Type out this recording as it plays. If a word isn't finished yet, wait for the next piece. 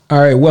All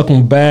right,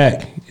 welcome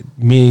back.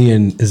 Me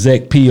and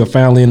Zach P are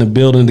finally in the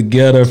building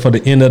together for the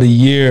end of the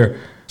year.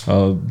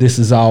 This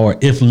is our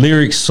If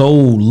Lyrics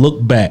Sold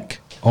look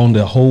back on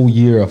the whole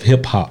year of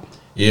hip hop.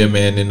 Yeah,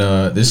 man,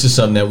 and this is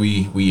something that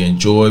we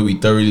enjoy. We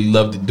thoroughly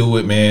love to do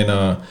it, man.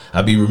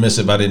 I'd be remiss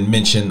if I didn't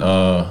mention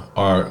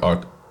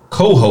our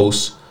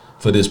co-host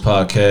for this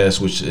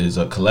podcast, which is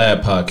a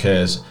collab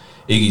podcast,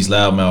 Iggy's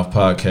Loudmouth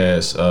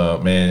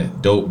Podcast.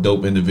 Man,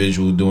 dope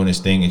individual doing his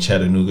thing in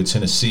Chattanooga,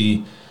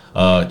 Tennessee.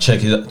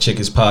 Check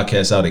his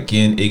podcast out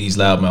again, Iggy's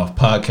Loudmouth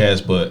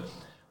Podcast. But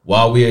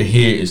while we are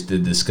here, is to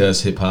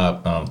discuss hip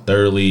hop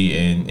thoroughly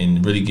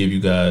and really give you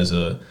guys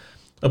a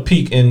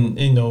peek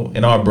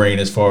in our brain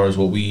as far as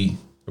what we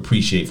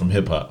appreciate from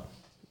hip hop.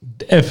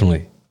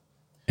 Definitely.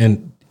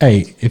 And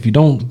hey, if you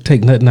don't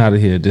take nothing out of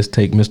here, just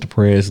take Mr.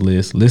 Perez's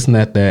list. Listen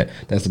at that.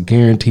 That's a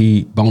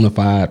guaranteed bona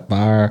fide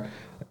fire.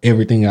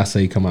 Everything I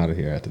say come out of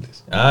here after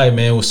this. All right,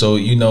 man. So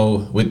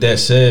with that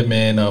said,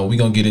 man, we're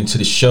gonna get into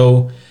the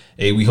show.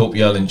 Hey, we hope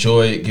y'all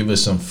enjoy it. Give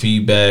us some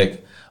feedback.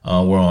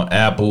 We're on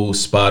Apple,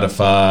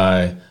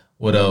 Spotify,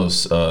 what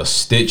else?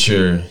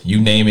 Stitcher,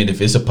 you name it.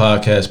 If it's a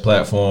podcast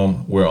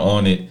platform, we're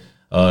on it.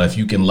 If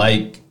you can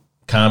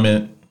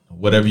comment,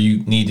 whatever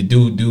you need to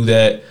do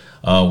that.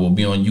 We'll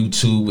be on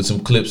YouTube with some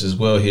clips as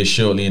well here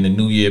shortly in the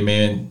new year,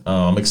 man.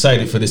 I'm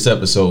excited for this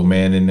episode,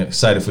 man, and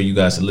excited for you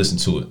guys to listen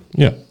to it.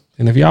 Yeah.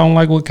 And if y'all don't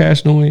like what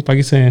Cash doing, like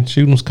he's saying,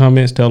 shoot him some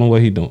comments, tell him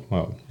what he doing.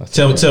 Wow,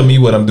 tell me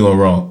what I'm doing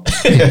wrong.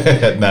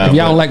 If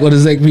y'all don't like what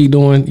Zach P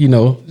doing,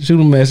 shoot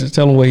him a message,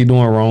 tell him what he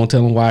doing wrong,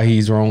 tell him why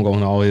he's wrong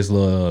on all his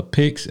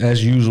picks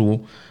as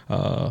usual,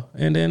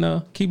 and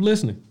then keep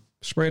listening,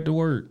 spread the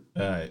word.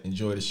 All right,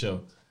 enjoy the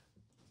show.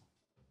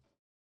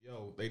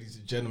 Yo, ladies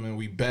and gentlemen,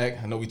 we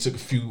back. I know we took a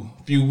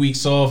few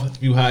weeks off, a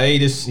few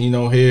hiatus,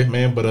 here,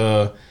 man,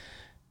 but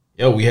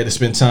we had to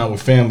spend time with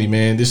family,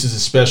 man. This is a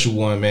special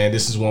one, man.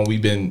 This is one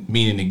we've been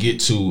meaning to get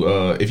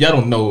to. If y'all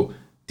don't know,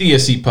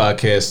 DSC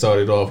Podcast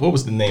started off. What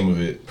was the name of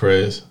it,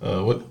 Prez?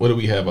 What do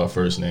we have our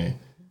first name?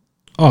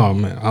 Oh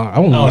man, I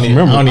don't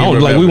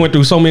remember. Like we went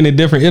through so many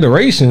different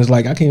iterations.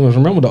 Like I can't even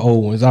remember the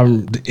old ones.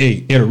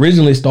 It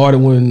originally started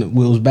when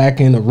we was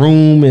back in the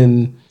room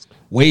and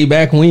way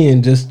back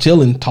when, just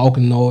chilling,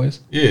 talking noise.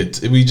 Yeah,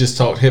 we just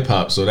talked hip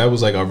hop. So that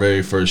was like our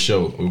very first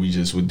show where we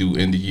just would do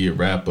end of year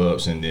wrap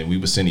ups, and then we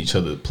would send each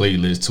other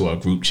playlists to our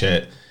group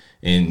chat,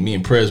 and me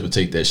and Prez would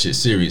take that shit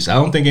serious. I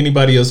don't think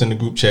anybody else in the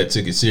group chat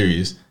took it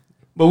serious,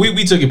 but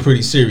we took it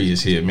pretty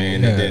serious here,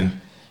 man. Yeah. And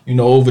then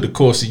over the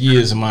course of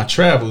years of my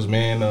travels,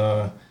 man,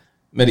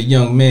 met a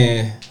young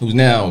man who's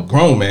now a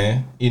grown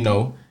man,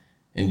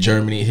 in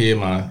Germany here,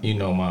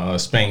 my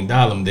Spain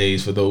Dahlem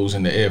days for those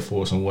in the Air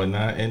Force and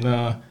whatnot,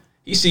 and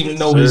he seemed to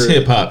know his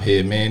hip hop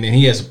here, man, and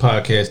he has a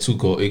podcast too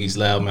called Iggy's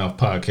Loudmouth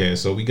Podcast.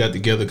 So we got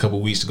together a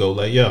couple weeks ago,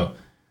 like, yo,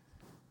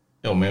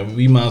 man,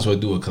 we might as well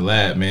do a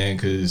collab, man,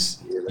 because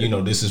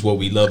this is what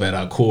we love at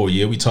our core.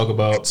 Yeah, we talk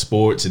about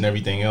sports and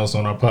everything else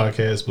on our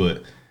podcast,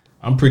 but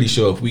I'm pretty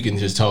sure if we can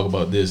just talk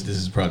about this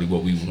is probably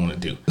what we want to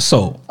do.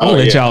 So I'm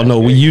gonna let y'all know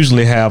we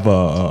usually have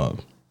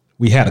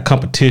we had a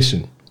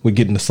competition with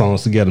getting the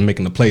songs together,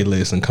 making the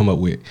playlist, and come up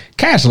with.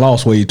 Cash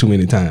lost way too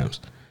many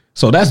times.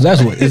 So that's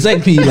what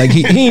Zach P, like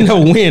he ain't never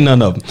win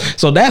none of them.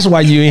 So that's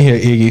why you in here,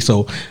 Iggy.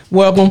 So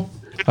welcome.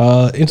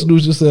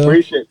 Introduce yourself.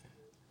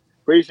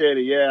 Appreciate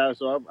it. Yeah.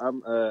 So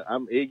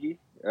I'm Iggy.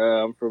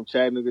 I'm from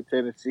Chattanooga,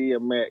 Tennessee. I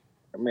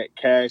met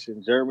Cash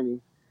in Germany.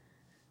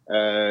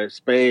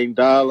 Spain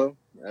Dahlem.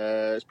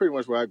 It's pretty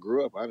much where I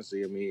grew up.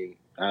 Honestly, I mean,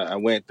 I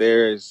went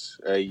there as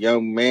a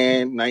young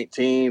man,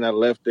 19. I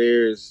left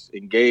there as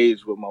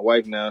engaged with my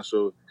wife now.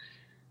 So.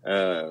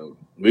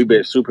 We've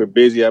been super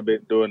busy. I've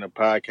been doing a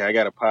podcast. I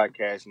got a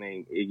podcast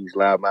named Iggy's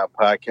Loudmouth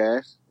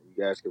Podcast.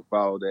 You guys can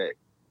follow that.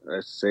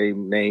 That's the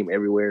same name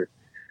everywhere.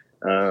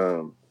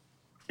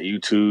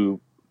 YouTube,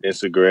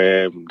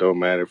 Instagram, don't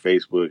matter,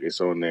 Facebook, it's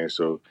on there.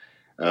 So,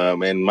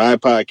 and my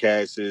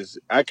podcast is,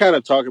 I kind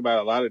of talk about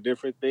a lot of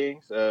different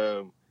things.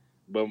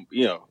 But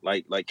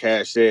like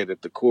Cash said,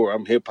 at the core,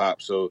 I'm hip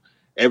hop. So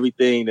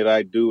everything that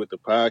I do with the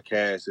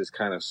podcast is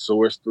kind of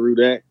sourced through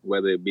that,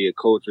 whether it be a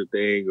culture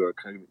thing or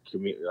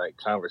like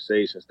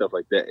conversation, stuff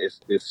like that.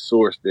 It's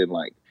sourced in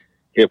like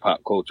hip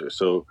hop culture.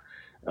 So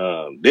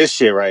this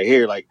shit right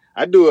here, like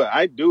I do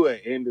an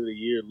end of the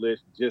year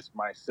list just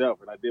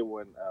myself, and I did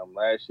one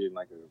last year in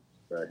like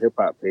a hip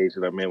hop page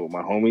that I made with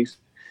my homies.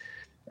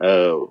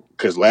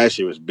 Because last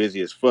year was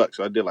busy as fuck,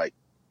 so I did like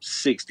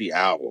 60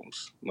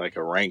 albums, like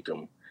I ranked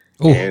them.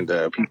 Ooh. And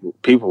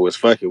people was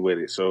fucking with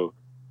it. So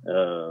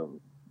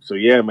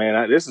yeah,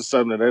 man, this is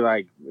something that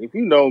like, if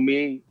you know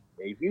me,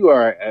 if you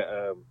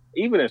are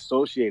even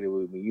associated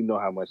with me, you know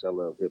how much I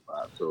love hip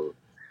hop.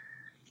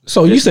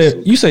 So you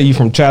say you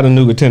from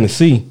Chattanooga,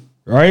 Tennessee,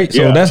 right?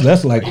 So yeah.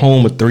 that's like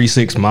home of 3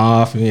 6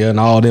 Mafia and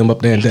all them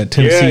up there in that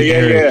Tennessee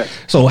area. Yeah.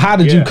 So how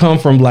did you come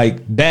from like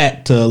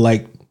that to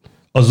like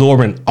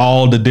absorbing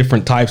all the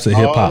different types of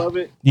hip hop? All of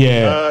it.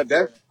 Yeah.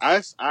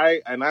 I've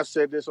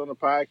said this on the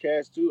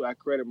podcast too. I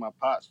credit my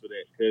pops for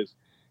that because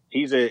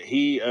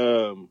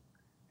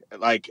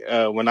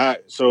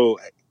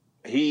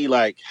he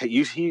like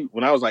he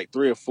when I was like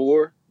 3 or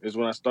 4 is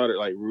when I started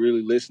like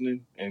really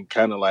listening and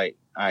kind of like,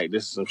 all right,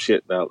 this is some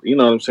shit now. You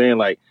know what I'm saying?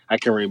 Like I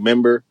can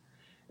remember.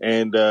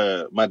 And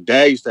my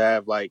dad used to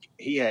have like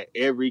he had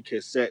every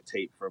cassette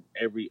tape from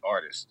every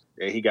artist,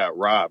 and he got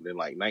robbed in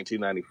like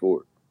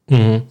 1994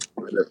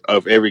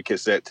 of every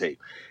cassette tape.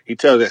 He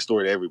tells that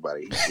story to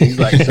everybody. He's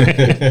like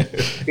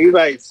he's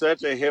like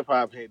such a hip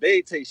hop head. They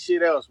ain't take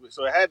shit else,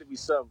 so it had to be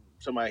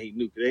somebody he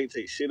knew. Cause they ain't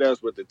take shit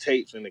else but the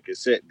tapes and the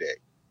cassette deck.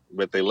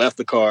 But they left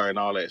the car and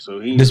all that. So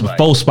he This was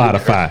before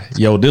Spotify.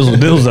 Yo, this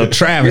was a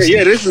travesty.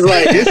 yeah, this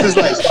is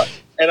like,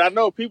 and I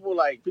know people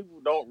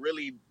don't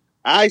really.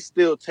 I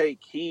still take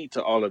heed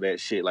to all of that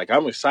shit. Like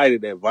I'm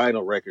excited that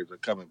vinyl records are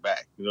coming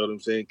back. You know what I'm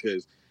saying?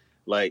 Because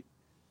like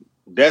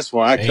that's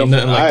where I Ain't come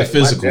nothing from. like the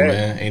physical, dad,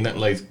 man. Ain't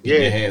nothing like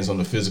getting your hands on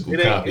the physical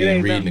copy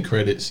and reading the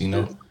credits, you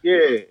know? Yeah,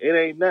 it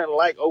ain't nothing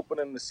like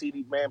opening the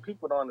CD, man.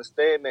 People don't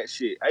understand that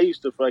shit. I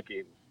used to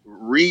fucking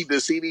read the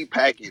CD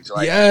package,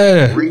 like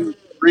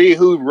read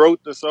who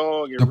wrote the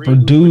song the and read who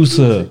produced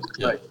producer,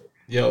 it, like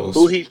Yo,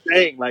 who he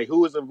sang, like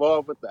who was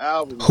involved with the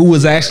album, who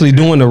was actually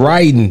doing the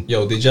writing.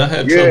 yo, did y'all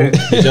have trouble?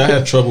 Did y'all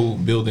have trouble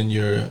building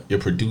your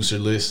producer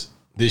list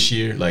this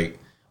year? Like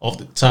off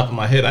the top of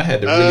my head, I had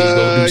to really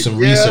go do some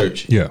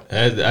research. Yeah,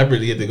 I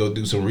really had to go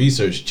do some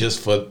research just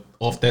for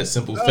off that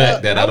simple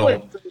fact that I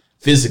don't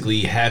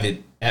physically have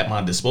it at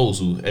my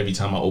disposal every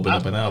time I open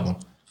up an album.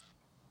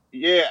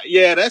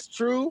 Yeah, that's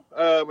true.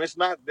 It's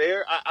not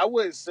there. I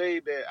wouldn't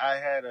say that I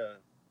had a.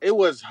 It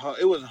was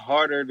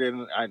harder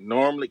than I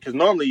normally, because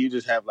normally you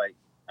just have like,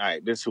 all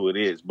right, this is who it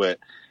is. But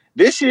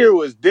this year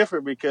was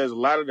different because a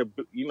lot of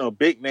the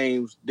big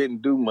names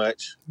didn't do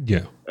much.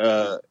 Yeah.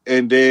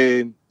 And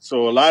then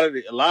so a lot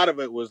of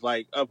it was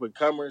like up and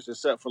comers,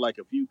 except for like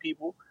a few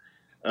people.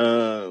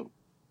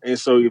 And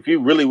so if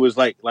you really was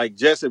like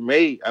Jesse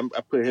May,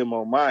 I put him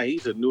on mine.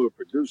 He's a newer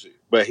producer,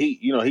 but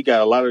he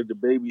got a lot of the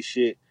baby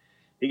shit.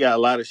 He got a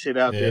lot of shit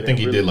out there. I think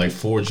he really did like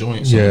 4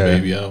 joints on the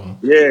baby album.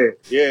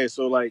 Yeah.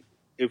 So like,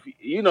 if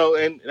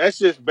and that's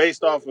just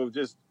based off of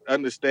just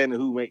understanding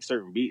who makes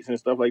certain beats and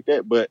stuff like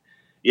that. But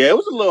yeah, it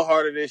was a little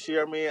harder this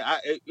year. I mean,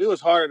 it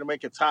was harder to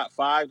make a top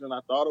 5 than I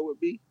thought it would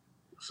be.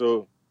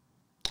 So,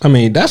 I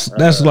mean, that's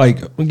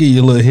like, I'll give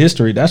you a little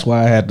history. That's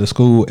why I had the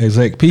school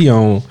exec P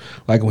on.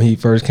 Like when he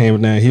first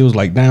came down, he was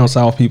like, down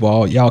south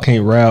people, y'all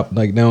can't rap,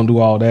 like they don't do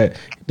all that.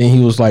 Then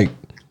he was like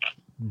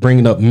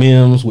bringing up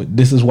memes with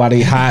this is why they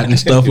hide and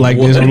stuff like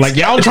this. I'm like,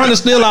 y'all trying to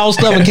steal our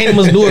stuff and can't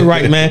even do it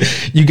right, man.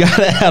 You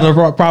gotta have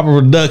a proper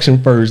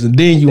production first, and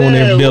then you want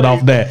to build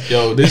off that.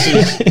 Yo, this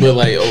is but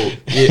like,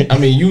 I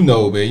mean,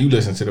 man, you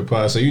listen to the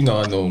pod, so I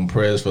know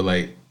Prez for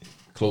like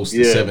close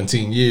to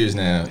 17 years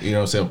now. You know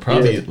what I'm saying?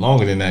 Probably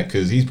longer than that,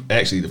 because he's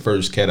actually the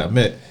first cat I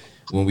met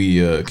when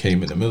we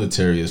came in the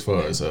military as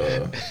far as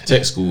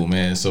tech school,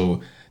 man.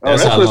 So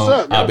that's how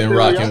long I've been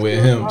rocking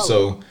with him.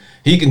 So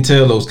he can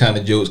tell those kind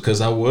of jokes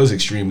because I was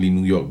extremely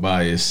New York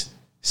biased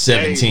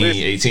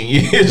 18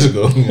 years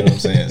ago. You know what I'm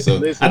saying? So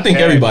I think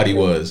everybody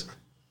was.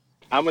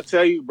 I'm gonna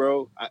tell you,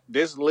 bro.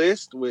 This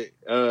list with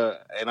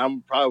and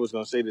I'm probably was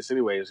gonna say this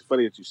anyway. It's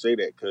funny that you say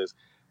that because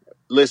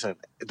listen,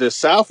 the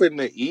South and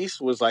the East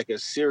was like a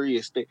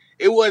serious thing.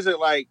 It wasn't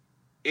like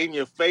in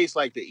your face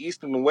like the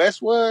East and the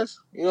West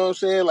was. You know what I'm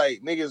saying?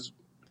 Like niggas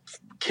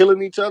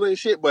killing each other and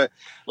shit. But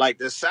like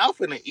the South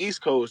and the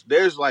East Coast,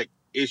 there's like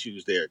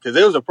issues there because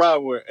there was a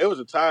problem where it was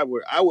a time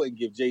where I wouldn't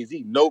give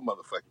Jay-Z no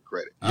motherfucking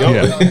credit.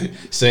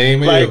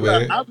 Same here,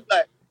 man. I'm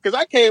like, because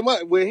I came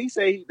up when he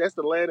said that's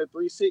the land of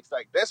 3-6.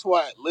 Like that's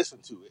why I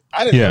listened to it.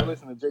 I didn't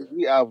listen to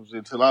Jay-Z albums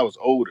until I was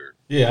older.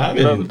 Yeah, I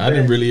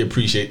didn't really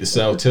appreciate the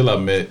South till I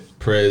met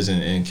Prez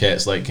and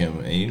cats like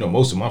him. And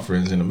most of my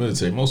friends in the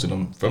military, most of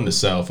them from the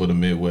South or the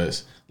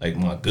Midwest, like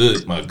my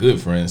good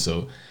friends.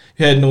 So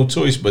you had no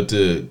choice but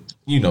to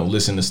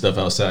listen to stuff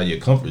outside your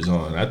comfort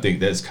zone. I think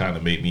that's kind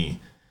of made me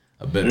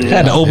a better.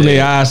 Had to open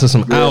their eyes to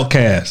some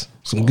outcasts,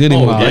 some goody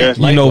mob.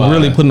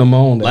 Really putting them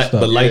on that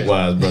stuff. But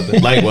likewise, brother,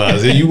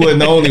 likewise, you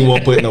wasn't the only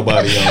one putting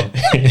nobody on.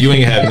 You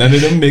ain't have none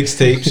of them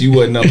mixtapes. You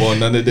wasn't up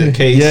on none of the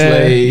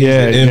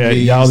K-Slaves,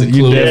 MVs, y'all.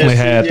 You definitely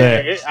had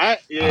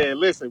that.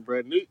 Listen, bro,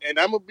 and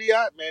I'm gonna be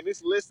out, man.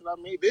 This list,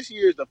 this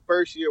year is the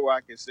first year where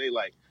I can say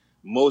like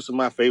most of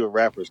my favorite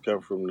rappers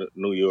come from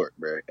New York,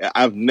 bro.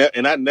 I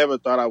never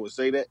thought I would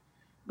say that,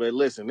 but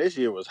listen, this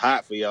year was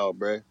hot for y'all,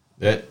 bro.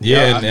 And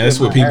that's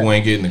what people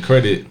ain't getting the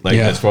credit, like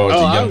as far as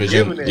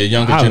the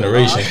younger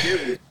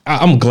generation.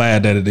 I'm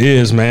glad that it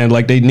is, man.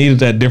 Like they needed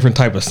that different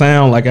type of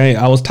sound. Like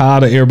I was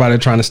tired of everybody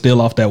trying to steal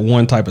off that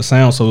one type of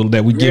sound, so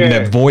that we getting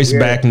that voice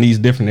back in these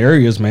different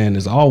areas, man,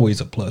 is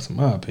always a plus in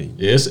my opinion.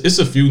 Yeah, it's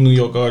a few New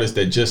York artists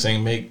that just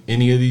ain't make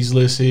any of these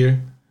lists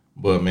here.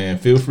 But man,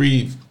 feel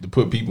free to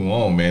put people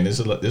on, man. There's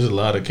a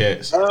lot of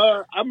cats.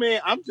 I'm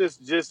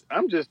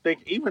just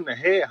thinking, even the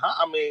head.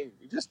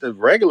 Just the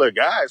regular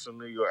guys from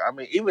New York.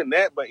 Even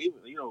that, but even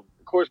of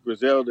course,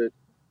 Griselda.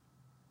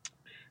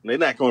 They're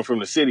not coming from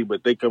the city,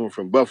 but they coming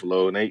from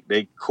Buffalo, and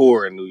they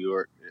core in New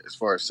York as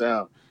far as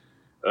sound.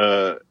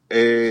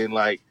 And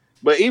like,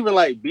 but even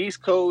like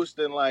Beast Coast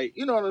and like,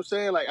 you know what I'm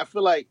saying? Like, I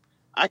feel like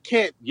I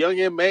can't Young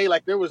M.A.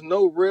 like there was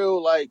no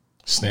real like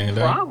Stand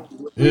out.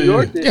 problem with New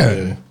York.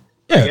 Yeah.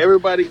 Like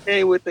everybody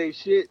came with their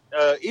shit.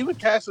 Even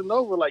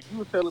Casanova, like you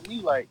were telling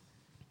me, like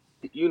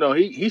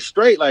he's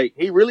straight. Like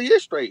he really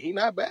is straight. He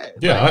not bad.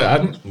 Yeah,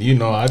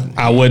 like,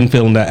 I wasn't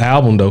feeling that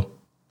album though.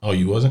 Oh,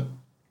 you wasn't?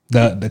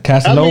 The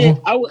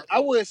Casanova. I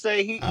wouldn't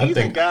say he's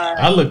a guy.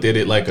 I looked at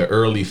it like an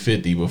early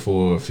 50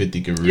 before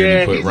 50 could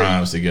really put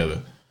rhymes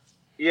together.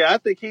 Yeah, I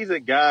think he's a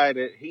guy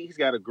that he's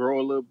got to grow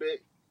a little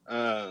bit.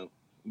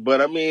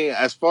 But I mean,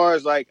 as far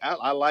as like,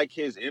 I like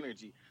his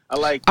energy. I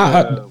like.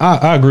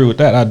 I agree with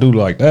that. I do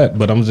like that,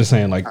 but I'm just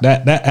saying like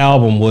that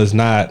album was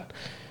not.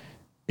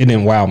 It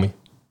didn't wow me.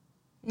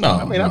 No,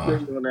 I mean I've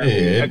been doing that.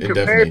 Yeah,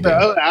 compared to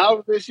other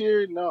albums this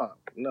year, no.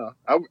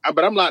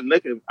 But I'm not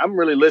looking. I'm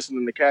really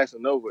listening to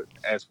Casanova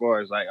as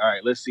far as like, all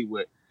right, let's see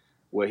what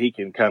he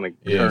can kind of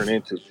turn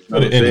into. For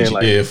the energy,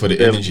 like, for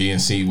the energy,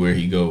 and see where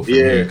he go from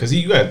here. Because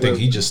you got to think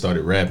he just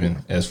started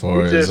rapping as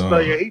far as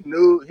he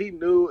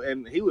knew,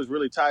 and he was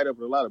really tied up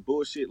in a lot of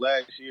bullshit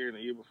last year and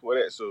the year before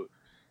that. So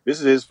this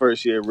is his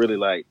first year, really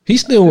like.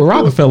 He's still with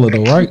Rockefeller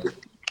though, right?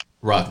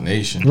 Rock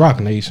Nation. I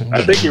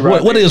think you're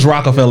right. What is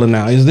Rockefeller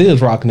now? It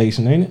is Rock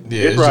Nation, ain't it?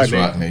 Yeah, it's just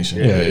Rock Nation.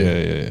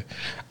 Yeah.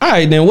 All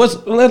right, then let's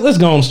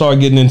go and start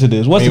getting into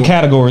this. What's the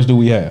categories do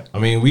we have? I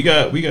mean, we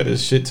got a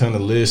shit ton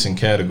of lists and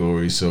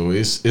categories, so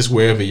it's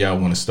wherever y'all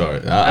want to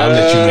start. I'll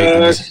let you make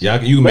this.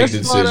 You make the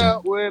decision. Start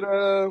out with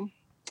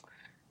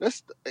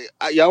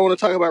y'all want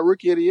to talk about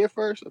Rookie of the Year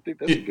first? I think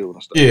that's a good one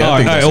to start. Yeah, I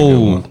think that's a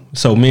good one.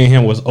 So me and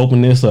him was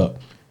open this up,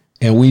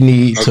 and we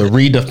need to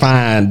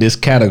redefine this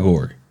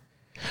category.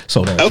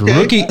 So that's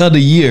Rookie of the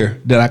Year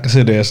that I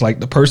consider as like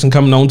the person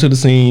coming onto the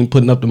scene,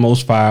 putting up the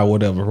most fire,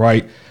 whatever,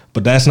 right?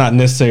 But that's not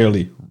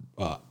necessarily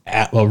a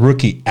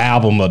rookie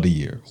album of the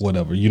year,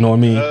 whatever. You know what I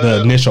mean? The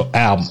initial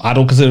album. I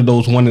don't consider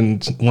those one in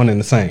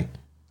the same.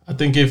 I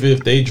think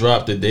if they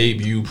dropped a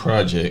debut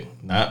project,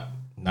 not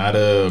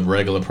a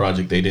regular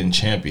project they didn't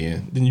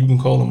champion, then you can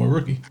call them a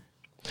rookie.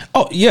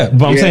 Oh yeah,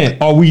 but I'm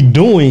saying, are we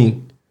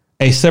doing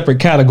a separate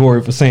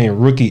category for saying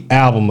rookie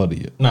album of the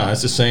year? No,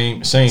 it's the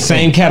same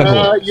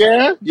category.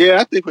 Yeah,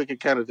 I think we can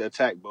kind of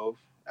attack both.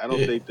 I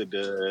don't think that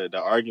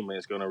the argument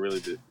is going to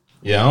really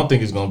I don't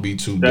think it's going to be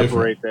too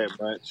separate different.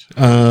 that much.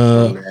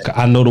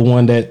 I know the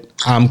one that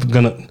I'm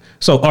gonna.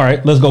 So all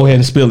right, let's go ahead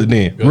and spill it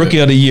then. Rookie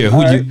of the year.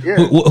 Who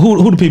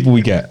the people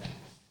we got?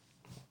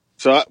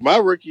 So my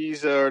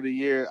rookies of the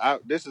year.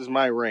 This is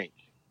my rank,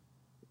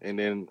 and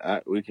then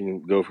we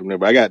can go from there.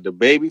 But I got the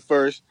Baby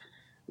first.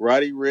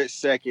 Roddy Ricch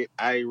second.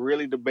 I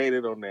really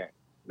debated on that.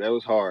 That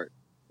was hard.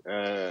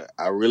 I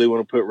really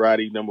want to put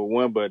Roddy number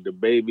one, but the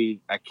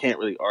Baby, I can't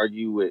really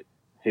argue with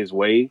his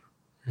wave.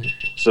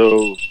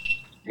 So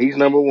he's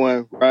number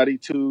one. Roddy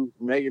 2,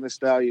 Megan Thee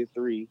Stallion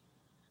 3,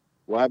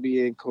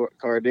 YBN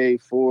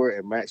Cordae 4,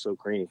 and Maxo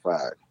Cream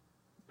 5.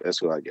 That's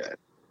who I got.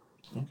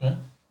 Okay.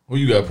 Who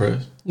you got,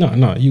 Prez?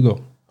 No, you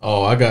go.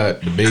 Oh, I got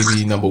the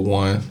Baby number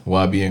 1,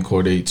 YBN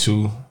Cordae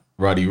 2,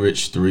 Roddy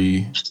Ricch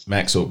 3,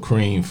 Maxo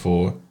Cream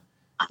 4.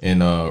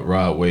 And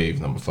Rod Wave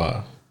number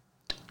 5.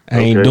 I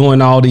ain't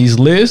doing all these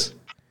lists.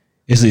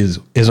 Is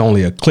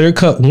only a clear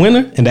cut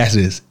winner, and that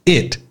is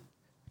it.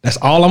 That's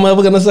all I'm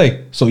ever gonna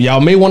say. So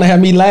y'all may want to have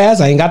me last.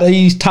 I ain't got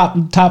these top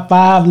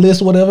 5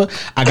 lists, whatever.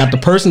 I got the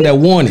person that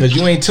won it because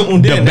you ain't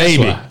tuned in. The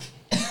Baby.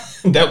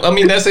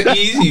 That's an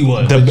easy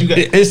one.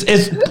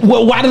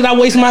 Why did I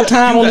waste my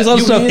time on this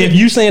other stuff? If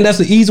you saying that's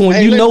the easy one,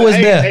 it's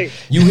there. Hey.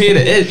 You here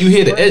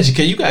to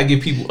educate. You gotta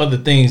give people other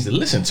things to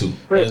listen to.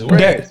 Prez,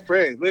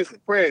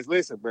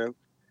 listen, bro.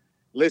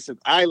 Listen,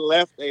 I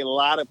left a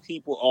lot of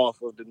people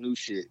off of the new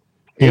shit.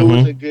 It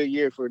was a good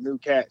year for new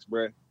cats,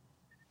 bro.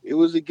 It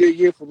was a good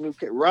year for new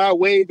cats. Rod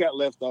Wave got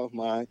left off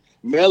mine.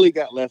 Melly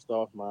got left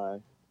off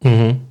mine.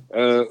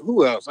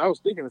 Who else? I was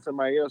thinking of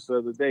somebody else the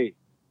other day.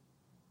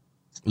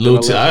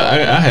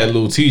 I had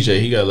Lil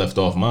TJ. He got left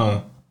off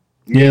mine.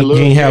 Yeah, you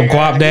ain't have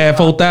Guap Dad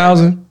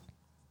 4000?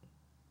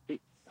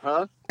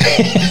 Huh?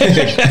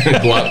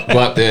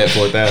 Guap Dad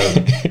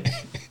 4000.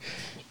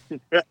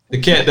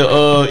 The cat,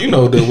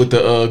 with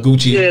the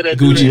Gucci,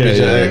 Gucci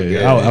bitch.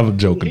 Yeah. I was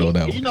joking on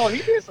that one. You know,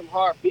 he did some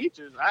hard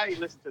features. I ain't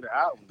listened to the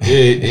album.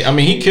 Yeah, I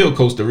mean, he killed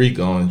Costa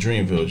Rica on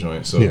Dreamville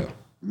joint. So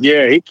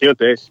yeah, he killed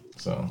that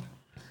shit. So,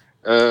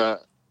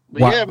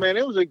 yeah, man,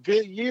 it was a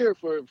good year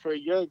for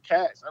young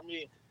cats. I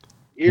mean,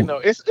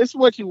 it's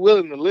what you're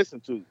willing to listen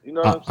to. You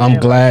know what I'm saying? I'm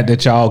glad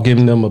that y'all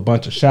giving them a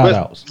bunch of shout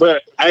outs.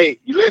 But hey,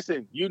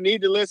 listen, you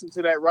need to listen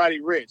to that Roddy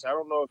Ricch. I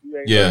don't know if you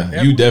ain't.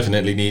 Yeah, you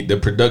definitely need the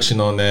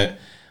production on that.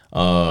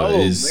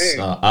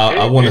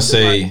 I want to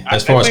say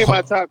as far as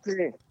my top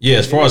 10. Yeah,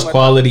 as far as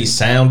quality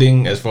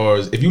sounding, as far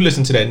as if you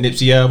listen to that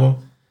Nipsey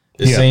album,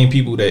 the same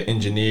people that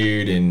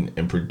engineered and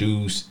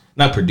engineered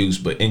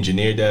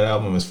that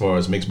album as far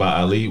as Mixed by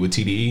Ali with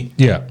TDE.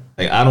 Yeah.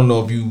 Like, I don't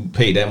know if you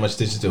pay that much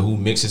attention to who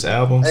mixes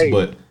albums,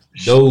 but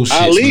those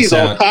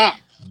shits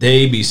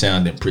they be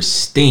sounding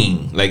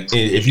pristine. Like,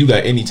 if you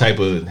got any type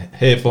of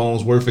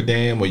headphones worth a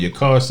damn, or your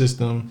car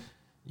system,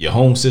 your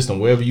home system,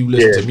 wherever you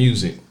listen to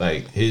music,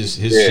 like his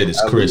shit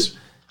is crisp.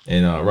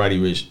 And Roddy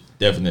Ricch,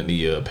 definitely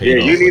Yeah, paid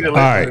off. you need to listen All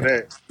right. to that. You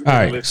All need to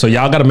right, listen so to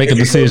y'all that. got to make a If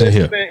you decision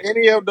listen here. to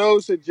any of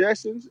those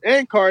suggestions,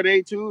 and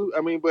Carday too.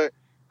 I mean, but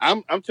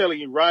I'm telling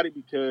you, Roddy,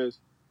 because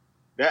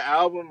that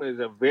album is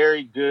a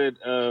very good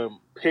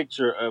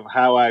picture of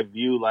how I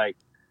view like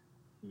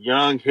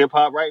young hip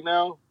hop right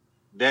now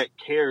that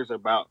cares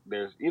about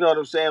their, you know what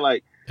I'm saying?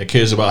 Like, That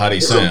cares about how they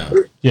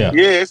sound. Yeah.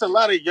 yeah, it's a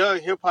lot of young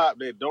hip hop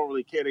that don't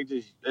really care. They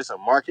just, it's a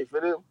market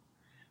for them.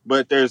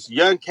 But there's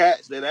young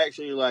cats that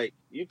actually like,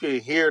 you can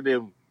hear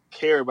them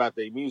care about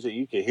their music.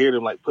 You can hear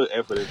them like put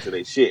effort into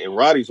their shit. And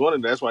Roddy's one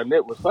of them. That's why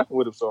Nip was fucking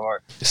with him so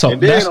hard. So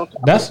And then on top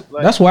of it,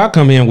 like, that's where I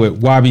come in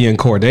with YB and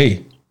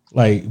Corday.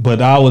 Like,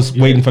 but I was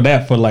waiting for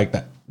that for like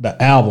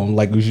the album.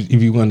 Like,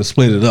 if you want to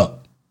split it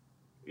up.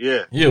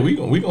 yeah. Yeah, we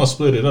gonna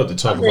split it up to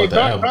talk I mean,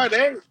 about the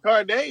album.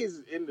 Carday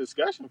is in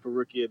discussion for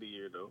Rookie of the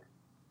Year though.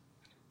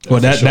 Well,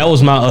 For sure. that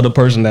was my other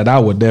person that I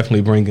would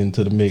definitely bring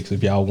into the mix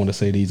if y'all want to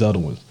say these other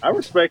ones. I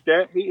respect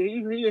that.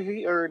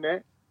 He earned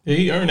that. Yeah,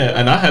 he earned that,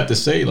 and I have to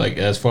say, like,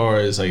 as far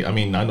as like, I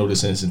mean, I know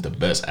this isn't the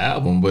best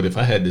album, but if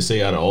I had to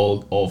say out of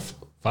all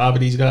 5 of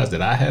these guys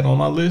that I had on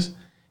my list,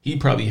 he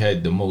probably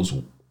had the most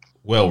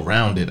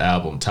well-rounded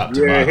album, top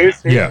to Yeah, bottom.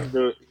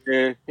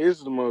 his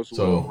is the most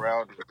So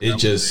well-rounded. I it would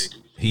just say.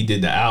 he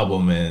did the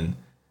album, and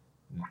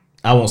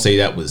I won't say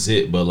that was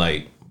it, but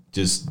like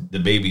just the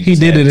baby. He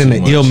just did had it in too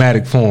an much.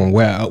 Illmatic form.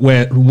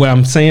 Where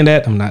I'm saying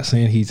that, I'm not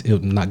saying he's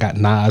not got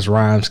Nas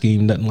rhyme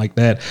scheme, nothing like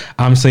that.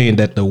 I'm saying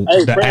that the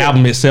Fred.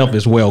 album itself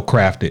is well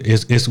crafted.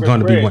 It's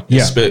going to be Fred. one.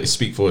 Yeah,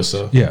 Speak for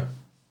itself. yeah,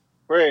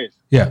 Fred,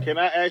 yeah. can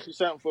I ask you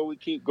something before we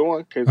keep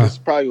going? Because this is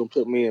probably gonna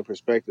put me in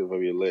perspective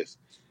of your list.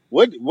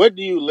 What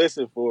do you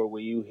listen for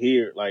when you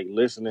hear like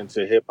listening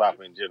to hip hop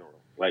in general?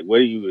 Like, what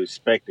are you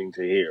expecting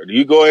to hear? Do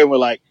you go in with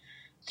like,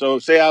 so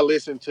say I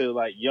listen to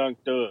like Young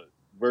Thug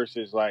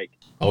versus like,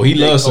 Oh, he J.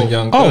 loves some Cole.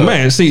 young. Oh Thug.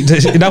 man, see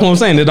that's what I'm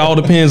saying. It all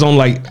depends on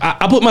like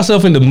I put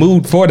myself in the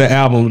mood for the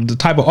album, the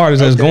type of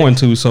artist that's Okay. going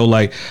to. So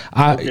like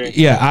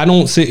Okay. I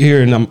don't sit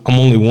here and I'm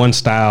only one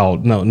style.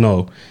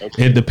 No.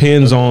 Okay. It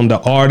depends on the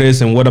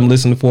artist and what I'm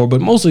listening for.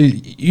 But mostly,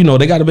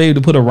 they got to be able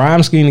to put a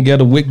rhyme scheme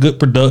together with good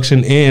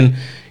production, and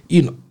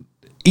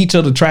each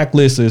of the track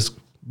lists is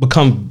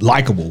become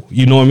likable.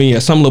 You know what I mean?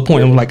 At some little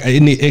point, I'm like,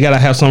 it got to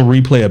have some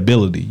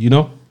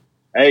replayability.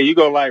 Hey, you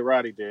gonna like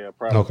Roddy Dan? I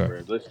promise, Okay.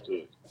 Fred. Listen to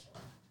it.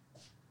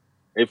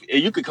 If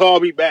you could call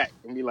me back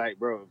and be like,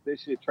 bro, if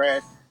this shit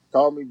trash,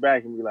 call me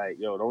back and be like,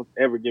 yo, don't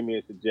ever give me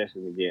a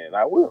suggestion again.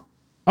 I will.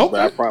 But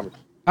I Okay, promise you,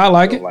 I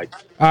like I it. don't like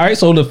it. All right,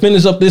 so to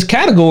finish up this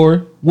category,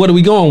 what are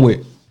we going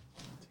with?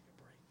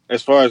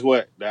 As far as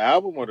what? The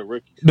album or the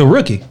rookies? The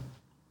rookie.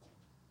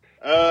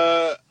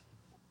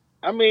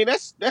 I mean,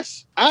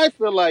 that's I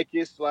feel like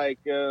it's like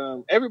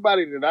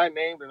everybody that I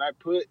named and I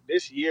put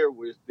this year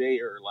was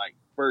their like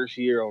first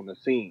year on the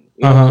scene.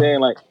 You know what I'm saying?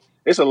 Like,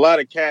 it's a lot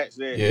of cats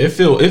that Yeah, it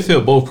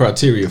filled both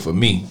criteria for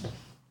me.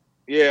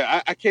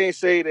 yeah, I can't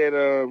say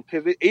that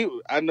because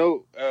I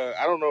know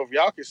I don't know if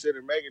y'all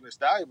consider Megan Thee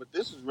Stallion, but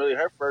this was really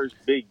her first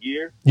big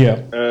year.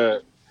 Yeah.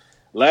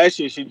 Last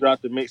year she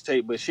dropped the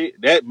mixtape, but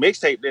that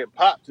mixtape didn't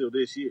pop till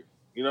this year.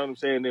 You know what I'm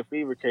saying? Then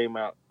Fever came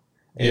out.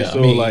 And Yeah, so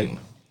I mean, like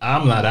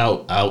I'm not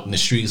out in the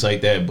streets like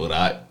that, but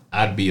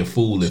I'd be a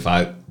fool if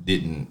I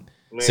didn't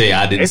Man, say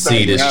I didn't it's see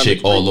like this down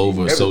chick the all street,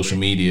 over everything. social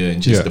media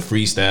and just Yeah. the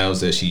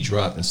freestyles that she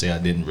dropped, and say I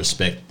didn't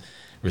respect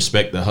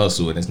the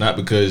hustle. And it's not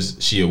because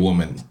she a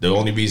woman. The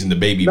only reason the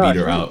baby No, beat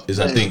her she- out is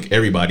I think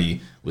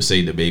everybody would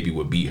say the baby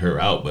would beat her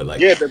out, but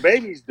like yeah, the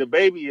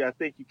baby. I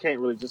think you can't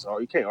really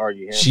you can't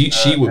argue him. she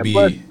would and be.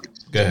 plus-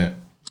 Go ahead.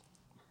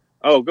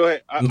 oh, go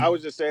ahead. I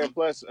was just saying.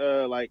 Plus,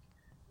 like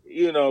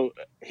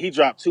he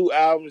dropped 2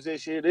 albums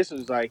this year. This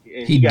is like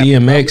and He got the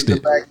DMX'd numbers to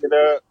it. back it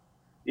up.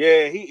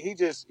 Yeah, he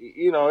just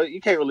you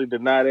can't really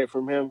deny that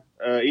from him.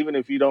 Even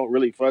if you don't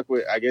really fuck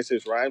with, I guess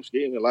his rhyme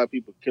scheme. A lot of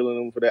people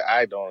killing him for that.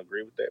 I don't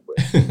agree with that,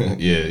 but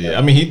yeah.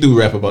 I mean, he do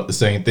rap about the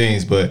same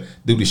things, but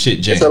do the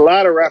shit jam. it's a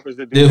lot of rappers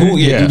that do Yeah, that.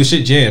 Yeah. do the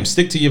shit jam.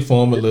 Stick to your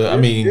formula. I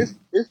mean,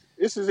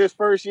 This is his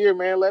first year,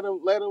 man. Let him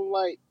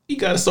like he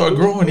got to start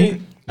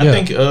growing. I Yeah.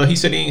 think he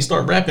said he ain't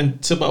start rapping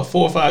till about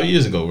 4 or 5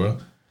 years ago, bro.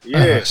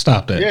 yeah.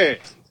 Stop that. Yeah.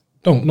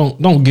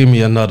 Don't give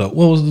me another.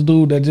 What was the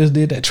dude that just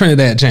did that?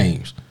 Trinidad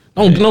James.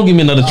 Don't give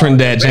me another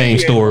Trinidad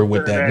James story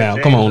with that. Now,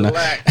 come on now.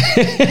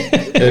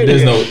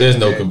 There's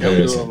no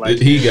comparison. Like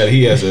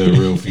He has a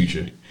real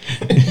future.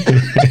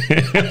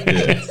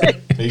 Yeah,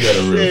 he got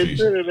a real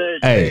future.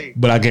 Hey,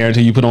 but I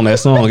guarantee you put on that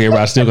song,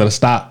 everybody's still gonna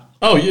stop.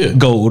 Oh yeah.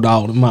 Gold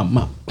all the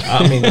my.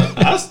 I mean,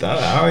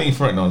 I ain't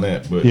fronting on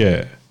that, but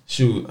Yeah.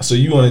 shoot. So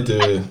you wanted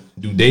to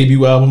do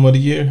debut album of the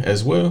year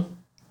as well?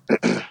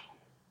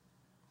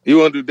 You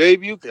want to do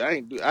debut?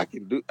 I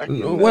can do.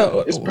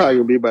 Well, it's probably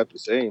gonna be about the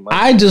same.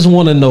 I just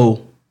want to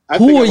know I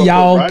think who I'm are gonna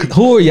y'all? put Roddy.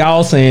 Who are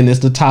y'all saying is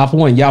the top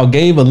one? Y'all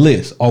gave a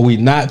list. Are we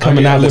not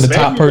coming yeah, out with the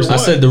listen, top Baby's person? I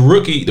said the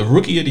rookie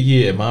of the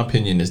year, in my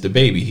opinion, is the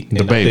baby.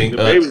 And Baby. I think, The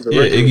Baby's the yeah,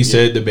 rookie of the Iggy year.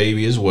 said the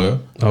baby as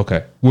well.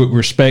 Okay, with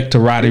respect to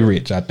Roddy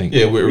Rich, I think.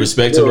 Yeah, with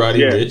respect to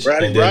Roddy Rich.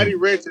 Roddy, and then, Roddy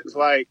Rich is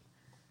like,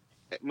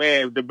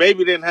 man, if the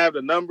baby didn't have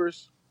the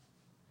numbers,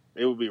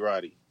 it would be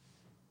Roddy.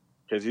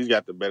 because he's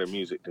got the better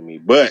music to me.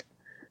 But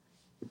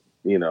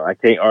I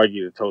can't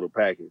argue the total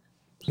package.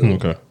 So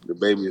Okay. the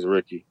baby is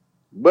rookie,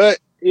 but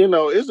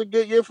it's a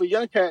good year for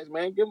young cats,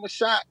 man. Give him a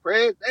shot,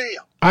 Fred.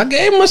 Damn. I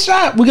gave him a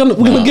shot. We're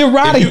gonna get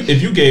Roddy.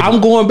 If you gave,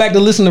 I'm going back to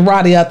listen to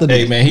Roddy after this.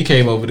 Hey man, he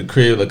came over the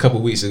crib a couple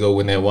weeks ago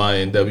when that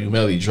YNW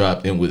Melly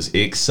dropped and was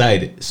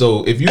excited.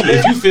 So if you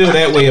feel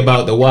that way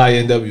about the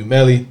YNW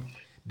Melly,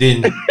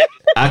 then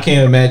I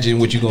can't imagine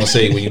what you're gonna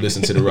say when you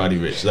listen to the Roddy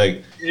Ricch.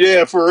 Like,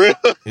 yeah, for real.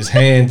 It's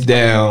hands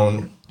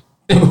down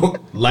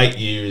light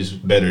years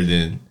better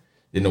than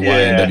the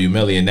YNW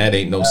Melly, and that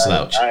ain't no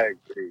slouch. I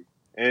agree.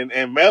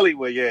 And Melly,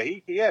 well, yeah,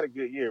 he had a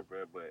good year,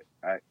 bro. But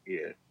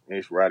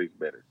it's Roddy's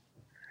better.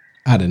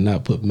 I did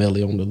not put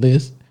Melly on the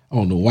list. I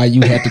don't know why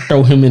you had to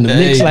throw him in the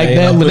mix like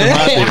that. But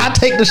I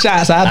take the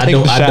shots.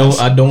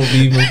 I don't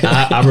even.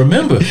 I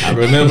remember. I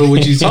remember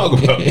what you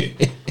talking about. You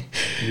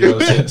know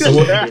what I'm saying?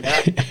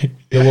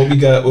 So what we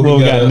got? What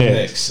we got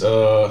next?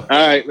 All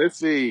right, let's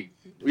see.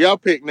 Y'all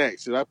pick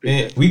next. Should I pick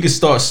next? We can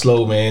start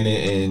slow, man,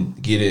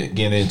 and get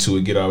into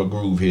it. Get our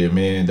groove here,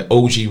 man. The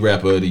OG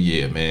rapper of the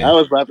year, man. I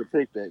was about to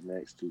pick that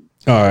next too.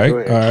 All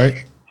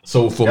right.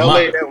 So for y'all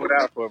lay that one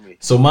out for me.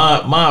 So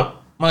my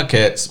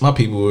cats, my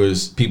people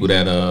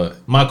that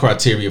my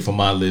criteria for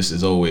my list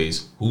is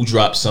always who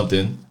dropped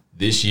something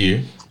this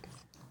year,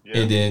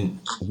 and then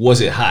was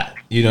it hot?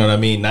 You know what I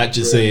mean? Not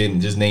just saying,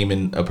 just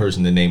naming a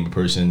person to name a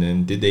person,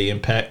 and did they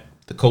impact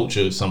the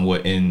culture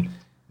somewhat in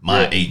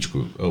my age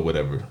group or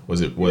whatever?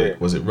 Was it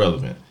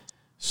relevant?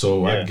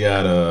 So I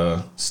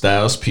got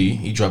Styles P.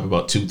 He dropped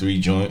about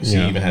 2-3 joints. He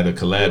even had a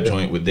collab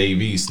joint with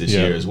Dave East this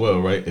year as well,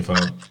 right? If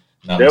I'm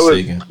not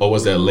mistaken. Or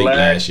was that late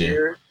last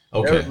year?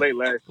 Okay, that was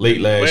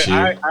late last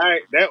year.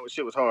 That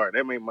shit was hard.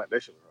 That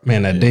shit was hard.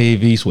 Man, that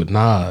Dave East with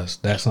Nas.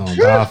 That's on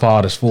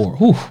Godfather's 4.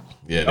 Whew.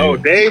 Yeah.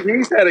 Dave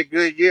East had a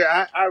good year.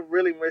 I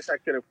really wish I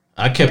could have.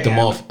 I kept him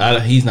off.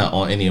 He's not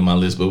on any of my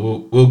lists, but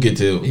we'll get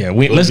to. Yeah,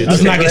 let's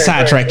not get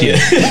sidetracked yet.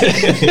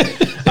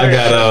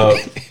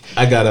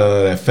 I got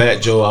that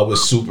Fat Joe. I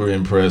was super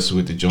impressed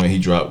with the joint he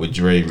dropped with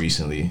Dre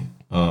recently.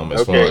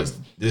 As far as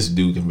this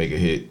dude can make a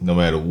hit no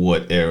matter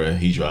what era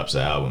he drops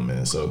an album,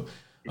 man. So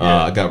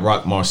I got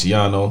Rock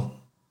Marciano,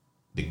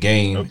 The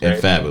Game, and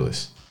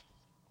Fabulous.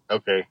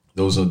 Okay,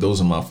 those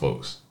are my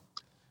folks.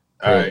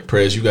 All right,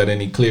 Prez, you got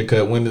any clear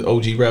cut winner,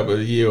 OG rapper of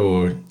the year,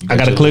 or I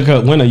got a clear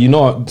cut winner?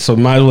 So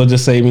might as well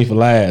just save me for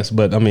last.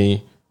 But I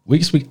mean, we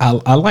can speak.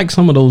 I like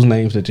some of those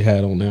names that you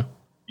had on there.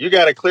 You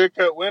got a clear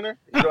cut winner?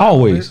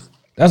 Always.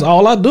 That's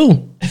all I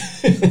do.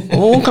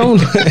 Won't come.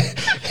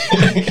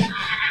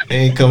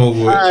 Ain't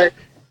coming with. Right.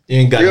 You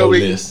ain't got no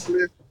list.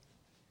 You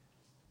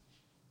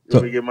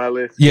want me to get my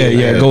list?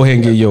 Yeah. Go ahead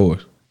and get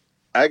yours.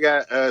 I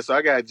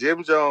got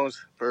Jim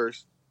Jones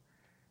first,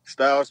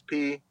 Styles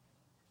P,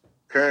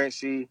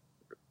 Currency,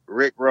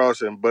 Rick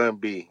Ross, and Bun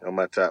B on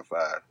my top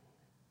 5.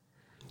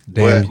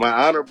 Damn. But my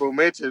honorable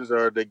mentions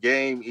are The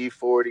Game,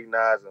 E40,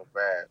 Nas, and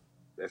Fab.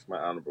 That's my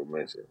honorable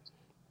mentions.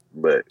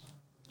 But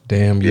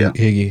damn you,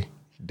 Iggy.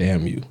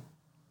 Damn you.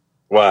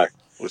 Why?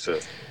 What's up?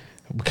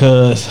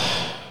 Because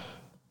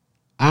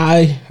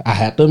I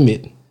have to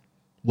admit,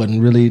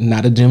 wasn't really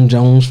not a Jim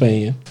Jones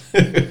fan.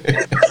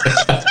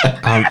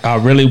 I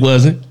really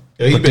wasn't.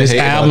 But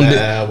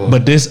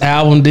this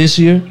album this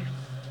year,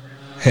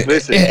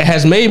 it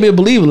has made me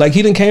believe it. Like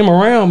he done came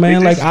around,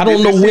 man. Like I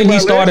don't know when he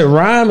started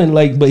rhyming,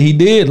 but he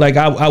did. Like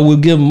I will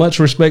give much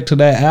respect to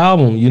that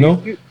album.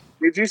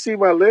 Did you see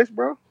my list,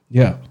 bro?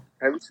 Yeah.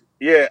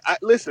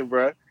 Listen,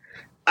 bro.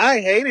 I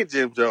hated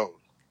Jim Jones.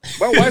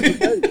 My wife was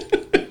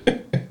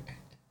hating.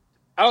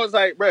 I was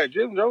like, bro,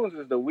 Jim Jones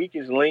is the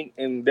weakest link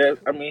in that.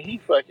 I mean,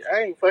 I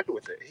ain't fucking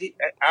with that.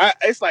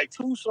 It's like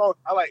 2 songs.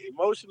 I like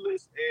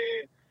Emotionless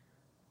and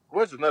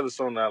what's another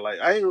song that I like?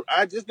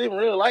 I just didn't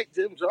really like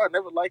Jim Jones. I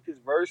never liked his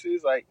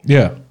verses.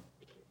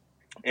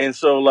 And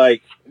so,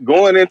 like,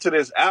 going into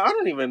this, I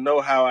don't even know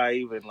how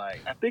I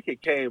think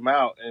it came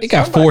out. And it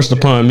got forced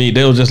upon me.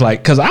 They was just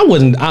like, because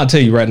I'll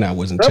tell you right now, I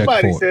wasn't checking for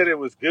it. Somebody said it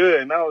was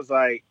good, and I was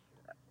like,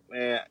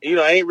 man,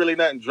 ain't really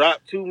nothing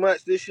dropped too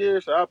much this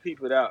year, so I'll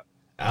peep it out.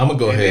 I'm going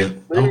to go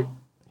ahead.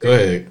 Go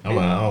ahead. I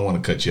don't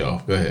want to cut you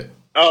off. Go ahead.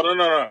 Oh,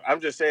 no.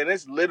 I'm just saying,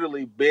 it's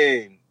literally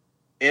been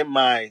in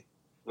my,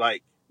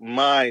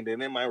 mind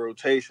and in my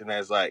rotation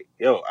as,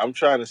 I'm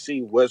trying to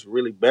see what's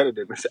really better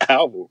than this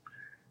album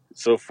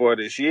so far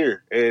this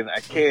year, and I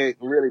can't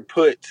really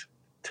put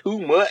too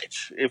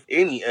much, if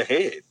any,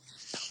 ahead.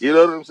 You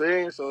know what I'm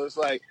saying? So it's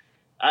like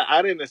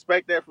I didn't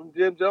expect that from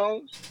Jim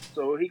Jones,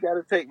 so he got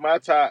to take my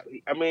top.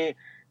 I mean,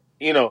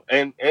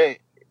 and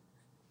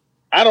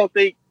I don't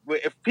think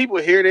if people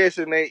hear this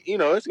and they,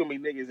 it's gonna be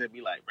niggas that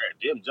be like, bro,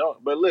 Jim Jones.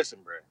 But listen,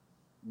 bro,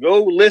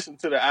 go listen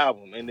to the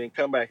album and then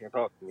come back and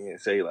talk to me and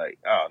say like,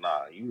 oh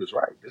nah, you was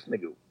right. This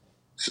nigga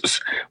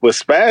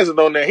was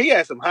spazzing on that. He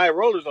had some high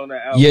rollers on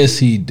that album. Yes,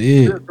 he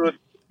did.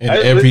 And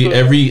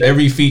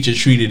every feature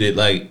treated it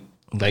like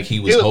he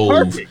was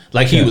Hove.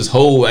 Like he was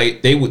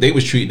Hove. They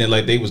was treating it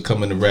like they was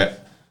coming to rap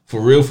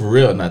for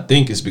real. And I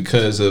think it's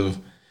because of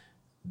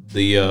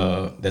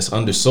that's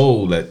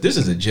undersold, that this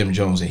is a Jim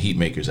Jones and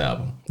Heatmakers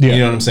album. Yeah. You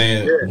know what I'm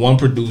saying? Yeah. One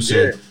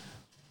producer,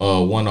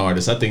 one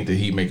artist. I think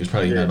the Heatmakers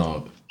probably not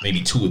on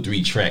maybe 2 or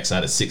 3 tracks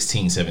out of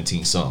 16,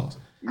 17 songs.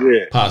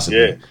 Yeah. Possibly.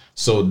 Yeah.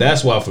 So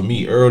that's why for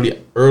me,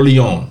 early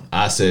on,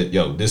 I said,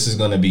 yo, this is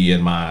gonna be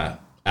in my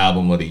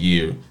album of the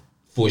year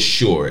for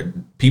sure.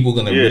 People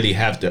gonna really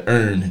have to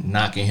earn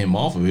knocking him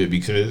off of it,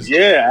 because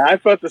I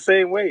felt the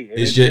same way.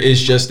 it's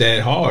just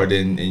that hard,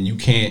 and you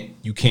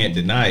can't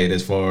deny it,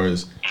 as far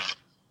as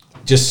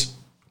just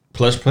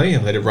plus play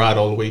and let it ride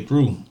all the way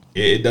through.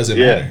 It doesn't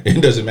matter.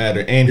 It doesn't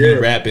matter. And he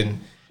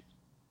rapping.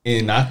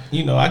 And I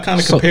kind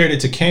of compared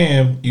it to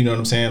Cam. You know what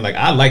I'm saying? Like,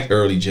 I liked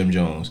early Jim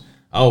Jones.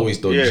 I always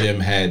thought Jim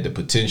had the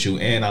potential,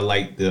 and I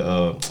like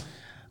the.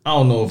 I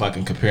don't know if I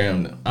can compare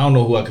him. I don't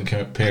know who I can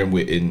compare him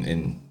with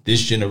in this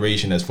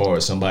generation, as far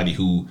as somebody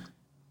who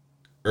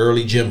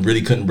early Jim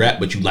really couldn't rap,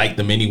 but you liked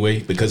them anyway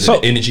because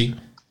of the energy.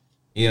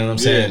 You know what I'm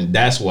saying?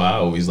 That's why I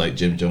always like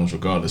Jim Jones,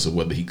 regardless of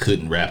whether he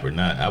couldn't rap or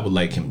not. I would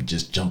like him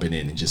just jumping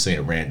in and just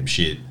saying random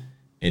shit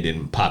and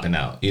then popping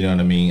out. You know what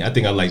I mean? I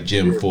think I like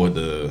Jim for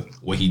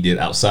what he did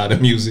outside of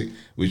music,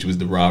 which was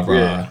the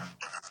rah-rah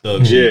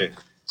thug shit.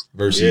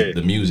 Versus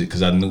the music,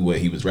 because I knew what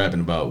he was rapping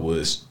about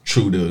was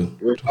true to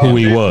who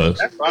he was.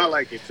 That's why I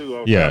like it too.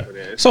 On top of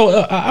that. So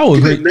I would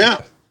agree.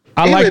 Now,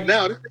 I like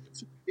now.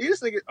 You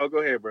just think, go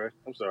ahead, bro.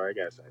 I'm sorry, I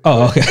got to say.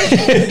 Oh,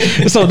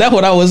 okay. So that's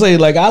what I was saying.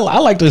 Like, I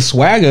like the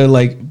swagger,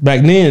 like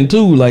back then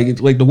too, like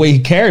the way he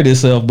carried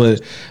himself. But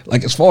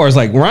like, as far as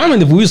like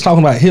rhyming, if we was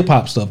talking about hip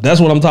hop stuff,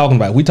 that's what I'm talking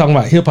about. We talking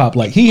about hip hop.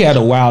 Like, he had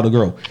a while to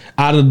grow.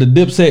 Out of the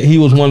Dipset, he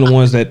was one of the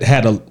ones that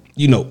had a,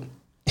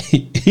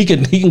 he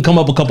can come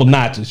up a couple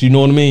notches. You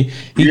know what I mean?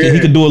 He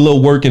can do a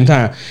little work in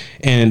time.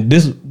 And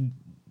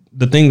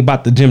the thing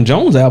about the Jim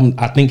Jones album,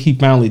 I think he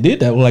finally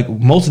did that. Like,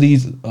 most of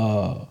these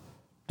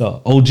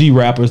the OG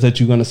rappers that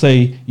you're gonna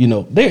say,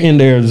 they're in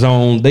their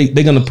zone.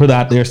 They're gonna put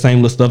out their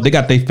same little stuff. They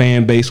got their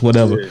fan base,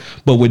 whatever.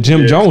 But with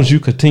Jim Jones, you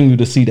continue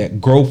to see that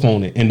growth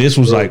on it. And this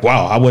was like,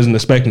 wow, I wasn't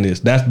expecting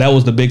this. That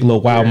was the big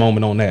little wow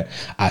moment on that.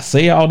 I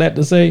say all that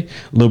to say,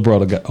 Lil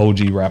Brother got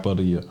OG Rapper of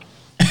the Year.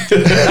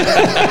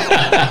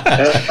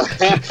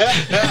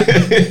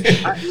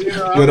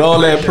 With all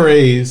that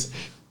praise.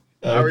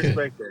 I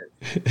respect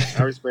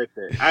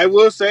that. I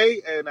will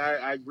say, and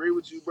I agree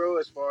with you, bro,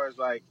 as far as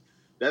like,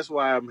 that's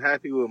why I'm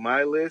happy with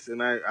my list,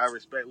 and I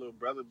respect Lil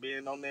Brother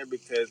being on there,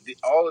 because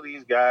all of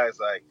these guys,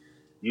 like,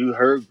 you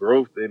heard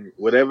growth in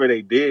whatever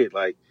they did.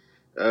 Like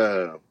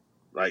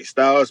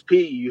Styles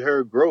P, you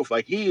heard growth.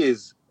 Like, he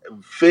is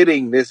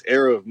fitting this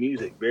era of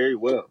music very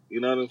well. You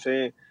know what I'm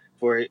saying?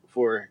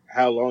 For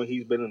how long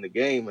he's been in the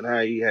game and how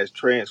he has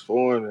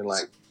transformed, and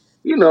like,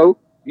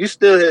 he's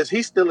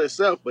still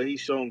himself, but he's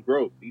shown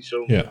growth. He's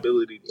shown the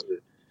ability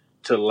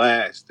to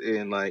last,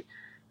 and like,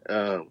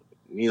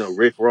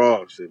 Rick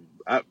Ross and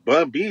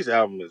Bun B's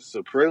album is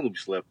supremely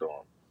slept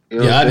on.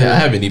 I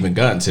haven't even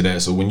gotten to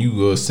that. So when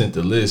you sent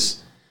the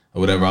list or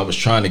whatever, I was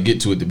trying to get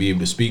to it to be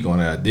able to speak on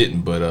it. I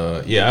didn't, but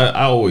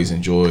I always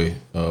enjoy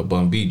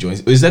Bun B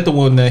joints. Is that the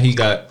one that he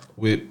got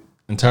with?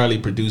 Entirely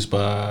produced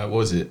by, what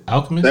was it,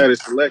 Alchemist?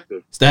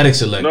 Static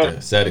Selector.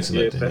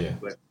 Yeah.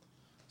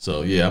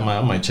 So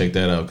I might check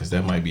that out, because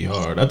that might be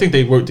hard. I think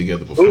they worked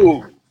together before.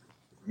 Ooh.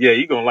 Yeah,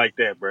 you gonna like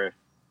that, bro.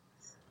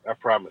 I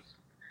promise.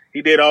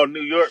 He did all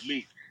New York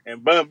beats,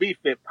 and Bun B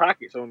fit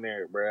pockets on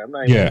there, bro. I'm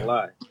not even gonna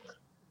lie.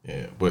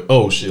 Yeah, but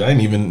oh shit, I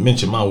didn't even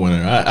mention my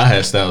winner. I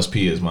had Styles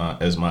P as my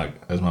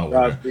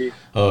winner.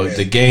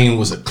 The Game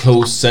was a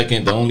close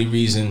second. The only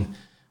reason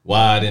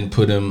why I didn't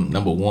put him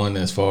number one,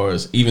 as far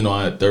as, even though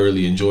I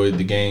thoroughly enjoyed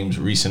The Game's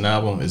recent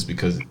album, is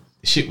because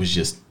shit was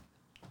just,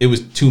 it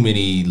was too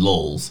many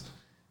lulls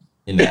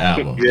in the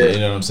album. You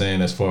know what I'm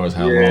saying? As far as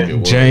how long it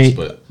was.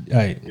 But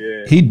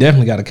he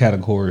definitely got a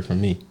category for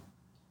me.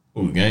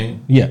 Ooh,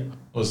 Game? Yeah.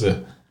 What's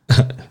that?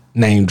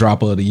 Name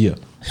Dropper of the Year.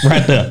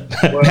 Right there.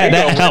 But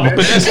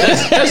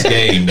that's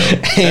Game, though.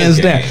 Hands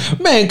down.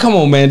 Man, come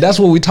on, man. That's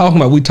what we talking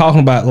about. We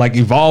talking about like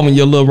evolving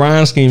your little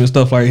rhyme scheme and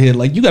stuff like that.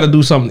 Like, you got to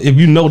do something. If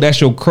you know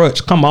that's your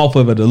crutch, come off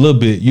of it a little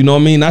bit. You know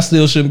what I mean? I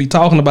still shouldn't be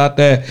talking about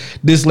that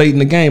this late in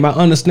the game. I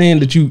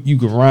understand that you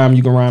can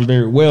rhyme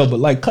very well, but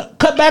like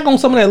cut back on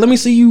some of that. Let me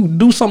see you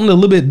do something a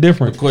little bit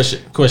different.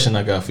 Question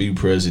I got for you,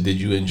 Prez.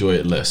 Did you enjoy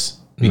it less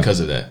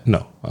because of that?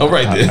 No. All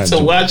right, then.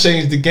 So why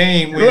change the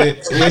game when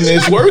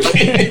it's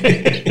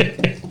working?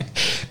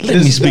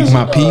 Let me speak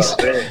my piece.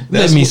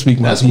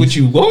 That's what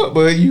you want,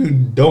 but you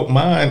don't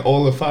mind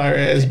all the fire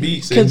ass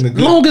beats. As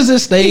long as it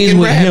stays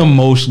with him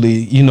mostly,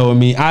 you know what I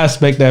mean? I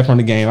expect that from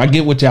the game. I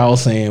get what y'all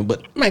saying,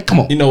 but man, come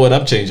on. You know what?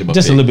 I'm changing my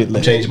just pick. A little bit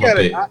less. I'm changing my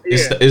pick.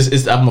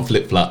 I'm a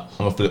flip flop.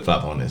 I'm a flip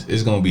flop on this.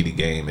 It's gonna be The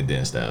Game and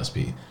then Styles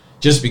P.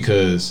 Just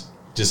because,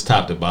 just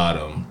top to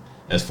bottom,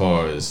 as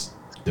far as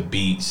the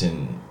beats,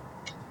 and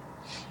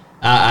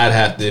I'd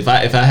have to, if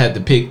I had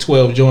to pick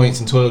 12 joints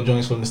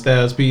from the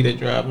Styles P that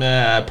dropped,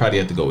 I'd probably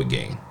have to go with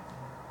Game.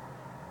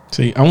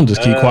 See, I'm gonna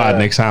just keep quiet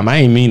next time. I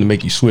ain't mean to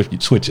make you switch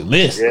your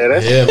list. Yeah,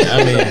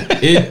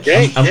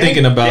 I'm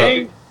thinking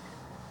about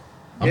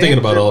I'm thinking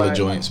about all the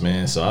joints,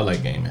 man. So I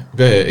like Game Man.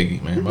 Go ahead,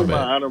 Iggy, man. My He's in my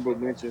bad. honorable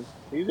mentions.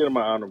 He's in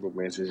my honorable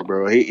mentions,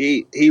 bro.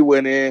 He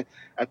went in.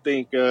 I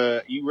think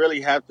you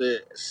really have to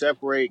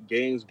separate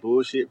Game's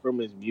bullshit from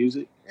his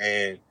music,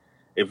 and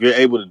if you're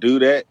able to do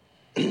that,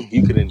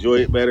 you can enjoy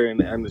it better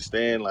and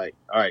understand. Like,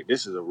 all right,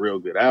 this is a real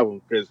good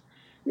album because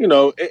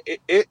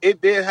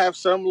it did have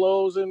some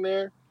lows in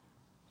there.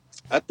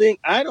 I think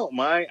I don't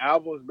mind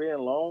albums being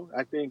long.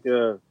 I think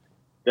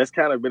that's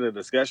kind of been a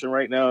discussion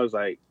right now. Is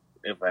like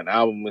if an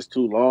album is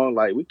too long,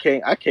 like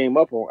I came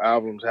up on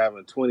albums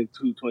having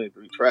 22,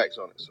 23 tracks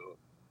on it. So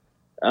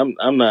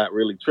I'm not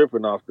really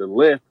tripping off the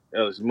length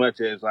as much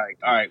as like,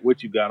 all right,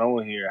 what you got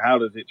on here? How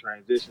does it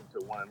transition to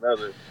one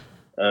another?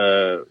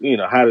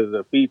 How does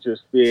the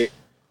features fit?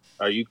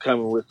 Are you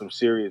coming with some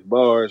serious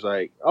bars?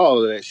 Like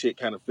all of that shit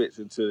kind of fits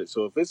into it.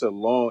 So if it's a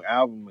long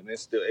album and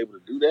it's still able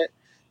to do that, it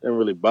doesn't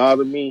really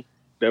bother me.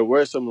 There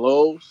were some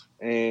lows,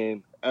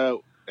 and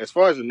as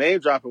far as the name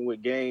dropping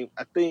with Game,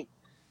 I think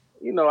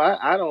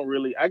I don't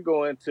really. I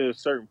go into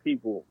certain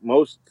people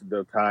most of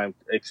the time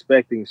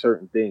expecting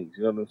certain things.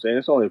 You know what I'm saying?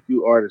 It's only a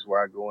few artists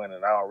where I go in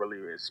and I don't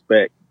really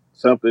expect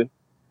something.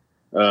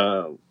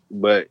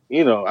 But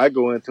I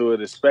go into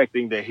it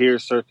expecting to hear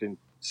certain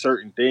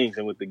things,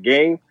 and with the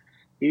Game,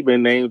 he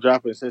been name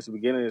dropping since the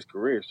beginning of his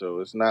career,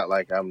 so it's not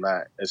like I'm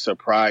not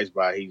surprised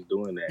by he's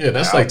doing that. Yeah,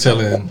 that's like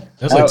telling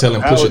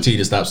Pusha T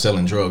to stop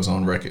selling drugs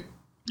on record.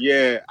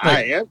 Yeah, Like,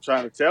 I am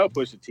trying to tell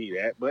Pusha T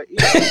that, but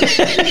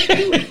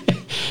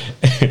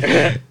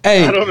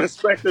Hey, I don't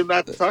expect him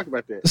not to talk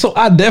about that. so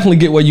I definitely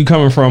get where you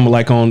coming from.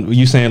 Like on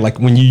you saying like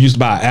when you used to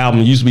buy an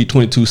album, it used to be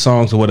 22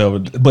 songs or whatever.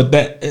 But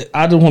that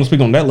I just want to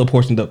speak on that little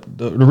portion. The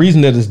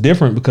reason that it's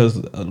different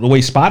because the way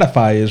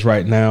Spotify is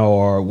right now,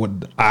 or what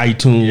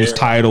iTunes,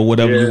 Tidal,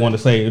 whatever you want to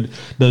say,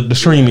 the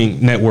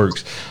streaming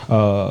networks.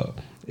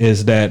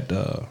 Is that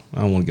I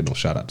don't want to get no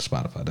shout out to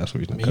Spotify. That's the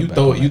reason. You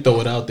throw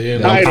it out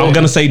there. I'm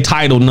gonna say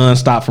Tidal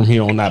nonstop from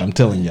here on out. I'm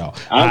telling y'all,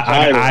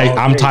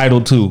 I'm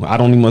Tidal too. I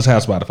don't even must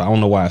have Spotify. I don't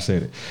know why I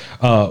said it.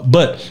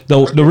 But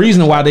the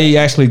reason why they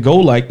actually go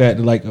like that,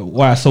 like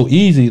why it's so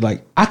easy,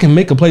 like I can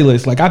make a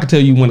playlist. Like I can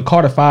tell you when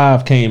Carter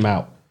 5 came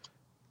out,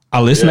 I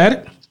listened at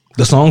it.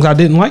 The songs I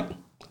didn't like,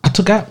 I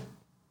took out,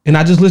 and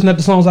I just listened at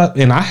the songs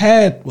and I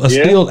had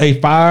still a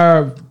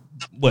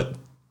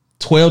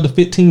 12 to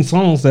 15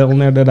 songs that on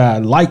there that I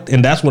liked,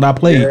 and that's what I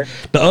played. Yeah.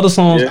 The other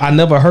songs I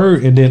never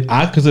heard, and then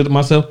I considered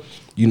myself,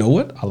 you know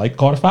what? I like the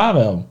Carter 5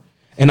 album.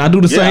 And I do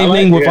the same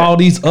thing with all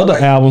these other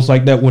albums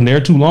like that. When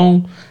they're too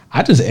long,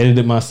 I just edit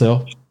it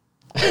myself.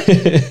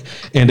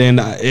 And then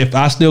if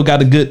I still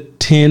got a good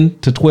 10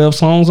 to 12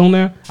 songs on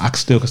there, I can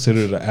still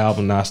consider it an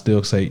album, and I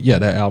still say, yeah,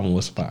 that album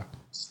was fire.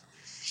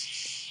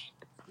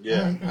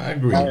 Yeah, I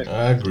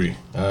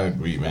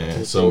agree,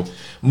 man. So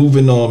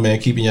moving on, man.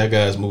 Keeping y'all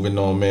guys moving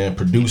on, man.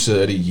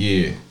 Producer of the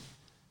year.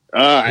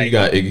 All right. Who you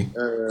got,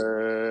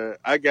 Iggy?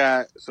 I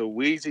got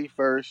Weezy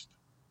first,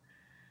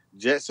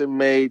 Jetson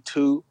Made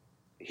 2,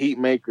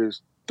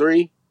 Heatmakers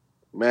 3,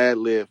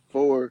 Madlib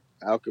 4,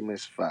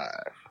 Alchemist 5.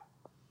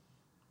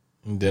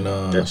 And then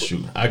I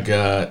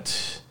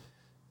got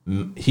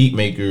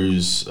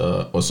Heatmakers.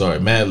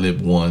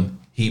 Madlib 1,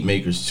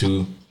 Heatmakers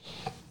 2.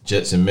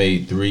 Jetson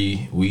Made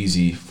 3,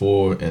 Weezy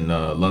 4, and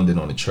London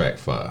on the track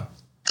 5.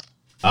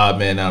 Odd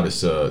man out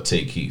is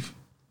Tay Keith.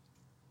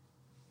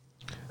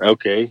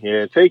 Okay,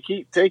 yeah, Tay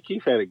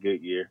Keith had a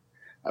good year.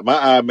 My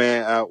odd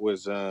man out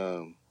was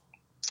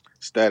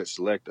Status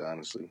Selector.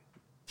 Honestly,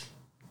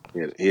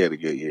 he had a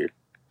good year.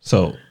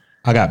 So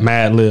I got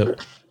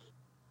Madlib,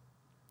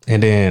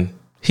 and then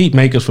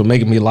Heatmakers for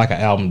making me like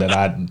an album that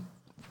I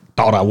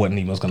thought I wasn't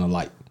even gonna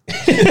like.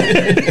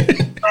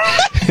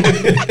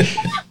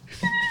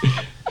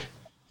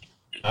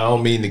 I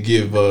don't mean to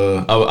give.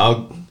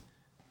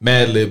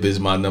 Madlib is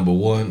my number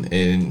one,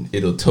 and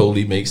it'll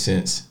totally make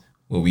sense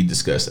when we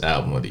discuss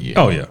album of the year.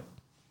 Oh yeah.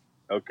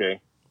 Okay.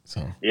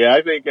 So yeah,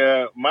 I think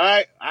I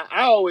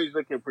always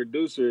look at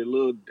producer a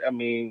little. I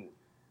mean,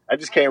 I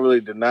just can't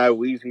really deny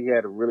Weezy. He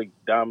had a really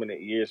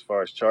dominant year as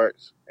far as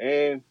charts,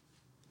 and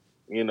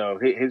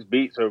his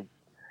beats are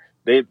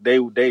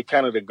they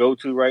kind of the go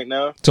to right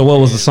now. So what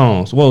was the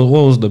songs? What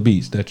was the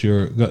beats that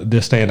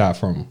that stand out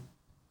from?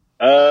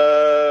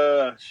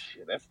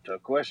 Shit, that's a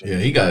tough question. Yeah,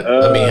 he got.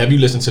 I mean, have you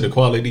listened to the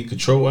Quality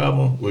Control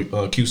album with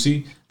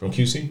QC from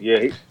QC?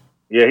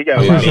 Yeah, he got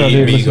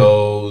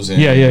Migos and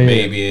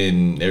Baby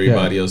and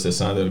everybody else that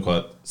signed to the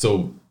Quality.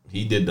 So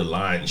he did the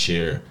lion's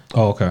share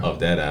of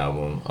that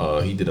album.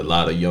 He did a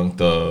lot of Young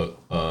Thug.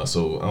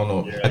 So I don't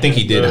know. Yeah, I think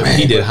he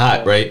did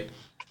Hot, right?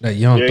 That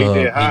Young Thug.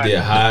 He did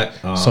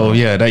Hot. So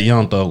yeah, that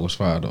Young Thug was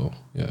fire though.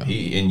 Yeah.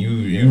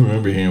 You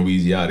remember hearing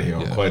Weezy out of here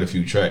on quite a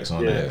few tracks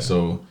on that.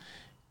 So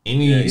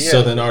any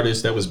Southern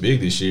artist that was big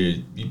this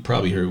year, you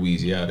probably heard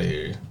Weezy out of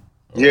here.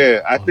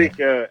 I think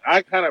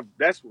I kind of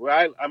that's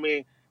why I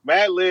mean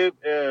Madlib,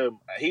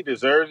 he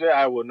deserves it.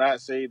 I will not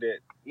say that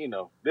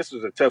this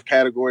was a tough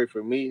category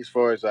for me as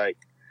far as like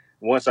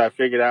once I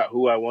figured out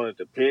who I wanted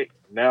to pick.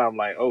 Now I'm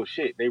like, oh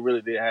shit, they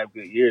really did have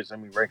good years.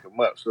 Let me rank them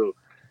up. So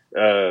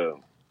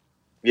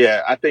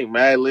Yeah, I think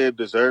Madlib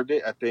deserved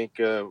it. I think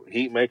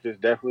Heatmakers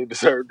definitely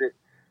deserved it.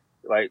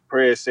 Like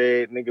Prez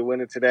said, nigga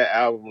went into that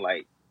album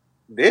like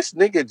this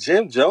nigga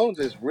Jim Jones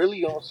is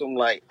really on some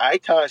like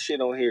icon shit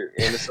on here,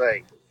 and it's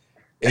like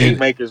And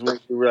Heatmakers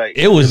make you like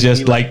it was really be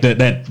just like, like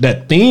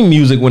that theme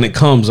music when it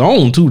comes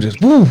on too. Just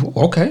woo,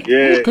 okay,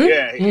 yeah, okay.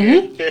 yeah,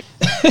 Mm-hmm.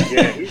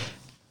 yeah, yeah.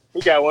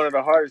 He got one of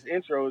the hardest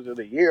intros of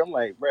the year. I'm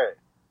like, bruh,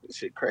 this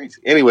shit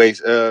crazy. Anyways,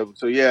 so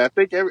yeah, I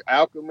think every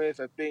Alchemist,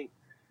 I think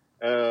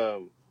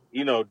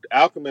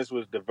Alchemist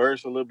was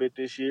diverse a little bit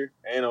this year,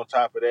 and on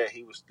top of that,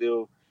 he was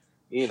still,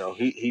 he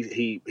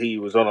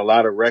was on a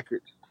lot of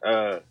records.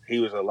 He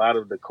was a lot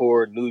of the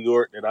core New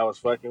York that I was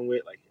fucking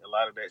with. Like a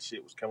lot of that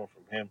shit was coming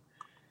from him,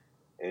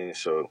 and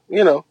so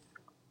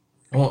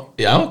Well,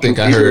 yeah, I don't think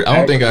I even heard. the I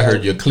don't think I background.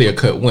 heard your clear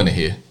cut winner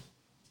here.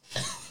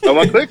 Oh,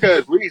 my clicker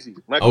is Weezy.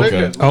 My clicker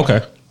Okay. is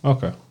Weezy.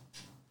 Okay.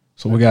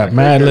 So we got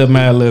My clicker is Weezy.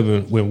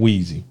 Madlib with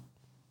Wheezy.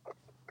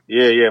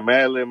 Yeah,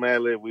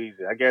 Madlib,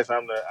 Weezy. I guess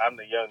I'm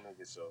the young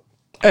nigga, so.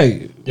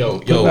 Hey, Yo,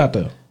 put it out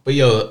yo, there. but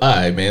yo, all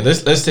right, man.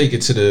 Let's take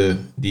it to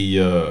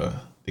the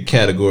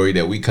category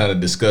that we kind of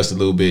discussed a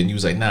little bit, and you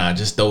was like, nah,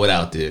 just throw it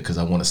out there because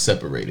I want to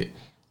separate it,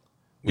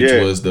 which Yeah.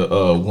 was the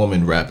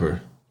woman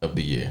rapper of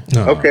the year.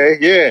 Okay,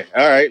 yeah.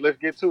 All right, let's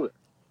get to it.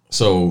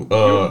 So,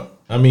 You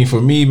I mean,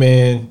 for me,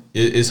 man,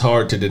 it's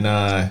hard to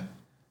deny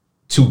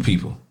two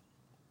people,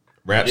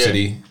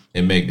 Rhapsody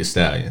and Meg Thee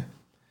Stallion.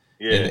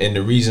 yeah. And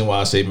the reason why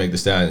I say Meg Thee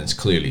Stallion is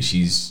clearly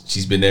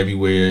she's been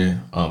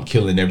everywhere,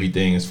 killing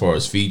everything as far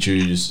as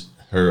features.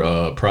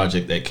 Her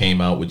project that came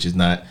out, which is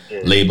not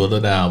labeled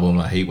an album.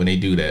 I hate when they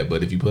do that,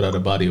 but if you put out a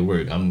body of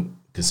work, I'm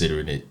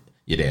considering it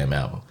your damn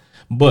album.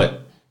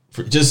 But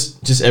for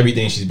just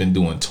everything she's been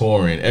doing,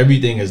 touring,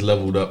 everything has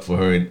leveled up for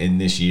her in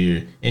this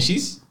year, and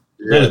she's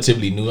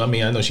relatively new. I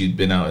mean, I know she's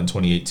been out in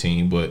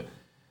 2018, but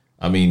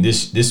I mean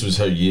this was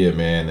her year,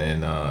 man.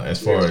 And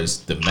as far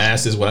as the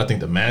masses, what I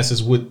think the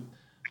masses would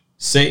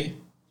say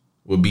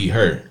would be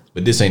her.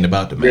 But this ain't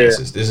about the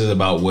masses. This is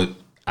about what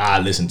I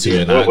listen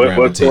to and I what core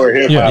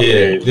gravitate. hip hop Yeah,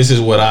 is. this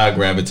is what I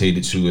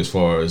gravitated to as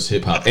far as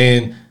hip hop.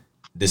 And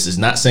this is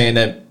not saying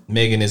that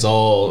Megan is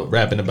all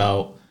rapping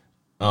about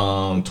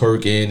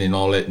twerking and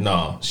all that.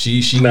 No,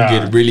 she Nah,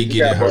 can really she get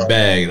got in her bars.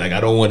 bag. Like I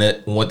don't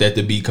want that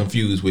to be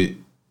confused with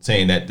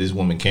saying that this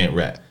woman can't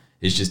rap.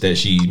 It's just that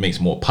she makes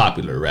more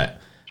popular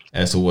rap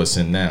as to what's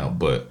in now.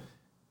 But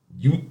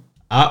you could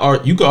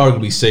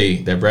arguably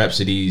say that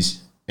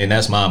Rhapsody's, and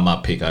that's my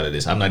pick out of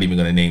this. I'm not even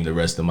gonna name the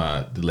rest of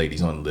the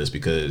ladies on the list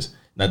because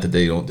not that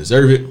they don't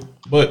deserve it,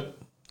 but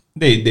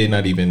they're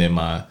not even in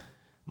my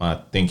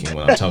thinking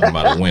when I'm talking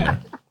about a winner.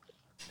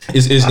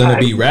 It's gonna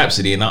be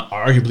Rhapsody, and I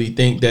arguably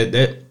think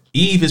that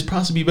Eve is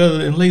possibly better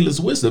than Layla's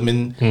Wisdom,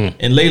 and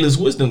Layla's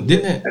Wisdom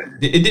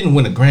didn't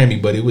win a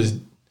Grammy, but it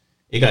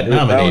got It was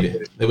nominated.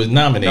 nominated. It was No,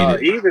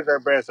 nominated, Eve is her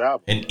best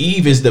album. and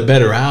Eve is the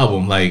better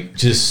album. Like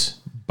just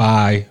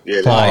By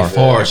Yeah, by far.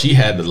 far, she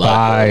had a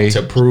lot By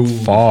to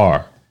prove.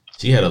 far.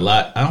 She had a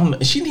lot. I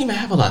don't. She didn't even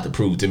have a lot to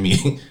prove to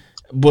me.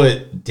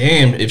 But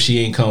damn, if she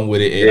ain't come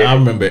with it. And I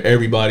remember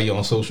everybody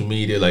on social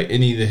media, like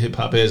any of the hip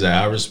hop heads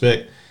that I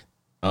respect,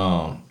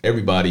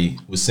 everybody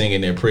was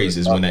singing their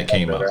praises when that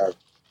came out.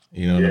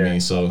 You know what I Yeah. mean?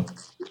 So,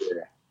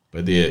 Yeah.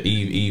 but yeah,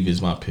 Eve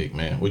is my pick,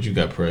 man. What you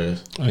got,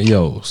 Prez?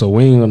 Yo, so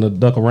we ain't gonna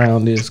duck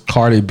around this.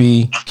 Cardi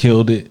B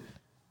killed it.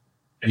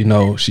 You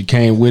know, she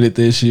came with it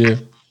this year.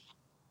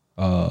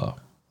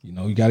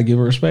 You gotta give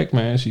her respect,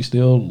 man. She's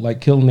still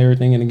like killing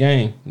everything in the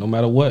game, no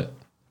matter what.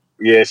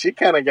 Yeah, she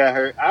kind of got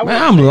hurt. Man,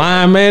 I'm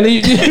lying, man.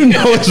 You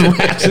know it's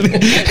Rhapsody.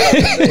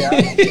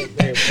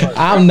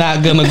 I'm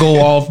not gonna go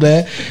off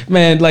that,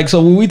 man. Like,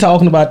 so when we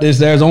talking about this,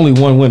 there's only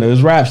one winner.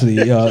 It's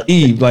Rhapsody,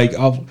 Eve. Like,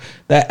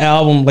 that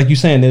album, like you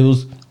saying, it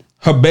was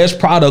her best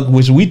product,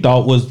 which we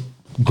thought was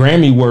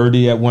Grammy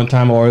worthy at one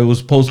time, or it was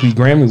supposed to be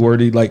Grammy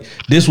worthy. Like,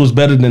 this was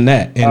better than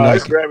that. And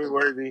It's like, Grammy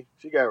worthy.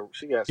 She got.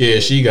 Yeah,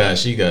 she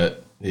got.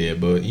 Yeah,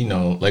 but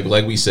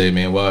like we say,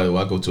 man, why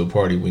go to a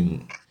party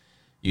when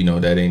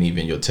that ain't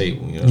even your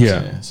table? You know what I'm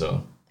saying?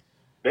 So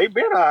They've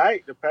been all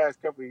right the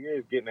past couple of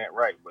years getting that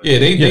right. But yeah,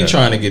 they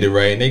trying to get it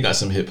right, and they got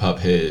some hip hop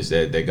heads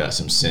that got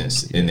some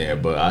sense in there.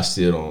 But I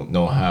still don't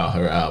know how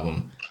her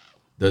album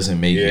doesn't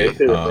make it.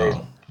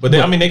 But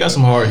they got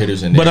some hard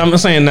hitters in there. But I'm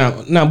saying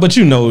now, but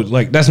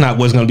like that's not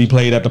what's gonna be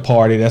played at the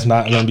party. That's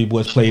not gonna be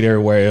what's played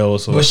everywhere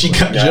else. But she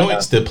got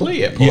joints to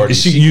play at Yeah,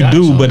 parties. you got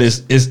do, joints.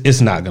 but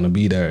it's not gonna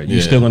be there.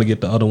 You're still gonna get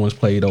the other ones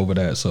played over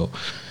that. So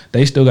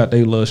they still got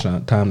their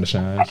little time to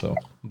shine. So,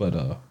 but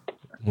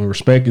when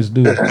respect is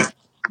due,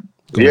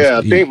 yeah,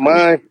 I think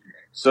mine.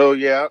 So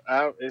yeah,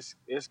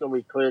 it's gonna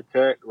be clear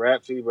cut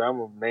Rhapsody, but I'm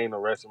gonna name the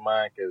rest of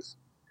mine because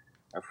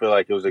I feel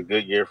like it was a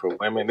good year for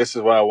women. This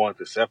is why I wanted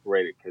to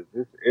separate it because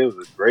it was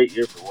a great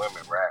year for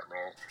women rap,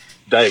 man.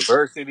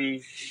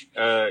 Diversity.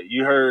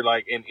 You heard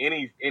like in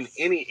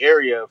any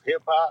area of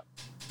hip hop,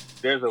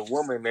 there's a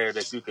woman there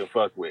that you can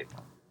fuck with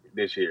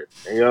this year.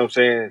 And you know what I'm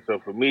saying? So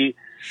for me,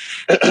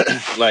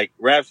 like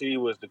Rhapsody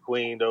was the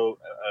queen though.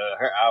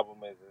 Her album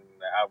is in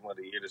the album of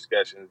the year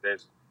discussions.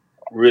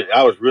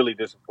 I was really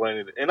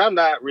disappointed. And I'm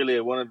not really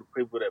one of the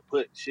people that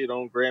put shit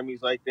on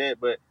Grammys like that,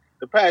 but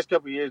the past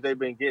couple of years they've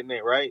been getting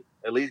it right,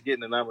 at least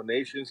getting the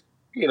nominations,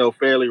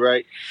 fairly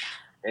right.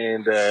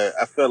 And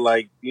I felt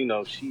like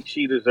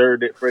she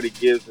deserved it. Freddie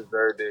Gibbs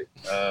deserved it.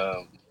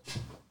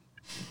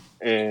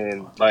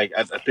 And like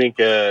I think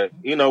when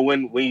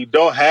you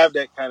don't have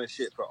that kind of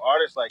shit for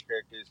artists like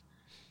her,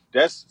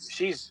 because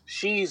she's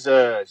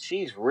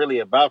really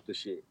about the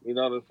shit. You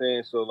know what I'm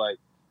saying? So like,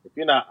 if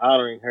you're not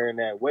honoring her in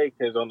that way,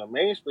 because on the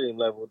mainstream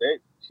level,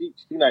 she's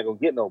not gonna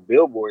get no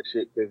Billboard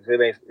shit because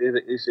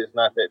it's just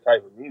not that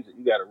type of music.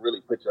 You got to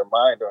really put your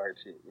mind on her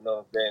shit. You know what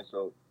I'm saying?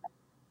 So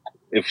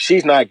if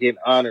she's not getting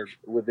honored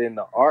within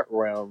the art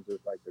realms of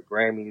like the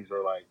Grammys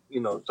or like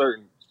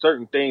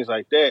certain things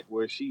like that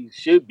where she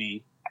should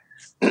be,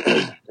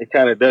 it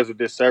kind of does a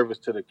disservice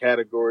to the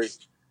category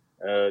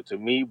to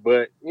me.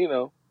 But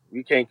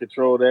we can't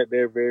control that.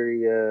 They're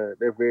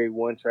very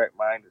one track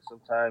minded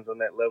sometimes on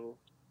that level,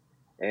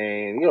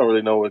 and you don't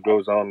really know what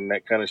goes on in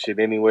that kind of shit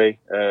anyway.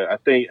 I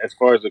think as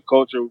far as the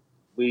culture,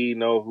 we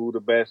know who the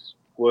best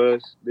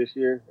was this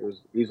year. It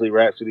was easily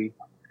Rhapsody.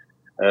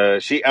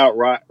 She out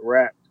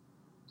rapped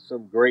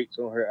some greats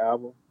on her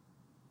album.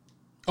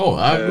 Oh,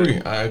 I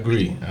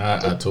agree.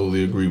 I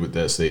totally agree with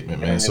that statement,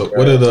 man. And, So,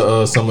 what are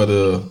the some of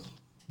the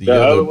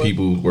other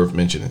people worth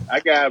mentioning? I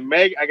got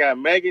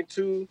Megan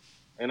 2,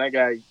 and I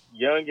got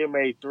Young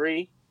M.A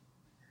 3,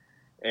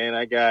 and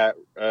I got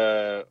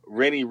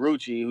Rennie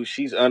Rucci, who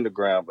she's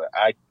underground, but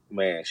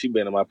she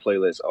been on my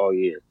playlist all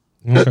year.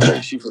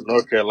 Okay. She from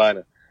North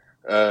Carolina.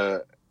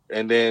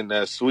 And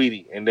then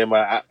Sweetie, and then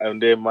my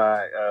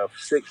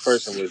sixth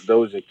person was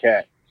Doja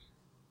Cat.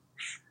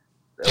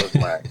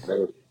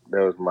 That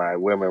was my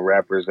women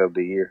rappers of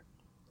the year.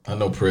 I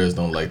know Prez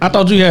don't like. I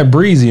thought you had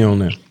Breezy on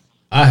there.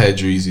 I had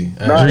Dreezy.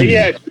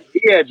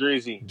 He had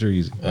Dreezy.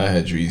 I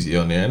had Dreezy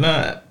on there, and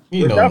I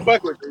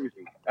fuck with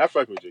Dreezy.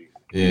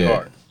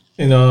 Yeah,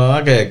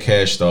 I got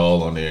Cash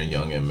Doll on there and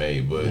Young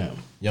M.A, but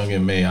Young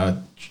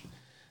M.A,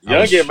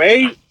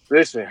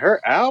 listen,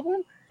 her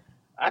album,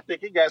 I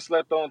think it got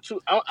slept on too.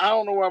 I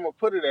don't know where I'm gonna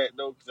put it at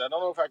though, because I don't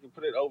know if I can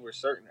put it over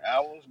certain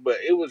albums, but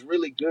it was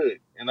really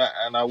good, and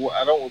I don't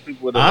want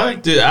people to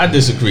like. I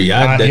disagree.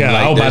 I didn't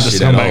like that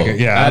shit at all. I didn't.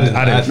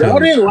 Y'all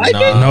didn't like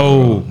it?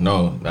 No,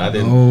 I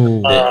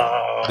didn't.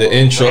 The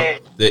intro.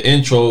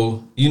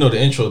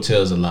 The intro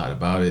tells a lot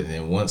about it,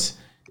 and once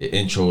the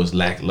intro is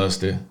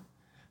lackluster,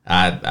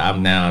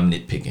 I'm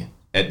nitpicking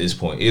at this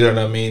point. You know what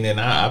I mean?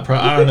 And I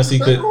honestly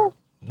could.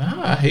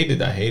 Nah, I hated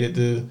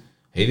the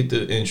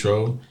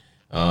intro.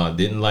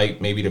 Didn't like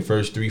maybe the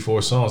first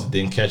 3-4 songs.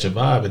 Didn't catch a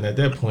vibe, and at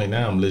that point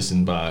now I'm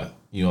listening by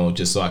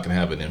just so I can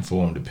have an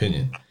informed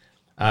opinion.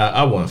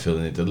 I wasn't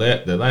feeling it. The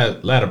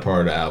latter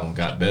part of the album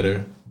got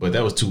better, but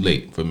that was too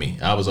late for me.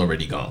 I was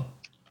already gone,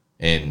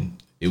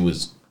 and it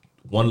was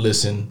one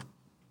listen,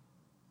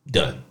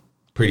 done,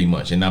 pretty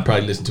much. And I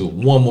probably listened to it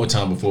one more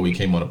time before we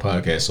came on the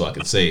podcast, so I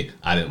could say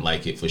I didn't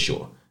like it for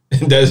sure.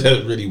 That's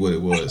really what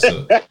it was.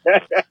 So.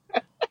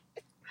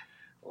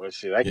 Well,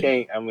 shit, I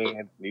can't. I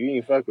mean, you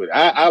didn't fuck with it.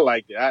 I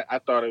liked it. I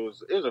thought it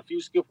was a few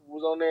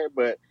skippables on there,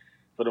 but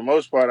for the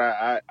most part,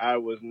 I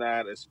was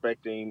not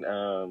expecting.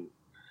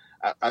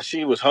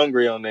 She was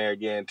hungry on there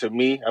again. To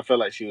me, I felt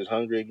like she was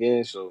hungry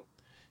again. So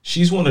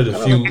she's one of the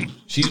few.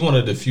 She's one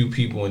of the few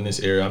people in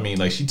this era. I mean,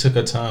 like she took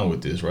her time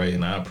with this, right?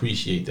 And I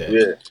appreciate that.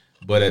 Yeah.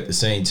 But at the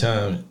same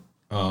time,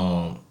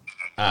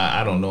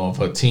 I don't know if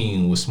her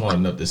team was smart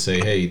enough to say,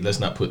 "Hey, let's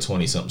not put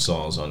 20-something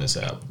songs on this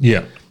album."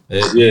 Yeah.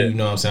 You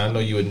know what I'm saying? I know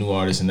you're a new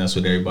artist, and that's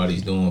what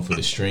everybody's doing for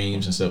the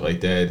streams and stuff like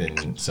that,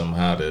 and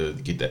somehow to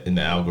get that in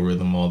the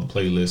algorithm, all the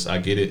playlists. I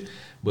get it,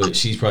 but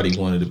she's probably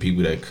one of the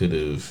people that could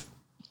have,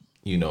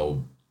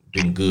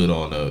 been good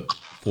on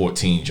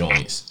 14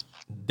 joints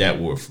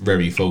that were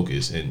very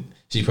focused, and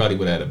she probably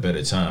would have had a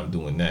better time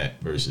doing that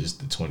versus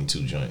the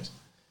 22 joints.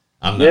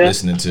 I'm not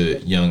listening to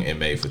Young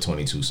M.A for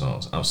 22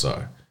 songs. I'm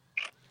sorry.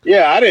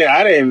 Yeah, I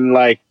didn't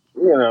like,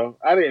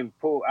 I didn't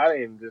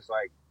just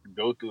like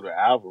go through the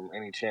album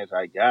any chance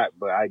I got,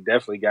 but I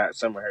definitely got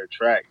some of her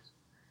tracks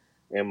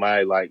in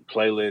my like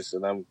playlist,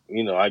 and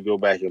I go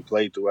back and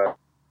playing throughout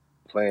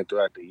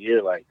the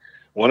year. Like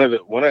one of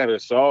the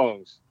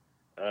songs,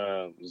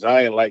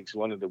 Zion likes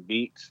one of the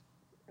beats,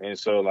 and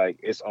so like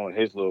it's on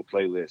his little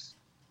playlist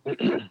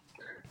to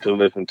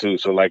listen to.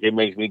 So like it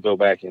makes me go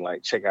back and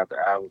like check out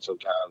the album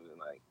sometimes, and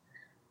like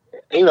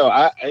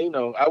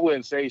I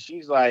wouldn't say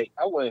she's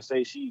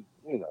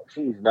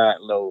she's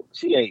not low.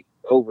 She ain't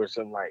over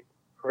some like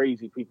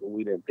crazy people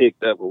we done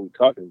picked up or we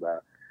talking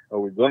about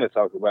or we're going to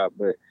talk about,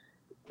 but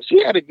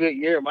she had a good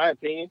year in my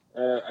opinion.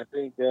 I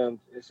think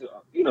it's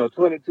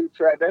 22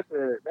 track. That's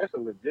a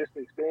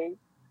logistics thing.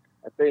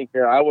 I think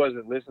I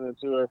wasn't listening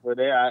to her for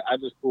that. I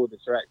just pulled the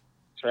tracks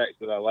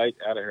that I liked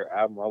out of her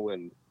album. I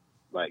wasn't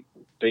like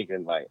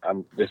thinking like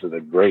this is a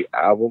great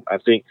album. I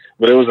think,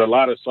 but there was a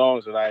lot of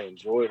songs that I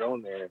enjoyed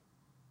on there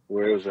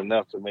where it was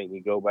enough to make me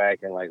go back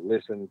and like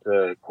listen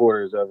to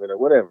quarters of it or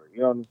whatever.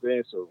 You know what I'm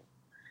saying? So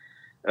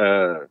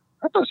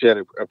I thought she had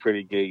a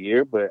pretty good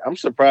year, but I'm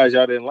surprised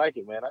y'all didn't like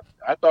it, man.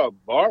 I thought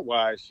bar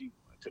wise,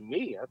 to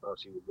me, I thought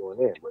she was going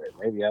in, but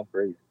maybe I'm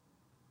crazy.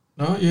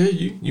 Oh yeah,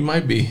 you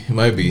might be. You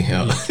might be.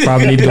 You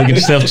probably need to go get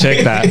yourself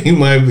checked out. You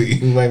might be.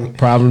 You might be.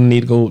 Probably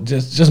need to go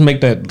just make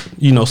that,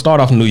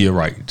 start off New Year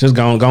right. Just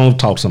go on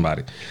talk to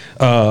somebody.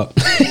 All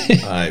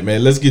right,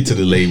 man. Let's get to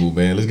the label,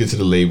 man. Let's get to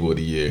the label of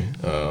the year.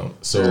 All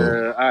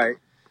right.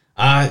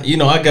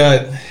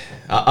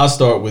 I'll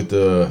start with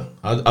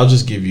I'll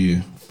just give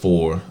you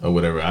 4 or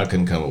whatever. I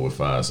couldn't come up with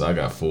 5, so I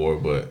got 4.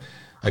 But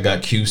I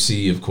got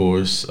QC, of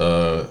course,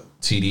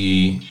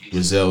 TDE,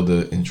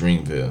 Griselda, and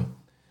Dreamville.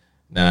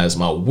 Now, as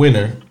my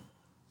winner,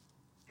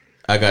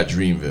 I got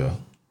Dreamville.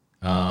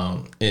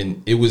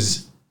 And it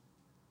was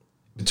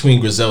between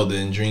Griselda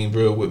and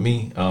Dreamville with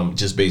me,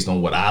 just based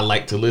on what I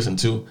like to listen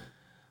to.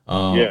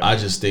 I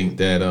just think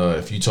that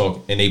if you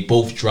talk, and they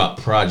both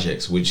dropped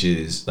projects, which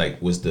is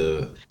was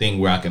the thing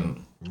where I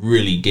can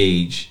really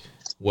gauge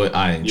what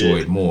I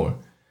enjoyed more.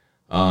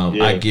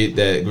 I get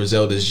that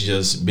Griselda's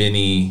just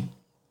Benny,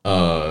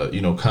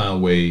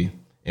 Conway,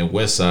 and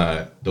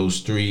Westside, those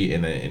 3,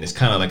 and it's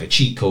kind of like a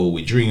cheat code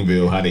with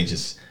Dreamville, how they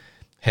just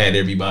had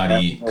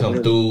everybody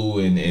come through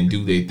and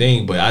do their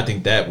thing. But I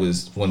think that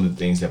was one of the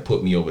things that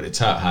put me over the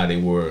top, how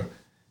they were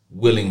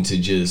willing to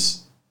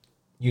just,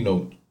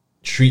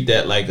 treat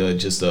that like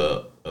just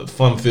a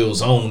fun-filled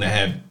zone to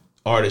have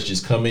artists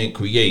just come in,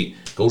 create,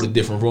 go to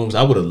different rooms.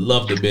 I would have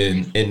loved to have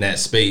been in that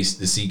space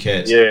to see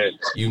cats,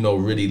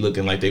 really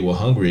looking like they were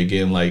hungry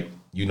again,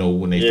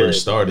 when they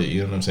first started,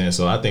 you know what I'm saying?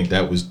 So I think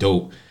that was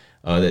dope.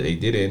 That they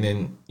did it.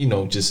 And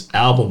then, just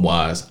album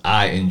wise,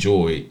 I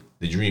enjoyed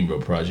the Dreamville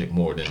project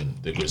more than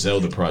the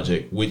Griselda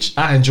project, which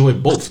I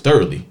enjoyed both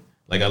thoroughly.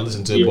 I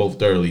listened to both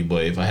thoroughly,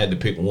 but if I had to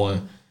pick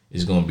one,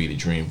 it's gonna be the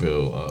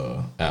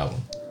Dreamville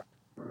album.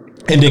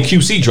 And then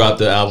QC dropped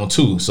the album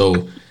too,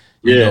 so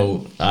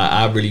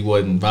I really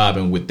wasn't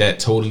vibing with that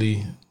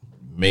totally,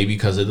 maybe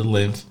because of the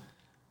length,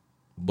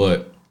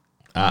 but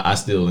I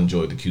still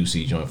enjoyed the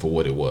QC joint for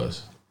what it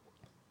was.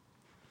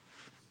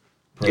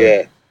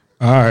 Yeah.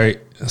 All right,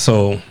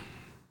 so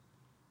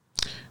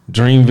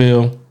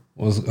Dreamville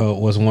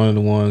was one of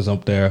the ones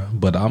up there,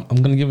 but I'm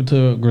gonna give it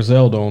to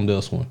Griselda on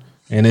this one,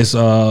 and it's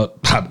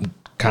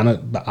kind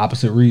of the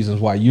opposite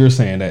reasons why you're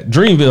saying that.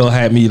 Dreamville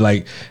had me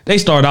they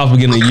started off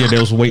beginning of the year, they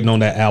was waiting on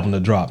that album to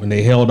drop, and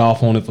they held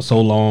off on it for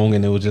so long,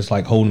 and it was just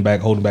holding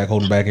back.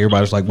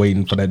 Everybody was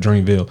waiting for that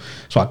Dreamville,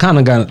 so I kind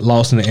of got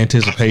lost in the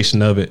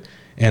anticipation of it,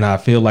 and I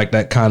feel like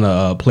that kind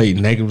of played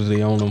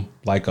negatively on them.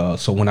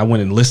 So when I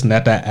went and listened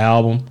at that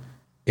album,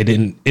 it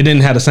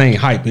didn't have the same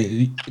hype.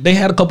 They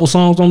had a couple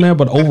songs on there,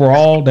 but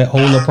overall that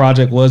whole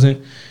project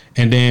wasn't.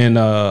 And then,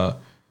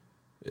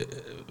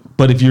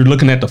 but if you're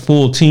looking at the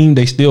full team,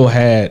 they still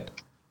had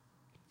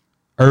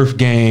Earth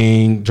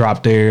Gang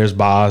drop theirs,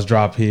 Boz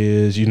drop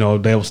his.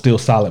 They were still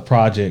solid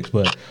projects,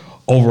 but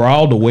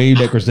overall the wave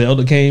that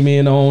Griselda came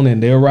in on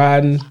and they're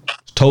riding is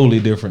totally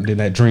different than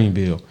that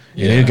Dreamville.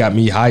 And it got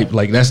me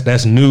hyped.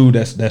 That's new,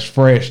 that's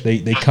fresh.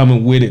 They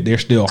coming with it. They're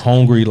still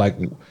hungry.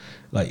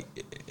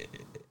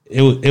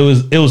 It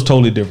was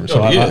totally different.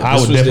 So I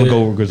would definitely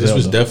go with Griselda. This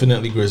was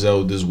definitely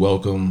Griselda's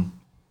welcome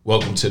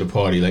to the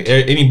party.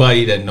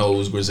 Anybody that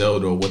knows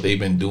Griselda or what they've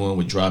been doing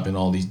with dropping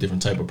all these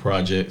different type of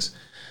projects,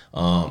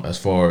 as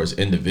far as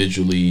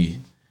individually,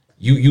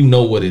 you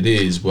know what it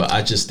is. But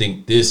I just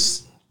think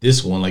this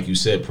one, like you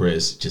said,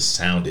 Prez, just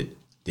sounded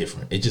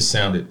different. It just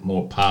sounded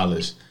more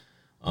polished.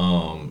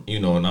 And I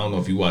don't know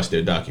if you watched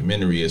their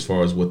documentary as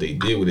far as what they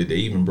did with it. They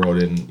even brought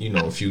in,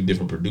 a few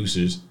different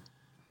producers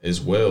as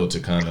well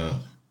to kind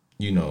of,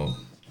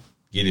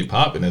 get it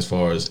popping as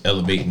far as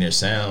elevating their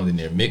sound and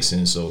their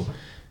mixing. So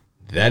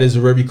that is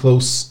a very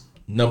close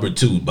number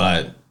 2.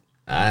 But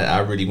I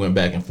really went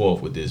back and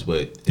forth with this.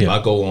 But if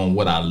I go on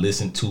what I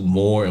listen to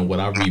more and what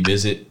I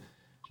revisit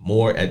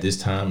more at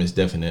this time, it's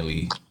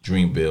definitely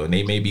Dreamville. And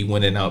they may be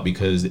winning out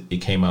because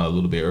it came out a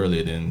little bit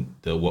earlier than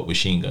the What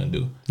Machine Gun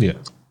Do. Yeah.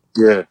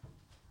 Yeah.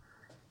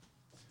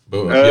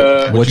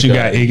 But, what you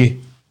got, Iggy?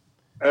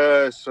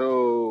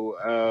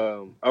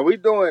 Are we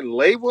doing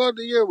label of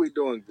the year? Or are we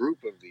doing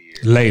group of the year?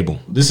 Label.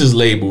 This is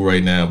label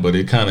right now, but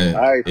it kind of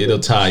it'll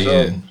tie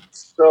in.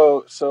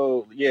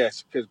 So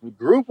yes, because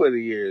group of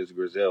the year is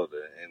Griselda,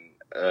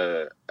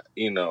 and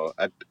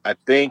I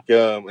think,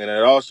 and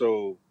it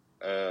also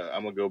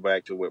I'm gonna go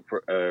back to what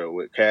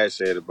Cash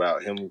said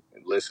about him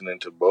listening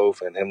to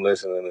both and him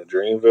listening to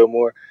Dreamville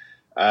more.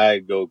 I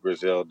go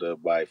Griselda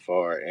by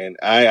far, and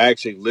I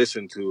actually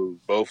listened to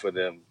both of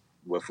them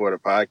before the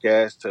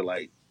podcast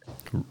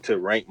to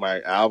rank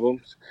my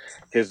albums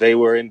because they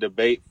were in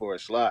debate for a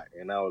slot,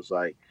 and I was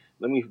like,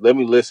 let me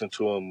listen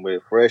to them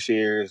with fresh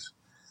ears.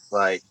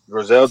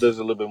 Griselda's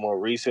a little bit more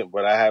recent,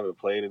 but I haven't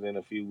played it in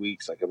a few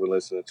weeks. I've been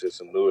listening to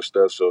some newer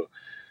stuff, so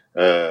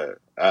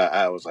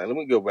I was like, let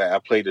me go back. I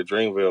played the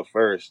Dreamville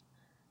first,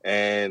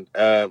 and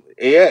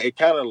it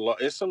kind of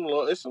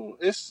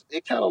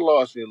it kind of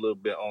lost me a little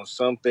bit on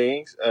some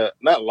things.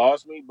 Not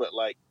lost me, but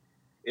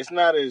it's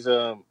not as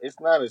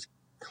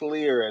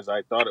clear as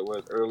I thought it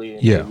was early in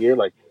the year.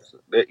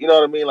 You know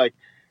what I mean?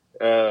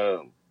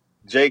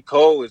 J.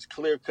 Cole is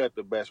clear cut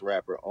the best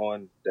rapper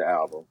on the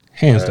album.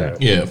 Hands down.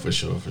 Yeah, for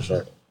sure.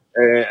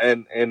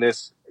 And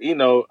it's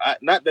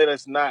not that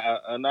it's not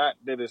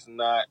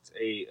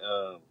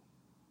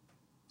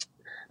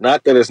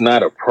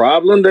a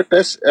problem that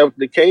that's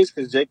the case,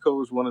 because J.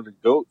 Cole is one of the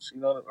goats,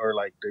 or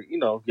like the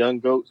young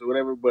goats or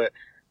whatever. But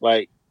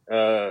like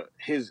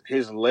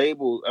his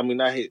label, I mean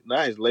not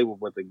his label,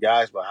 but the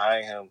guys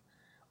behind him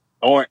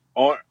aren't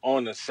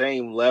on the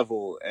same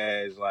level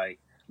as like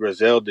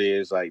Griselda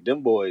is. Like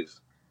them boys,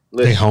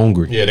 They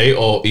hungry. Yeah, they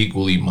all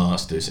equally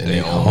monsters, and they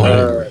all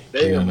hungry.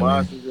 They are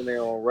monsters in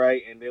their own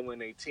right, and then when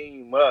they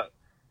team up,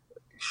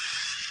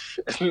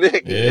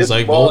 it's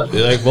like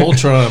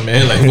Voltron,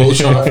 man. Like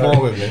Voltron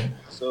forward, man.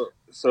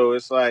 So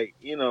it's like,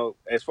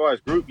 as far as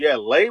group,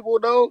 label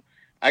though,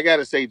 I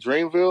gotta say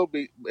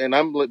Dreamville, and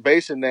I'm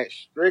basing that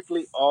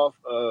strictly off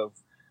of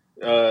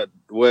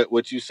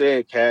what you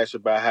said, Cash,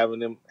 about having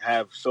them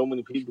have so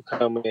many people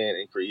come in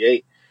and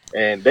create,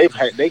 and they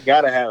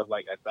gotta have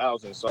like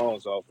 1,000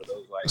 songs off of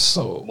those like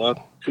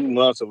 2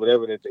 months or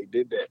whatever that they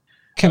did that,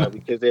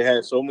 because they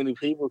had so many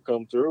people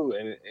come through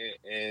and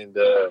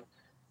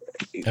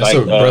that's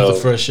a breath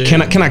of fresh air.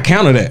 Can I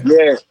counter that?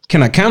 Yeah.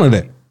 Can I counter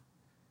that?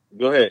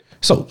 Go ahead.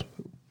 So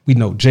we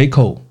know J.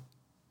 Cole,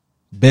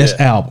 best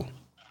album,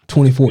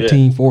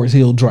 2014 Forest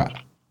Hill drop,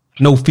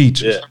 no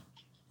features. Yeah.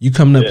 You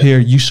coming up here,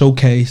 you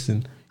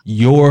showcasing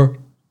your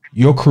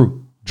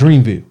crew,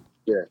 Dreamville.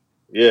 Yeah.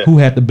 Yeah. Who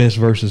had the best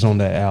verses on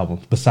that album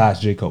besides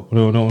J. Cole? You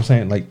know what I'm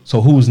saying? Like,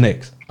 so who's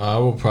next?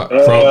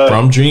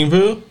 From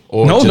Dreamville,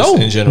 or no,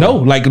 in general? No,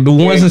 like the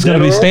ones that's gonna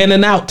be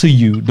standing out to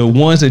you, the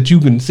ones that you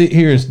can sit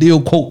here and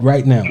still quote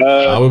right now.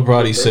 I would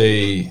probably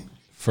say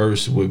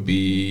first would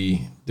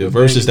be the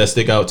verses that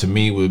stick out to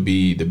me would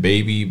be the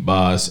Baby,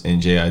 Boss,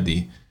 and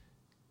JID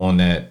on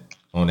that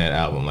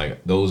album.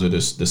 Like those are the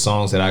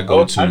songs that I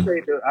go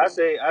to. I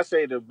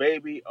say the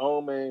Baby,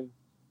 Omen,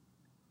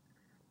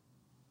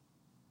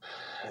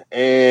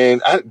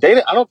 and I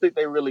don't think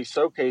they really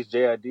showcased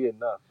JID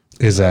enough.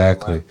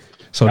 Exactly.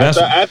 So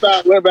after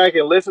I went back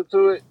and listened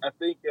to it, I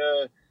think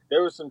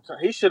there was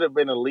he should have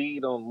been a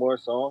lead on more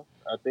songs,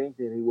 I think,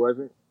 and he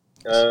wasn't.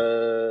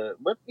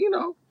 But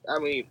I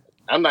mean,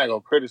 I'm not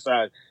gonna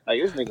criticize. Like,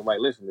 this nigga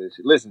might listen to this.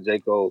 Listen, J.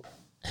 Cole.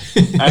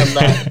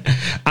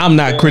 I'm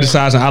not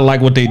criticizing. I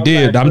like what they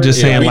did. I'm just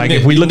saying, like,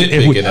 if we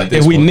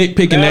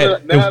nitpicking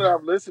that, now that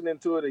I'm listening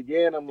to it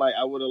again, I'm like,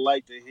 I would have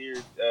liked to hear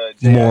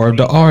more of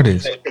the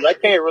artists, because I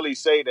can't really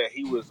say that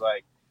he was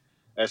like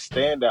a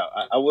standout.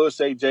 I will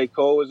say J.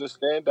 Cole was a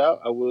standout.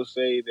 I will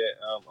say that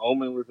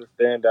Omen was a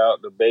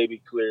standout. The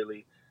Baby,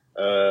 clearly.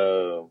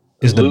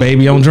 Is the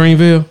Baby on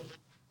Dreamville?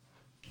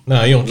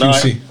 Nah, he on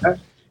QC.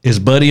 Is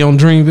Buddy on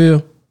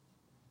Dreamville?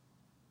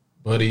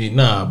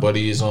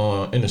 Buddy is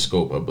on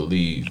Interscope, I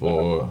believe,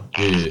 or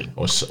Who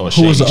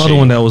was the other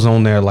one that was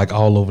on there, like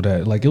all over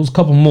that? Like, it was a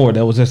couple more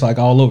that was just like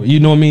all over. You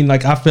know what I mean?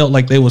 Like, I felt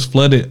like they was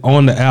flooded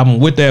on the album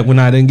with that when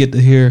I didn't get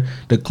to hear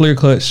the clear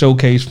cut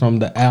showcase from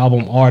the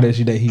album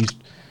artist that he's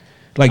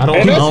like. I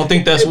don't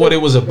think that's what it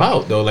was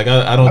about though. Like,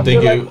 I don't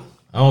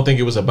think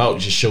it was about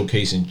just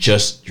showcasing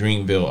just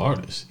Dreamville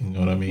artists. You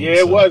know what I mean? Yeah,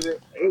 it wasn't.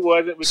 It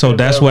wasn't. So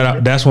that's what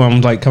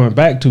I'm like coming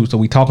back to. So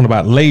we talking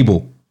about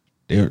label.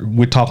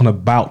 We're talking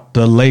about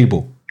the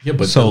label. Yeah,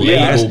 but the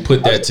label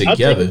put that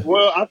together.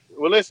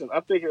 Listen,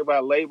 I'm thinking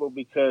about label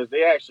because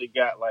they actually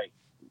got like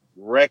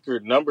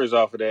record numbers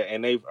off of that,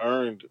 and they've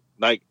earned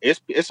like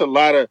it's a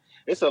lot of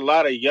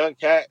young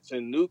cats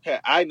and new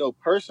cats I know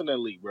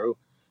personally, bro,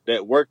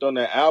 that worked on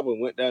that album,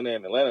 went down there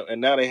in Atlanta,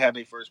 and now they have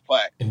their first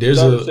plaque. And there's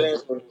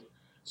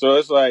so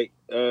it's like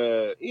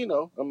I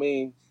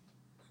mean,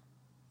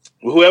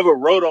 whoever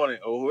wrote on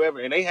it or whoever,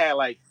 and they had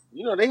like.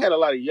 They had a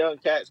lot of young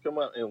cats come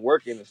up and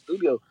work in the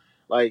studio.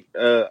 Like,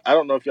 I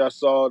don't know if y'all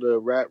saw the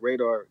Rap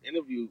Radar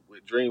interview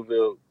with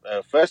Dreamville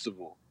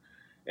Festival.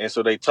 And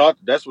so they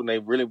talked, that's when they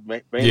really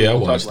mainly I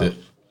watched it.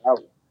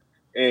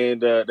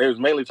 And they was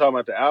mainly talking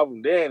about the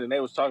album then, and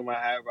they was talking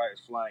about how everybody was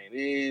flying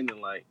in.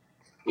 And like,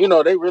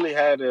 they really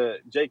had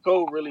J.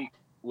 Cole really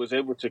was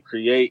able to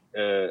create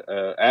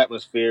a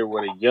atmosphere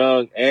where the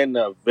young and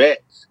the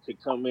vets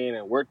could come in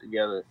and work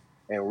together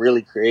and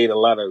really create a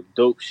lot of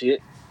dope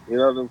shit. You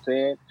know what I'm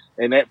saying?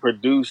 And that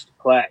produced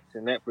plaques,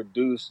 and that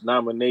produced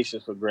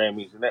nominations for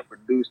Grammys, and that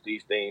produced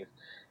these things.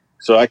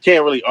 So I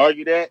can't really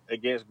argue that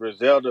against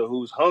Griselda,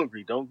 who's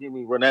hungry. Don't get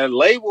me wrong. Now,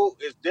 label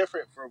is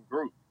different from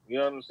group. You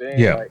know what I'm saying?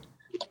 Yeah. Like,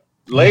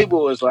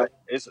 label is like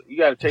you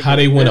got to take how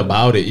they went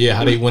about it. Yeah,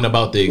 how they went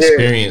about the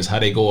experience. How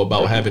they go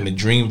about having the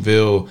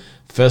Dreamville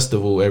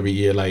Festival every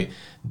year. Like,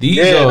 these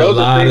are a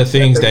lot of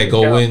things that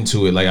go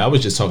into it. Like, I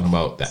was just talking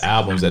about the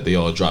albums that they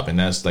all drop, and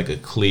that's like a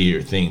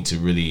clear thing to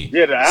really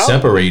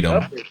separate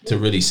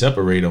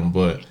them.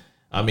 But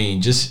I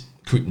mean, just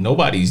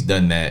nobody's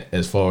done that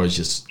as far as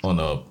just on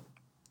a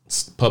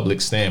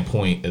public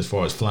standpoint, as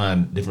far as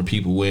flying different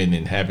people in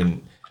and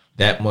having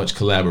that much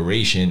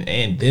collaboration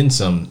and then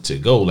some to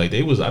go. Like,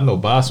 I know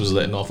Boss was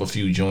letting off a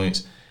few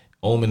joints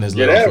Omen has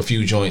let off a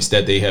few joints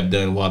that they have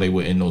done while they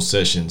were in those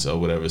sessions or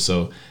whatever.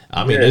 So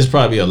I mean, there's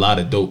probably a lot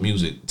of dope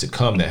music to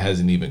come that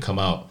hasn't even come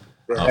out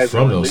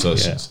from those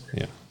sessions.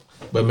 Yeah.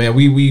 But man,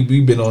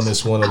 we've been on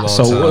this one a long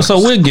time. So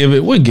we'll give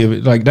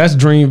it. Like that's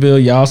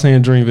Dreamville. Y'all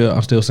saying Dreamville.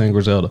 I'm still saying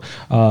Griselda.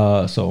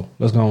 So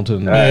let's go on to the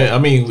next. Man, I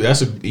mean,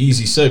 that's an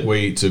easy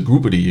segue to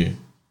Group of the Year.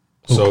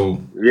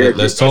 So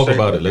let's talk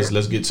about it.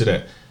 Let's get to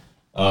that.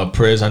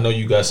 Prez, I know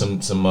you got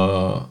some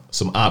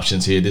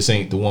options here. This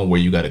ain't the one where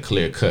you got a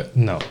clear cut.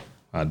 No,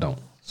 I don't.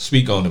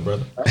 Speak on it,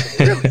 brother.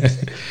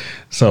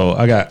 So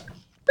I got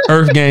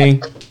Earth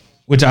Gang,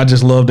 which I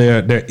just love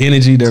their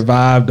energy, their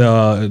vibe,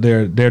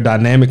 their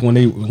dynamic when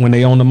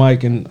they on the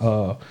mic and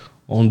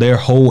on their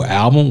whole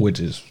album, which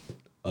is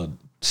a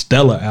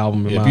stellar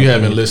album. If you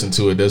haven't listened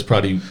to it, that's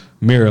probably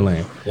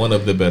Mirrorland, one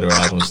of the better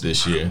albums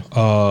this year.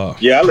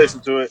 I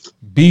listened to it.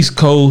 Beast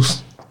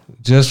Coast,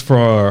 just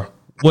for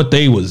what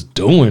they was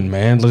doing,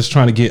 man. Let's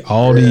trying to get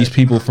all these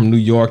people from New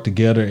York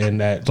together and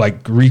that,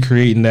 like,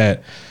 recreating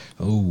that.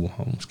 Oh,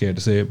 I'm scared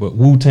to say it, but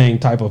Wu-Tang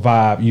type of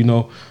vibe, you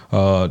know,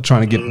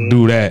 trying to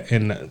do that,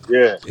 and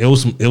it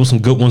was some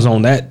good ones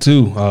on that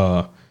too.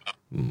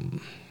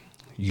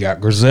 You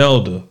got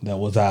Griselda that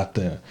was out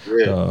there.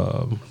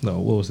 No,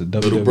 what was it?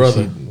 Little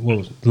Brother. What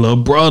was it? Little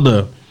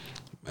Brother.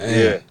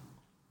 Man.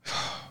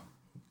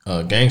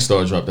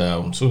 Gangstar dropped the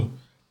album too.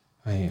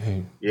 He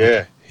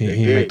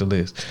make the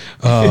list.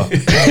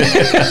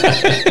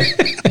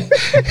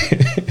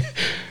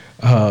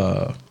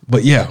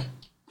 But yeah.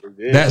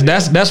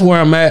 That's where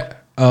I'm at.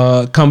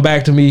 Come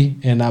back to me,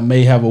 and I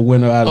may have a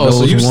winner out of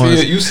those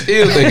ones. You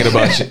still thinking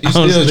about you? You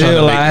still trying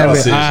to make a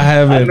decision? I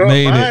haven't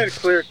made it. Mine's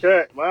clear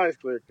cut.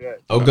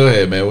 Oh, go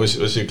ahead, man.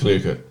 What's your clear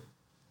cut?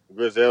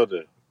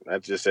 Griselda. I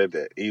just said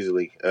that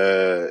easily.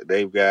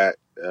 They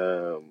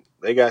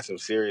got some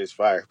serious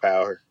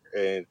firepower,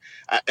 and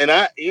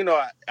I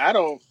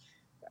don't.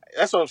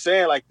 That's what I'm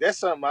saying. Like, that's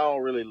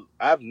something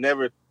I've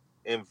never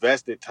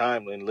invested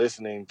time in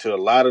listening to a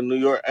lot of New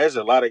York. There's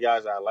a lot of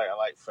guys I like. I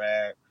like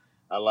Fab.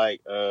 I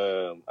like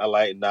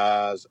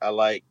Nas. I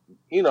like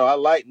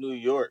New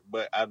York,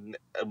 but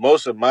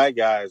most of my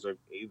guys are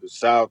either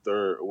South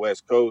or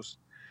West Coast.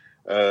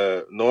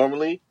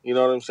 Normally, you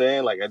know what I'm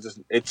saying? Like,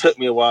 it took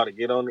me a while to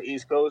get on the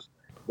East Coast,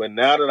 but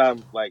now that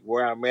I'm like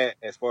where I'm at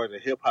as far as a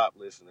hip hop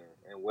listener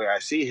and where I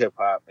see hip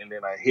hop, and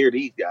then I hear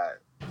these guys,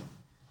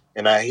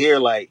 and I hear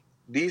like,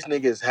 these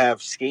niggas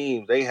have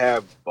schemes. They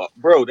have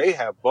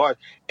bars,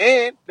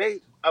 and they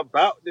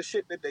about the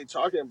shit that they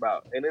talking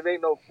about, and it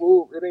ain't no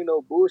fool. It ain't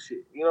no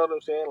bullshit. You know what I'm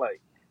saying?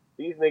 Like,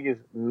 these niggas,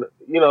 you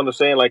know what I'm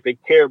saying? Like, they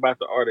care about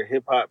the art of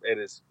hip hop at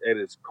its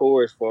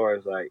core, as far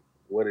as like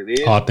what it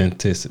is,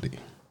 authenticity.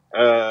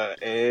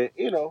 And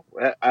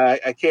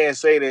I can't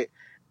say that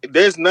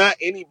there's not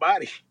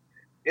anybody.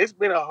 It's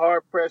been a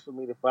hard press for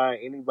me to find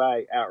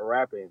anybody out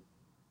rapping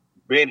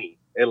Benny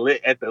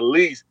at the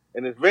least.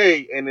 And it's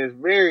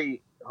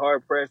very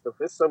hard pressed.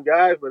 It's some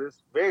guys, but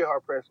it's very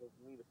hard pressed for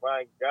me to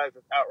find guys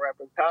that's out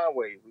rapping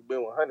Conway. We've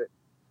been 100.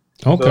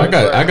 Okay, so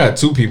I got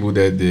two people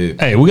that did.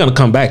 Hey, we're gonna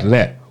come back to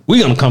that.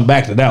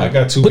 I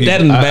got two. Put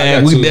that in the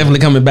bag. We definitely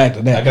coming back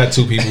to that. I got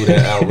two people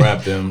that out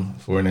rap them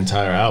for an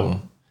entire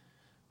album.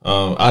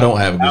 I don't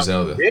have a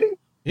Griselda.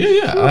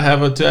 Yeah. I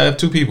have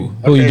two people.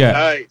 Who you got?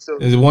 All right, so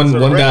one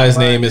guy's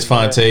name is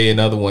Fonte,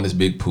 another one is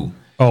Big Pooh.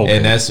 Oh, okay.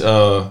 And that's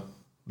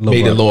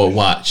May the Lord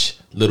Watch,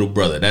 Little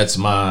Brother. That's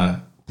my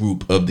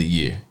Group of the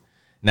Year.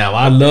 Now,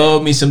 I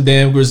love me some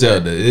damn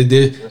Griselda.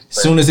 As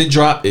soon as it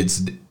dropped,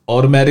 it's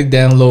automatic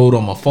download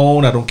on my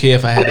phone. I don't care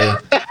if I had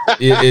to.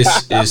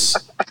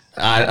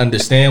 I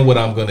understand what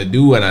I'm gonna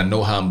do, and I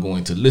know how I'm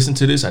going to listen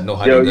to this. I know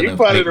how they're gonna make me feel. You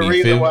part of the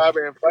reason why I've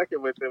been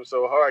fucking with them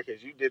so hard,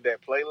 because you did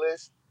that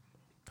playlist.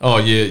 Oh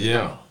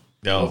yeah.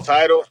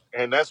 Title,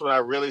 and that's when I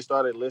really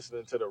started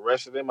listening to the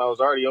rest of them. I was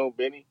already on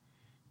Benny,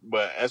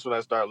 but that's when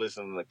I started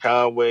listening to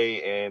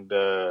Conway and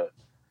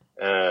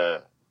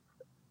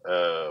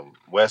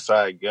West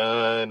Side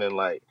Gun, and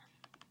like,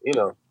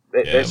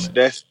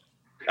 that's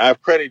I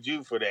credit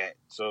you for that.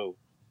 So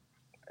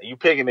you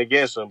picking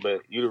against him,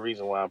 but you the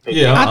reason why I'm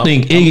picking. Yeah, I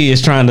think Iggy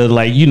is trying to,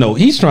 like,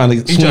 he's trying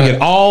to swing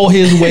it all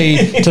his way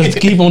to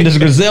keep on this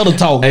Griselda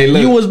talk. Hey,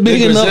 look, you was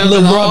big enough,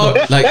 little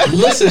brother. Like,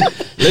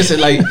 listen,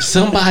 like,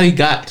 somebody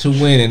got to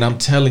win, and I'm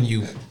telling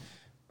you.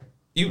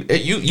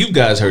 You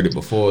guys heard it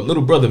before.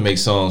 Little Brother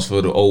makes songs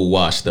for the old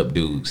washed up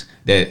dudes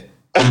that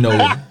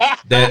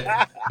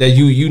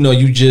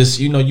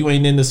you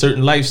ain't into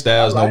certain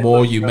lifestyles no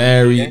more. You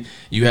married,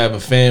 you have a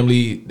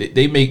family.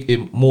 They make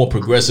it more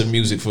progressive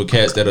music for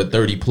cats that are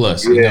 30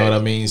 plus. You know what I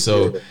mean?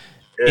 So,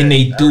 and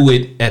they do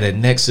it at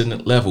an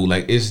excellent level.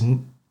 Like, it's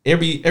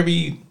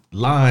every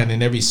line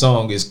and every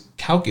song is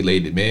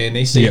calculated, man.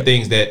 They say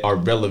things that are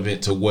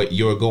relevant to what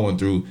you're going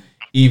through,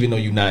 even though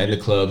you're not in the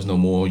clubs no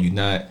more. You're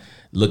not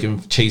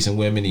chasing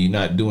women, and you're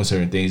not doing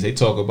certain things. They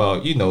talk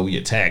about,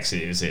 your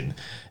taxes, and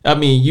I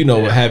mean,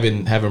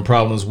 having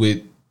problems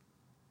with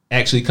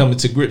actually coming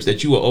to grips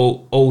that you are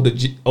older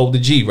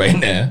G right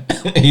now.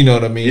 You know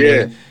what I mean?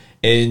 Yeah.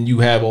 and you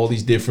have all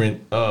these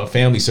different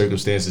family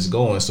circumstances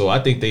going. So I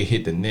think they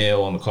hit the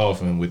nail on the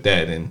coffin with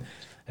that. And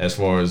as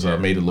far as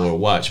May the Lord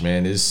Watch,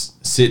 man, is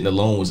Sitting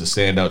Alone was a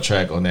standout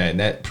track on that, and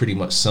that pretty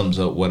much sums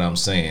up what I'm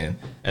saying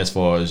as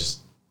far as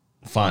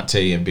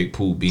Phonte and Big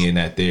Pooh being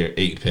at their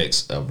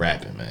apex of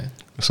rapping, man.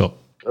 So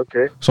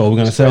Okay. So we're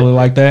gonna sell it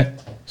like that.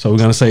 So we're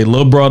gonna say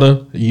Lil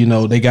Brother, you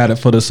know, they got it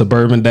for the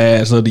Suburban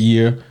Dads of the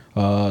Year.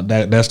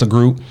 That's the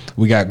group.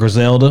 We got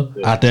Griselda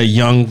out there,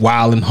 young,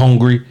 wild, and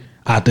hungry,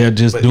 out there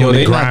just doing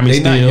the grimy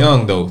They're not still.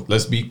 young though.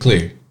 Let's be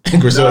clear.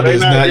 Griselda they're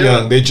is not not young.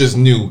 young. They're just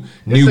new.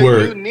 New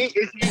word.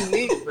 It's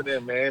unique for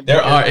them, man.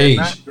 They're our age.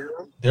 not young.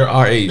 They're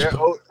our age.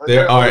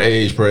 They're our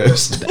age,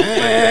 press.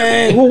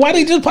 Dang, well, why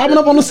they just popping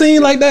up on the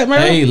scene like that,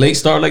 man? Hey, late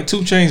start like 2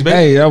 Chainz,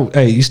 baby.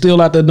 Hey, you still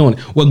out there doing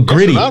it. Well,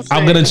 gritty. what I'm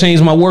I'm gonna saying.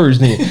 change my words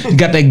then. You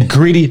got that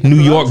gritty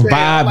New York saying.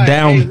 vibe, Like,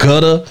 down hey,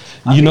 gutter,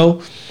 you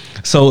know.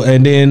 So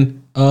and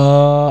then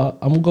I'm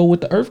gonna go with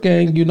the Earth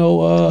Gang. You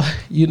know,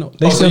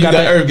 they so you got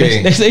that Earth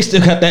Gang. They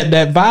still got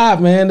that vibe,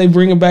 man. They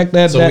bringing back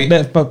that So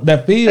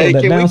that feel, Hey,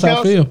 that can we down south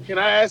count? feel. Can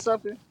I ask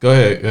something? Go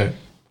ahead.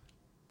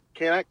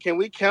 Can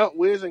we count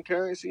Wiz and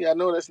Currency? I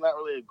know that's not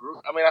really a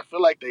group. I mean, I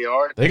feel like they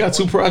are. They got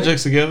 2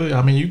 projects together.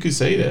 I mean, you could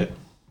say that.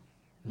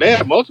 They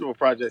have multiple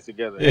projects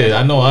together. Yeah,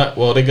 I know.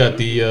 Well, they got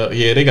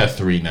they got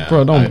 3 now.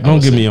 Bro, don't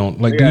would get say. me on.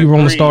 Like, They do got you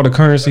want to 3. start a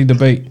currency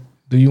debate?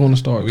 Do you want to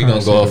start? We're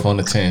gonna go off on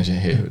the tangent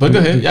here. But go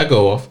ahead, y'all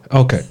go off.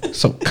 Okay,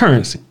 so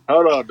currency.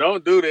 Hold on,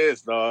 don't do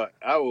this, dog.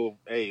 I will.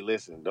 Hey,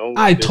 listen, don't.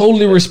 I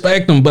totally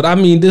respect him, but I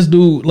mean, this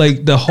dude,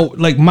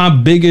 like my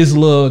biggest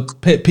little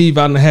pet peeve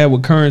I done had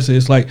with Currency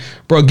is like,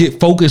 bro, get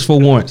focused for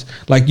once.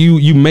 Like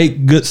you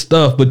make good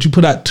stuff, but you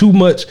put out too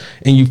much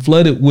and you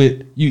flood it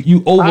with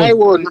you over. I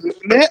will,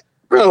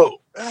 bro.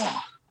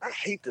 I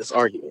hate this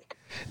argument.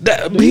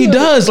 He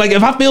does. Like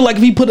if I feel like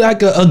if he put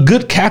like a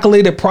good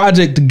calculated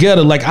project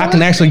together, like I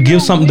can actually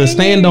give something to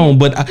stand on.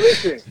 But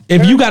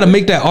if you got to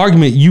make that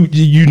argument,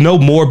 you know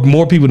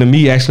more people than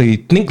me actually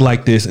think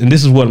like this, and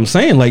this is what I'm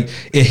saying. Like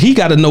if he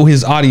got to know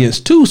his audience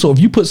too. So if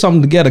you put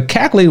something together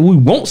calculated, we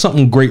want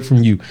something great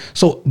from you.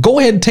 So go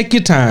ahead and take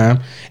your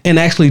time and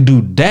actually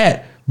do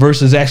that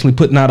versus actually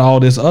putting out all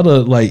this other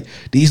like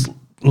these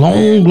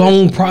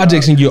long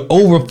projects and you're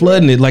over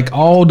flooding it like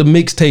all the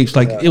mixtapes.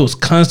 Like it was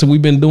constant.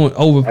 We've been doing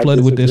over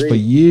flooded with this for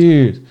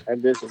years. I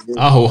disagree.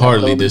 I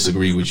wholeheartedly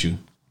disagree with you.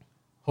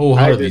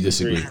 Wholeheartedly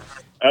disagree.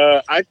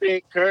 I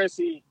think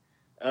Currency,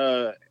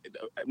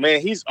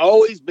 man, he's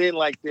always been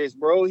like this,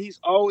 bro. He's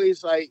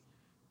always like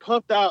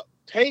pumped out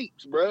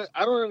tapes, bro.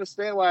 I don't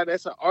understand why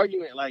that's an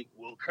argument. Like,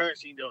 well,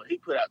 Currency, though, he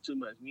put out too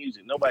much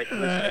music. Nobody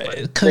can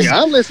listen. Like,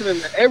 I'm listening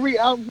to every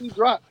album he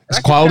dropped. It's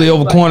quality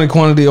over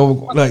quantity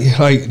over like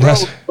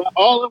that's. But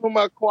all of them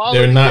are quality.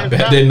 They're not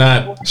bad. They're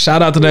not.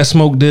 Shout out to that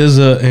Smoke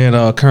Dizza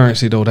and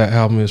Currency though. That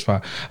album is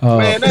fire.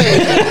 Man,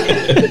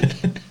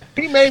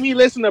 he made me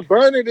listen to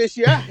Burner this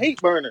year. I hate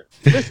Burner.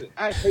 Listen,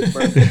 I hate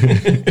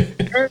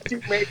Burner. Currency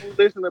made me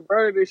listen to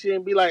Burner this year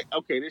and be like,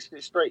 okay, this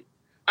shit's straight.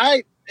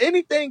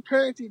 Anything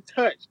Currency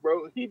touch,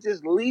 bro, he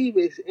just leave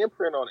his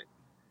imprint on it.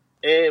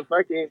 And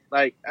fucking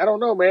like, I don't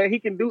know, man. He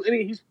can do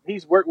any.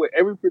 He's worked with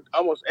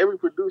almost every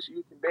producer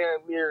you can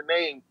damn near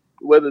name,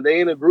 whether they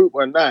in a group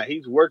or not.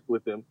 He's worked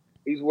with them.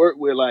 He's worked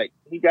with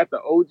he got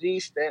the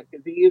OG stamp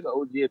because he is an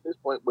OG at this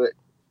point, but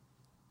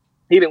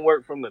he didn't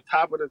work from the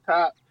top of the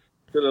top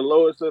to the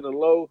lowest of the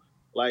low.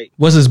 Like,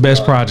 what's his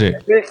best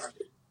project?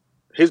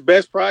 His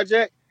best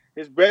project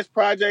is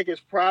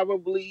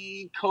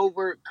probably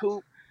Covert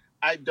Coupe.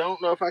 I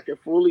don't know if I can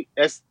fully.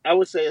 I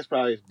would say it's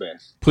probably his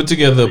best. Put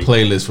together a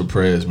playlist for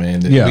prayers,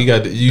 man. Yeah. You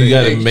got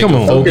to make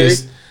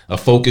a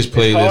focused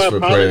playlist for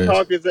prayers.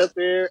 Talk is up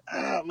there.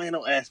 Oh man,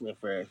 don't ask me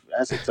for it.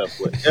 That's a tough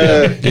one.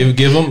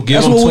 Give them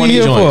That's 20 what we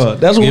here joints. for.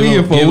 That's what we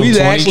here for. We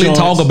actually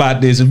talk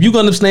about this. If you're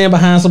gonna stand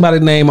behind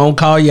somebody's name, I don't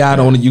call you out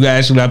on it. You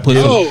actually got to put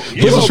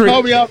some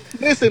call me out.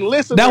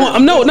 Listen. That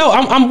one,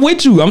 I'm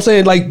with you. I'm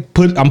saying like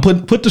put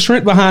the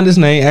shrimp behind his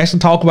name. Actually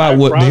talk about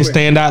his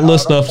standout little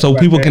stuff, so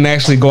people can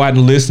actually go out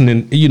and listen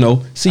and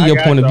see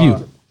your point of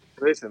view.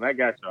 Listen, I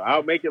got you.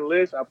 I'll make a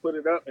list. I'll put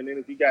it up, and then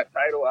if you got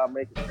title, I'll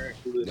make a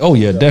Currency list. Oh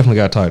yeah, definitely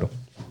got title.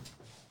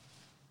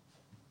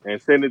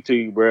 And send it to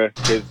you, bro.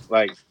 It's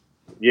like,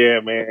 yeah,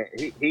 man.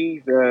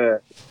 He's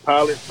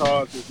Pilot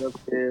Talk is up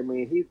there. I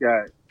mean, he's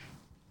got.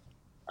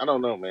 I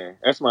don't know, man.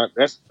 That's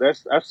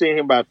I've seen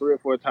him about 3 or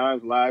 4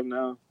 times live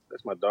now.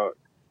 That's my dog.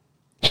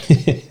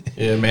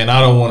 Yeah, man,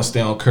 I don't want to stay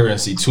on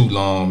Currency too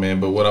long, man,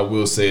 but what I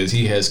will say is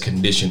he has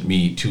conditioned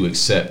me to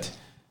accept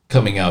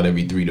coming out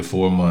every 3 to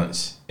 4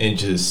 months and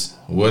just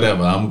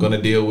whatever. I'm going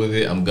to deal with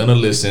it. I'm going to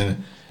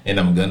listen and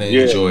I'm going to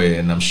enjoy it.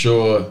 And I'm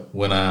sure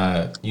when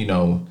I,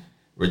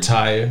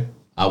 retire,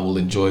 I will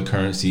enjoy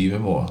Currency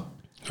even more.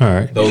 All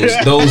right. Those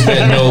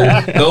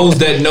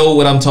that know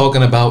what I'm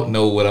talking about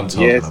know what I'm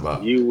talking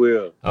about. You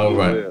will. All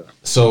right.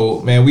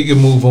 So, man, we can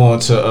move on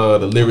to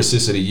the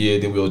lyricist of the year.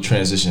 Then we'll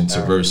transition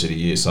to verse of the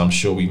year. So I'm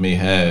sure we may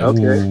have.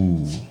 Okay.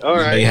 All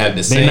right. May have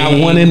the same. They're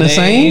not one in the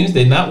same.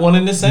 They're not one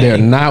in the same. They're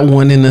not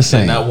one in the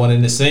same. They're not one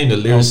in the same. The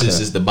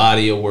lyricist is the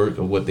body of work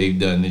of what they've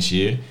done this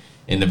year,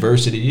 And the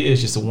verse of the year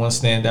is just a one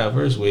standout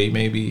verse where he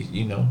may be,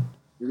 you know,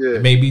 Yeah.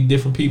 it may be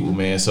different people,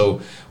 man. So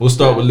we'll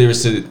start with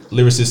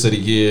lyricist of the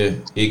year.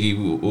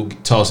 Iggy, we'll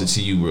toss it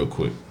to you real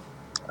quick.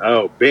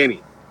 Oh,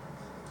 Benny.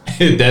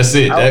 That's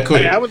it. That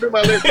quick. I'm gonna do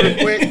my list real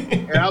quick,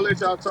 and I'll let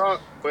y'all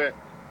talk. But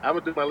I'm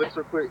gonna do my list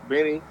real quick.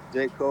 Benny,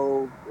 J.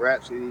 Cole,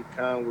 Rhapsody,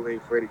 Conway,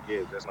 Freddie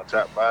Gibbs. That's my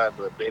top 5.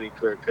 But Benny,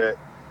 clear cut.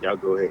 Y'all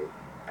go ahead.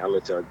 I'll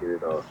let y'all get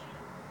it off.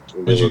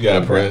 What you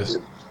got, Prez?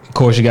 Of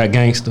course, you got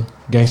Gangsta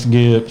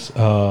Gibbs,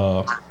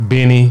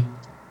 Benny.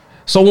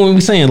 So when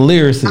we saying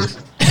lyricists,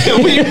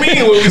 What do you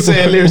mean when we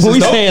saying lyricists? when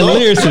we saying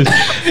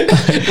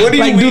lyricists, What do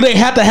you like, mean? do they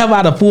have to have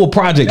out a full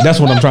project? That's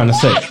what I'm trying to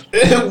say.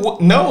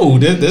 No,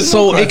 there's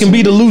So no it can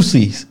be the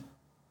Lucy's.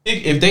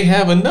 if they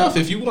have enough.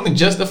 If you want to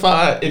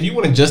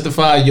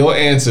justify your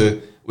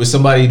answer with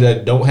somebody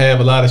that don't have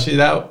a lot of shit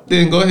out,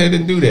 then go ahead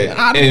and do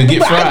that and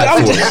get fried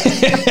for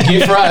it.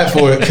 Get fried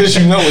for it because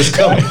you know it's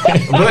coming.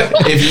 But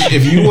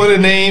if you want to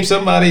name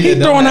somebody He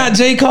that throwing out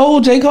J.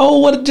 Cole. J.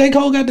 Cole, what J.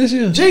 Cole got this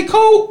year? J.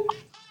 Cole.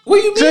 What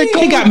do you mean?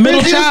 He got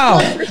Middle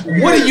Child.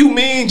 What do you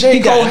mean J.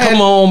 Cole had? Come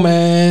on,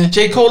 man.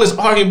 J. Cole is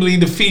arguably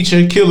the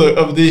feature killer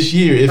of this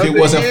year. If it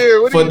wasn't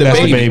for the That's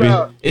the baby.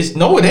 baby. It's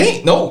no, it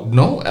ain't. No,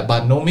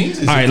 by no means.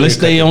 All right, let's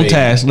stay on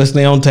task.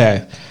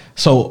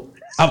 So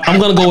I'm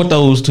gonna go with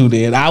those two.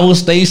 Then I will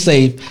stay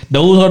safe.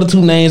 Those are the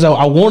two names.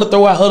 I want to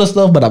throw out other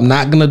stuff, but I'm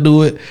not gonna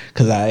do it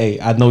because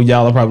I know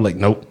y'all are probably like,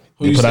 nope.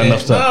 You put out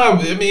enough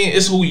stuff. No, I mean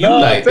it's who you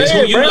like. It's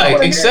who you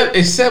like.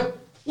 Except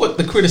what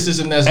the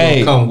criticism that's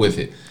gonna come with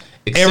it.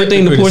 Except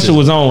Everything the Pusha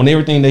was on,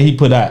 everything that he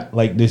put out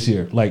like this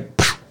year, like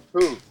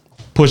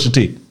Pusha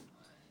T.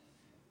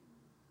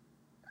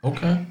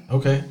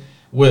 Okay.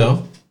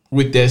 Well,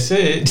 with that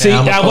said, See,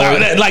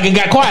 like it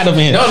got quiet up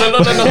in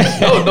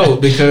here. No,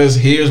 because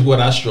here's what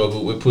I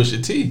struggled with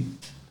Pusha T.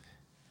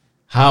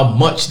 How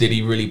much did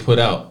he really put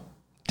out?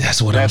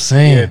 That's what I'm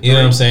saying. You know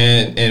what I'm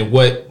saying? And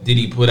what did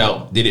he put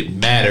out? Did it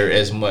matter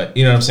as much?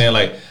 You know what I'm saying?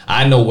 Like,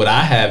 I know what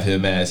I have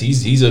him as.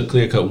 He's a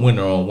clear-cut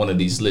winner on one of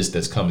these lists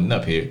that's coming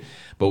up here.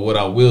 But what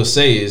I will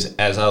say is,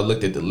 as I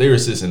looked at the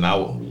lyricists and I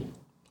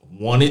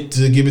wanted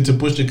to give it to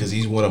Pusha because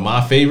he's one of my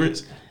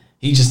favorites,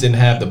 he just didn't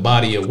have the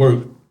body of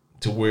work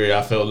to where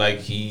I felt like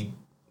he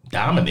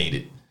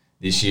dominated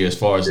this year as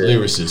far as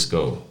lyricists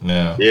go.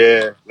 Now,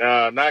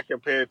 not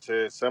compared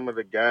to some of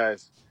the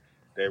guys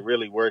that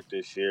really worked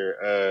this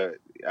year.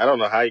 I don't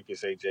know how you can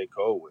say J.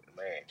 Cole was the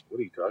man.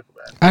 What are you talking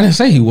about? I didn't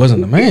say he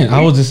wasn't the man.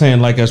 I was just saying,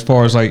 like, as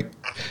far as like,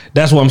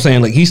 that's what I'm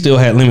saying. Like, he still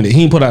had limited.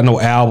 He didn't put out no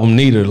album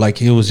neither.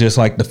 Like, it was just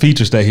like the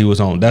features that he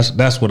was on.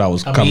 That's what I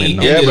was commenting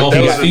on.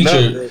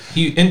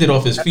 He ended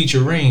off his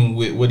feature reign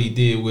with what he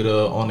did with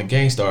on the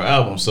Gangstar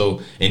album.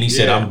 So, and he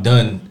said, "I'm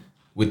done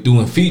with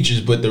doing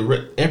features," but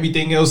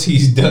everything else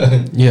he's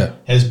done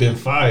has been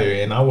fire,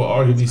 and I would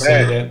arguably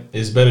say that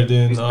it's better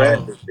than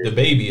the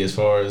baby as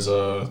far as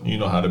you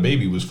know how the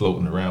baby was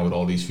floating around with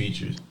all these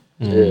features.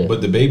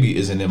 But the baby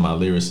isn't in my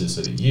lyricist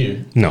of the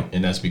year,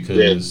 and that's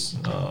because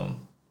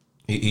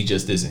he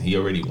just isn't. He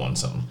already won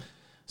something.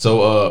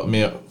 So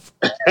man,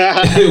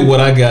 what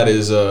I got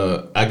is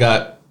I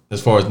got,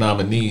 as far as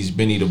nominees,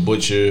 Benny the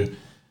Butcher,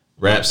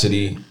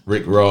 Rhapsody,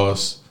 Rick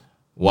Ross,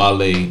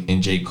 Wale,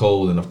 and J.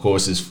 Cole, and of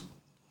course it's,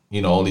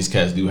 you know, all these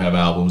cats do have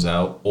albums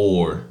out,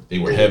 or they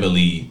were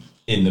heavily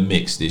in the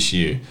mix this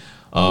year.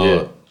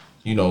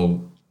 You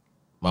know,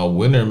 my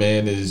winner,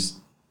 man, is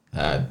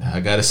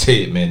I gotta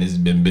say it, man. It's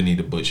been Benny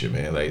the Butcher,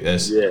 man. Like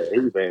he's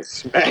been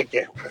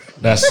smacking.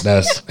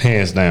 That's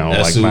hands down.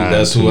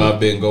 That's who I've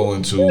been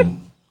going to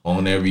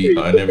on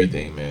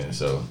everything, man.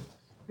 So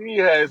he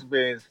has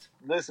been.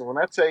 Listen, when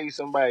I tell you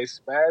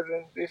somebody's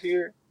spazzing this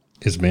year,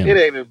 it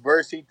ain't a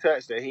verse he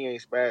touched that he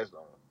ain't spazzed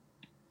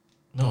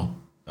No.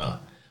 on.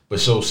 But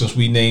so since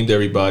we named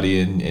everybody,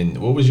 and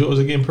what was yours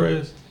again,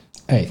 Prez?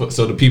 Hey,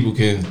 so the people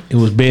can. It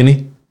was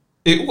Benny.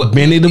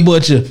 Benny the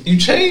Butcher. You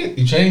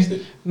changed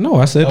it? No,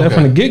 I said that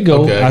from the get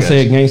go. I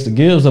said Gangsta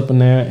Gibbs up in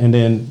there, and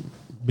then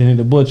Benny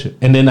the Butcher,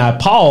 and then I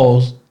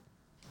paused,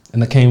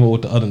 and I came up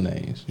with the other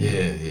names.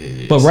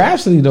 Yeah. But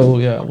Rhapsody though,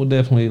 I would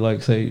definitely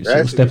like say she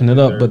was stepping it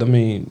up. But I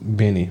mean,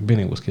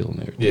 Benny was killing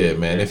it. Yeah,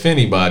 man. If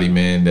anybody,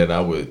 man, that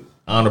I would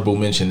honorable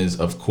mention is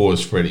of course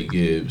Freddie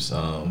Gibbs.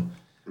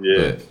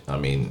 But I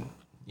mean,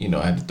 you know,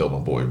 I had to throw my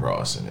boy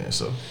Ross in there,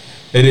 so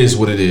it is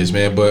what it is,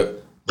 man.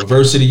 But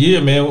verse of the year,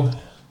 man.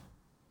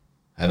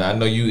 And I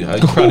know you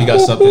probably got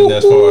something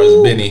as far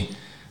as Benny.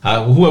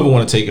 Whoever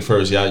want to take it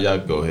first, y'all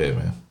go ahead,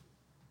 man.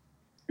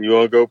 You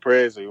want to go,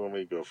 Prez, or you want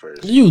me to go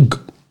first? You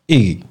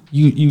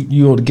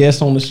are the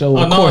guest on the show.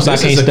 Of course, I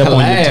can't step on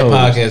your toes.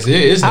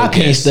 Podcast. I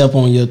can't step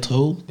on your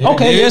toes.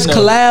 Okay, it's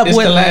collab. It's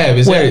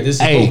collab. This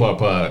is both our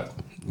pod.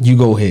 You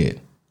go ahead.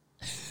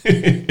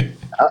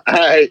 All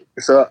right.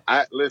 So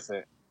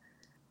listen.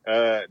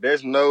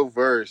 There's no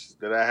verse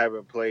that I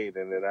haven't played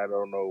and that I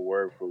don't know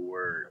word for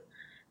word.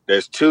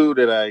 There's two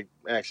that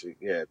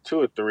two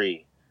or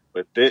three.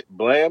 But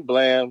Blam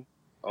Blam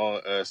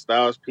on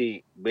Styles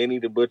P, Benny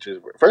the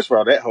Butcher's. First of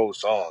all, that whole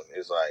song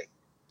is like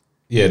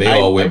Yeah, they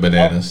all went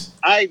bananas.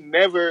 I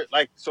never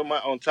so my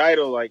on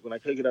title, like when I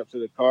click it up to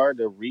the car,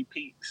 the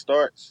repeat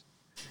starts.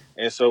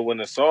 And so when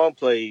the song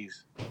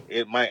plays,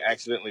 it might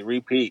accidentally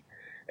repeat.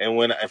 And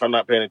if I'm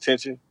not paying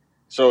attention,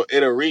 so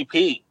it'll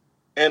repeat,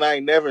 and I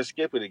never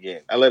skip it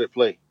again. I let it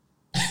play.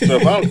 So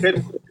if I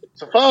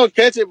don't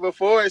catch it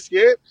before it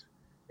skips,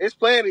 it's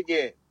playing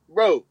again,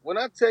 bro. When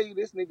I tell you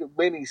this nigga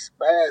Benny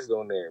spazzed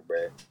on there,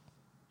 bro.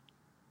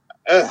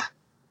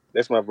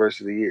 That's my verse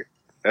of the year.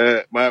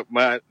 My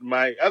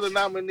other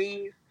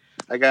nominees,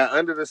 I got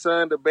Under the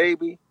Sun, The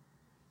Baby,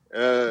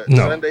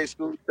 Sunday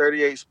School,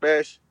 38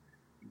 Special,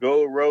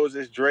 Gold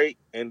Roses, Drake,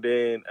 and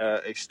then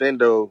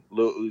Extendo,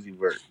 Lil Uzi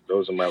Vert.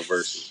 Those are my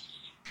verses.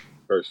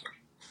 Personally.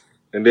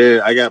 And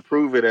then I got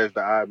Prove It as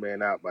the Odd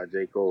Man Out by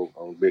J. Cole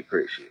on Big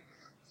Crit shit.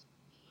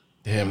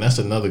 Damn, that's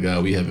another guy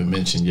we haven't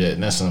mentioned yet,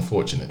 and that's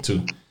unfortunate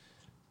too.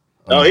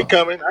 Oh, he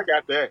coming. I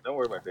got that. Don't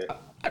worry about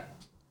that.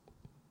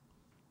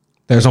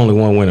 There's only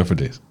one winner for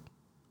this.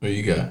 What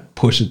you got?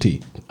 Pusha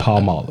T,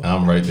 Palmolive.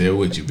 I'm right there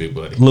with you, big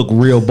buddy. Look,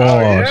 real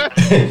bars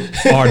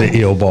are the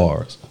ill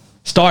bars.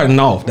 Starting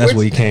off, that's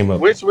what he came up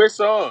with. Which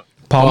song?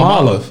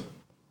 Palmolive.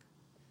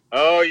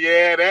 Oh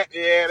yeah, that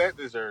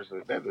deserves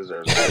it. That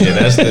deserves it. Yeah,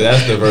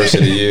 that's the verse of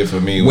the year for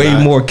me.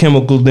 Way more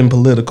chemical than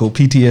political.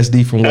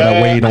 PTSD from what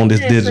I weighed on this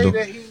digital.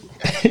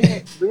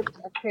 I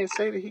can't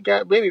say that he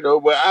got Benny though,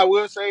 but I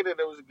will say that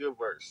it was a good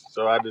verse.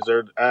 So I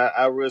deserve.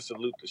 I will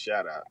salute the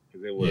shout out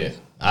because it was. Yeah,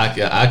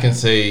 I can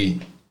say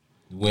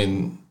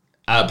when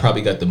I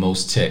probably got the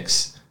most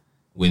texts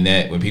when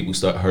people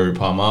heard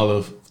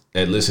Palmolive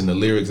that listen to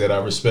lyrics that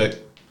I respect.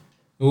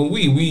 When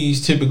we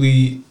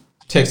typically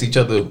text each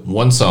other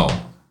one song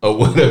or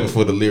whatever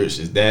for the lyrics.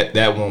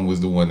 That one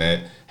was the one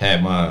that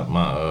had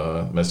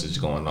my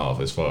message going off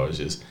as far as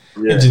just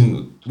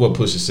what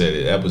Pusha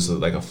said. That was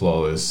like a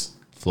flawless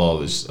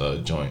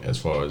joint as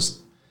far as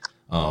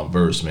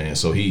verse, man.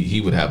 So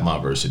he would have my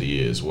verse of the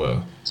year as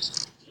well.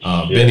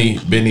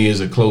 Benny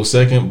is a close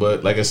second,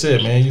 but like I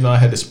said, man, I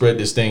had to spread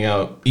this thing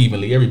out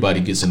evenly. Everybody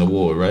gets an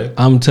award, right?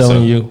 I'm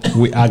telling you,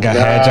 I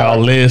had y'all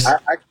list.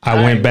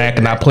 I went back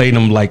and I played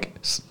them like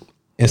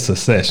in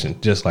succession,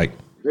 just like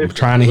I'm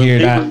trying to hear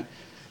that.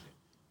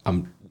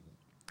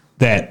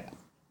 That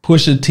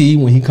Pusha T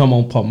when he come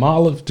on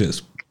Palmolive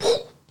just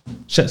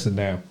shuts it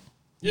down.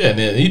 Yeah, and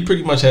then he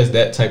pretty much has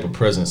that type of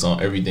presence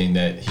on everything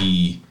that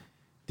he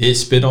did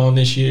spit on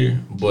this year,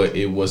 but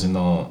it wasn't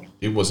on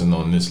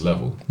this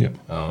level. Yeah,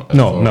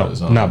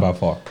 not by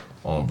far.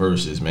 On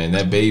verses, man,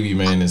 that Baby,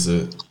 man, is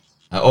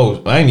I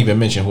didn't even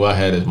mention who I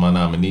had as my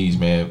nominees,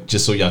 man.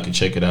 Just so y'all can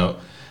check it out.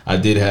 I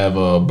did have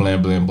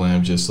Blam Blam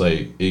Blam, just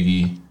like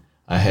Iggy.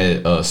 I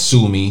had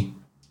Sue Me,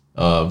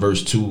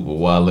 verse 2 with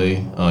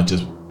Wale,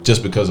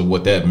 just because of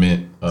what that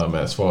meant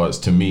as far as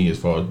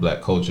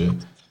Black culture.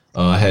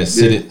 I had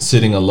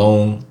Sitting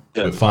Alone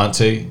with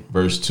Fonte,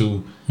 verse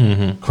 2.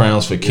 Mm-hmm.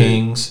 Crowns for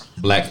Kings,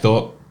 Black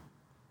Thought.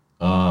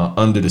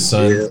 Under the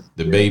Sun,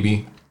 The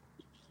Baby.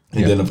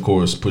 And then, of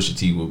course, Pusha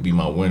T will be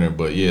my winner.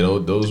 But, yeah,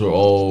 those are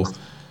all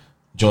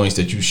joints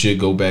that you should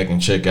go back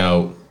and check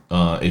out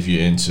if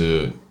you're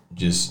into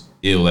just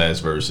ill-ass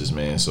verses,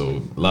 man.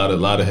 So, a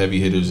lot of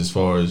heavy hitters as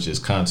far as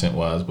just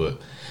content-wise,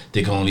 but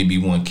there can only be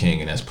one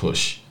king, and that's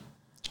Push.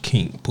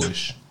 King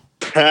Push.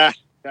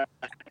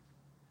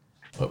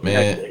 But,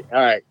 man. All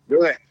right,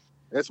 go ahead.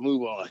 Let's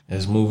move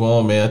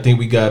on, man. I think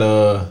we got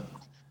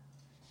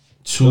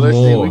two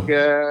more. We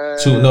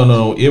got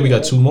we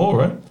got two more,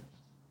 right?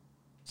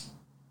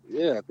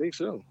 Yeah, I think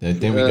so. I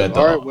think we got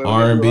the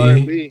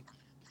R&B.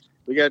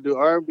 We got to do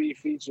R&B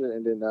feature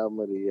and then the album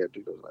of the year.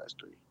 Do those last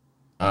three.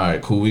 All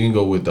right, cool. We can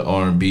go with the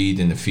R&B,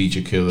 then the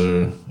feature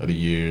killer of the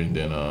year, and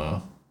then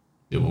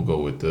we'll go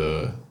with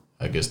the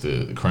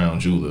crown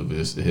jewel of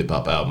this, the hip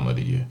hop album of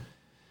the year.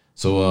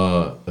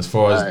 So as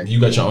far as you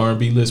got your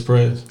R&B list,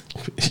 Prez?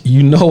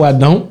 You know I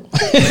don't.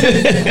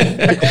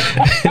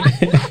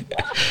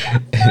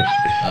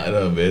 I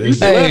know, man.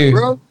 Hey,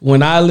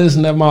 when I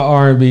listen to my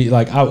R&B,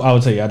 like I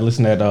would tell you, I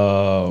listen at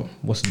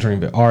what's the dream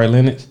bit? Ari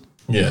Lennox.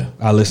 Yeah,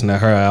 I listen to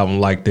her album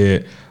like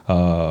that.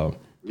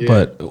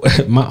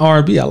 But my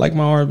R&B, I like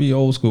my R&B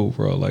old school,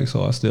 bro. Like,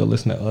 so I still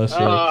listen to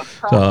Usher.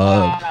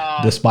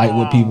 Despite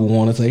what people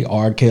want to say,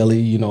 R.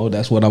 Kelly,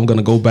 that's what I'm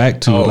gonna go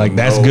back to.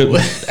 That's good.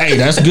 Hey,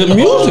 that's good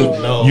music.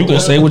 You can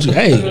say what you.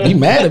 Hey, be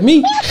mad at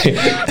me.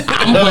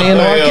 I'm playing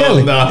R.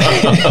 Kelly.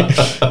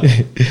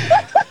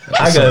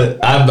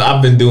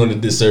 I've been doing a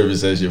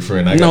disservice as your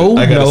friend. No,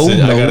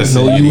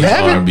 you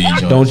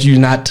haven't. Don't you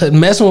not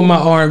messing with my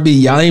R&B?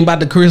 Y'all ain't about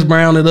to Chris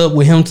Brown it up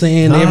with him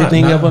saying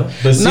everything ever.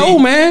 No,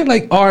 man.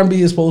 Like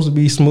R&B is supposed to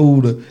be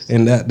smoother,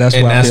 and that's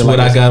what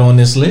I got on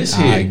this list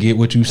here. I get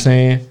what you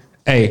saying.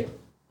 Hey,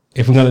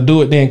 if we're gonna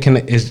do it, then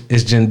is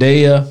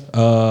Zendaya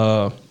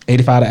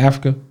 85 to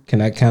Africa? Can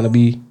that kind of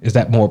be? Is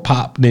that more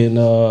pop than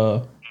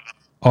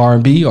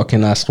R&B, or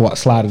can I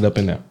slide it up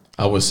in there?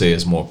 I would say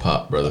it's more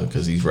pop, brother,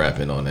 because he's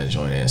rapping on that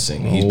joint and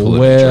singing. He's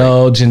pulling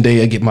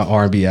Zendaya get my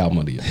R&B album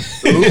of the year.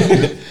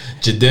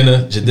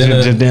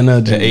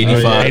 Jadena,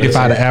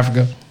 85 to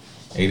Africa.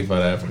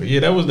 85 Africa. Yeah,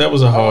 that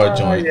was a hard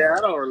joint. Yeah,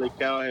 I don't really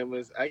count him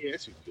as. I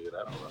guess you could.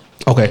 I don't know.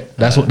 Okay,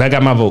 that's what that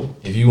got my vote.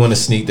 If you want to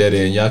sneak that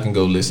in, y'all can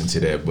go listen to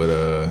that.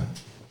 But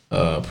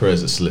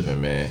Prez is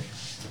slipping, man.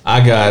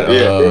 I got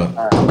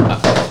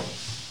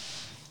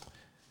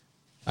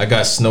I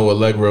got Snow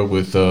Allegra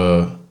with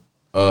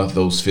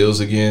Those Feels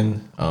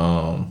Again.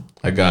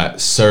 I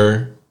got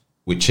Sir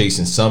with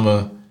Chasing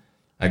Summer.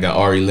 I got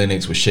Ari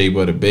Lennox with Shea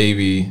Butter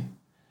Baby.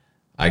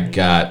 I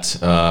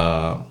got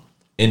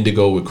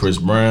Indigo with Chris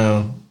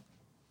Brown.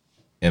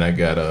 And I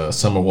got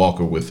Summer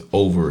Walker with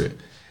Over It.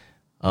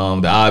 The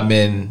odd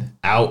men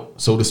out,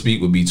 so to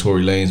speak, would be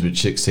Tory Lanez with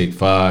Chicks Take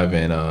 5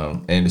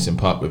 and Anderson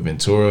 .Paak with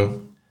Ventura.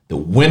 The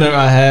winner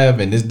I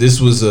have, and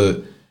this was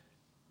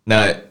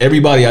now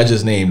everybody I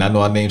just named, I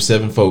know I named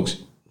 7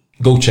 folks.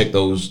 Go check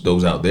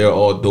those out. They're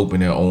all dope in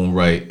their own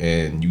right,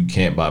 and you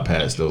can't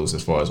bypass those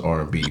as far as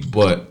R&B.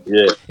 But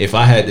if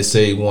I had to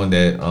say one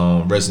that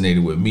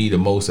resonated with me the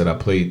most, that I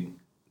played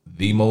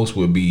the most,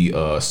 would be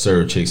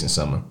Sir Chasing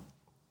Summer.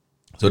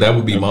 So that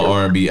would be my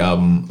R&B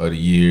album of the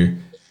year.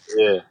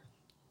 Yeah.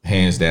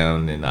 Hands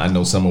down. And I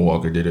know Summer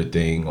Walker did her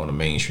thing on a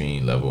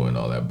mainstream level and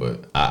all that,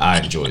 but I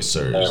enjoy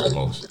Sir the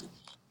most.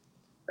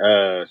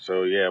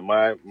 So yeah,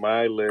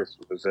 my list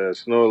was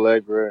Snow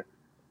Allegra,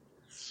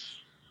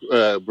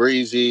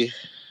 Breezy,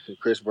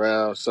 Chris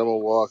Brown, Summer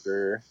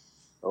Walker,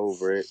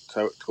 Over It,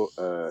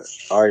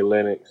 Ari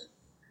Lennox,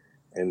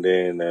 and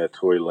then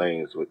Tory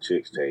Lanez with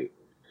Chicks Tape.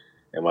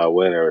 And my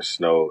winner is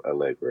Snow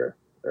Allegra.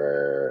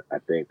 I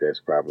think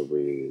that's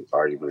probably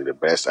arguably the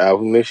best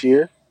album this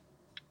year,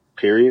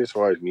 period, as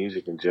far as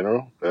music in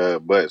general.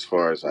 But as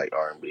far as like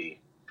R&B,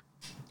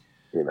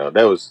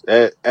 that was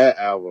that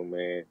album,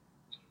 man.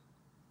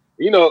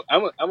 I'm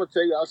gonna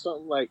tell y'all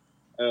something. Like,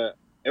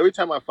 every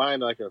time I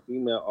find like a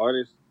female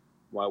artist,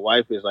 my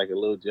wife is like a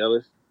little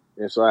jealous,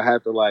 and so I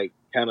have to like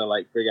kind of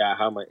like figure out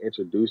how I'm gonna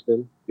introduce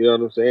them. You know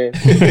what I'm saying?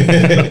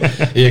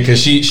 Yeah, because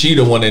she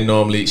the one that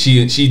normally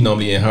she's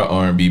normally in her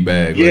R&B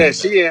bag. Yeah, right?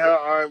 she in her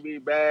R&B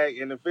bag,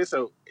 and if it's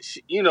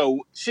she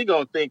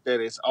gonna think that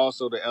it's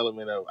also the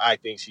element of I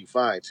think she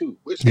fine too,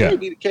 which may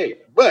be the case.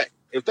 But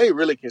if they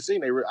really can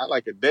sing, I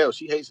like Adele.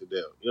 She hates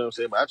Adele. You know what I'm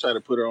saying? But I try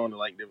to put her on to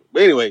like different.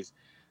 But anyways,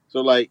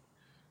 so like.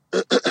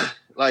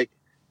 Like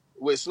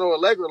with Snow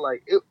Allegra,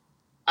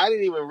 I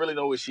didn't even really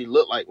know what she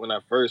looked like when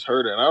I first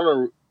heard her. And I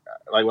remember,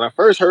 like when I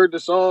first heard the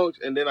songs,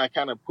 and then I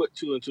kind of put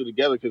 2 and 2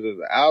 together because there's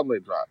an album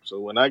that dropped.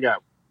 So when I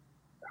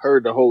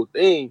heard the whole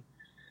thing,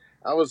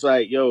 I was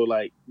like, "Yo,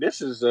 like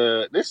this is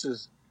I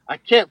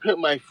can't put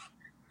my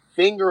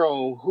finger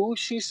on who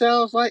she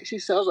sounds like. She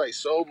sounds like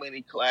so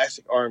many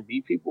classic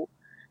R&B people."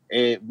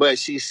 But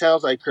she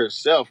sounds like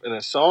herself, and the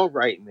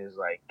songwriting is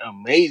like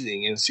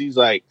amazing. And she's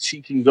like,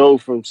 she can go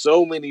from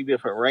so many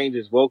different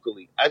ranges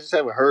vocally. I just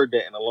haven't heard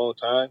that in a long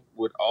time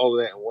with all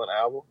of that in one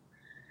album.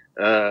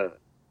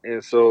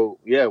 And so,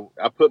 yeah,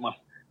 I put my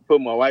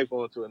wife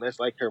onto it, and that's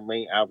like her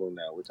main album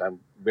now, which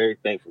I'm very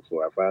thankful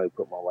for. I finally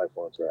put my wife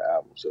onto her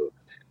album. So,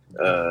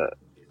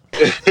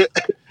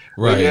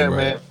 right,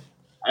 man,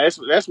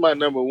 that's my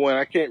number one.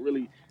 I can't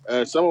really.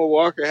 Summer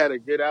Walker had a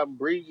good album.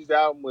 Breezy's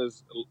album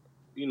was.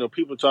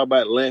 People talk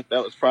about length.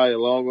 That was probably a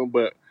long one,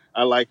 but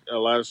I like a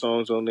lot of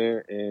songs on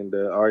there. And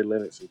Ari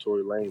Lennox and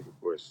Tory Lanez,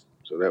 of course.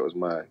 So that was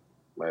my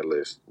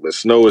list. But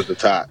Snow is the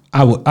top.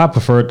 I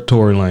preferred the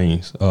Tory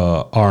Lanez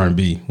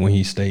R&B when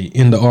he stayed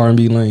in the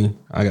R&B lane.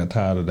 I got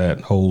tired of that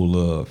whole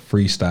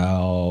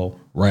freestyle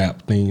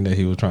rap thing that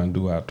he was trying to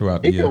do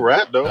throughout the year. He can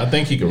rap though. I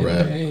think he can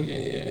rap.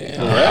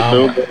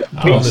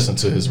 I don't listen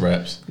to his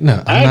raps.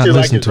 No, I actually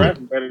like his rap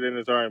better than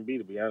his R&B,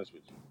 to be honest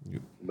with you.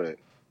 But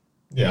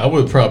yeah, I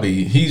would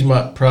probably. He's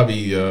my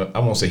probably. I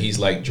won't say he's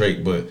like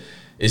Drake, but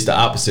it's the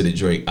opposite of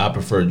Drake. I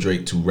prefer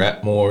Drake to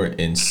rap more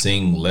and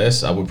sing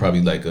less. I would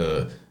probably like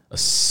a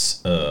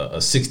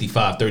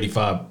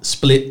 65-35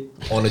 split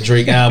on a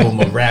Drake album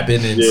of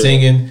rapping and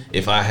singing.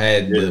 If I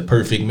had the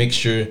perfect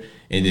mixture,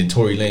 and then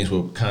Tory Lanez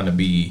would kind of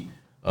be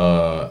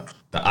the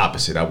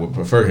opposite. I would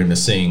prefer him to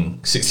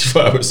sing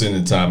 65% of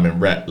the time and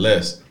rap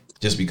less,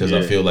 just because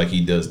I feel like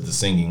he does the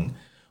singing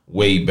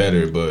way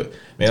better. But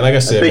man, like I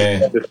said, he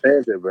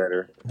understands it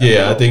better.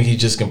 I think he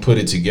just can put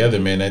it together,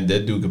 man.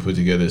 That dude can put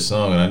together a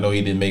song. And I know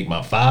he didn't make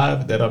my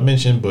 5 that I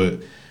mentioned,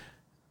 but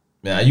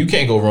man, you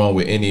can't go wrong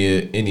with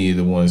any of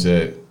the ones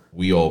that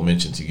we all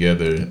mentioned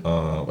together.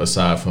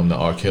 Aside from the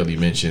R. Kelly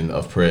mention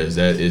of Prez,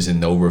 that is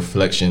no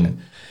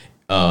reflection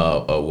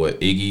of what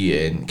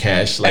Iggy and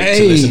Cash like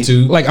to listen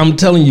to. Like I'm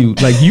telling you,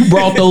 like you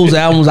brought those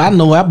albums. I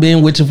know I've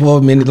been with you for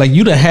a minute. Like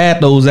you done had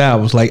those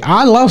albums. Like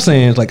I love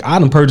saying, like I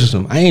done purchased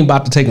them. I ain't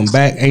about to take them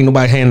back. Ain't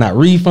nobody handing out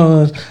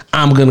refunds.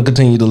 I'm gonna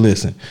continue to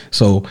listen.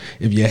 So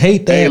if you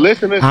hate that,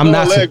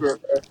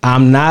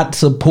 I'm not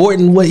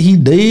supporting what he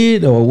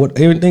did or what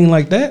everything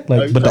like that.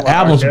 Like, but the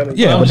albums, but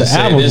the albums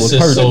was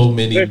perfect. So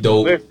many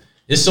dope.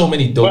 There's so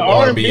many dope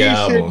R&B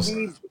albums.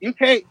 You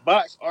can't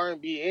box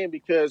R&B in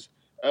because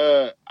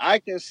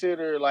I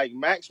consider like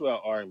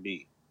Maxwell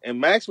R&B, and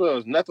Maxwell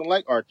is nothing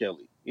like R.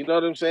 Kelly. You know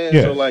what I'm saying?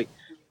 Yeah. So like,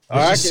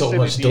 I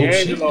consider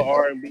D'Angelo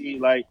R&B.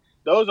 Like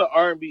those are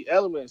R&B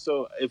elements.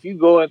 So if you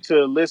go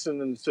into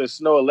listening to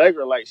Snow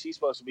Allegra, like she's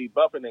supposed to be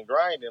bumping and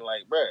grinding,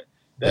 like bruh,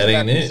 that's That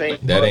ain't not the same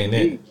it. That ain't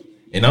it. R&B.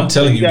 And I'm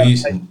So telling you you, got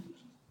these. like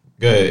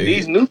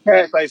these Good. new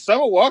cats, like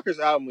Summer Walker's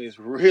album is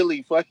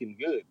really fucking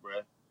good,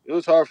 bruh. It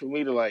was hard for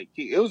me to like.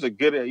 It was a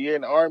good year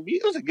in R&B.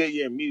 It was a good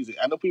year in music.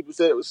 I know people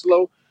said it was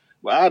slow,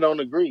 but I don't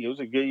agree. It was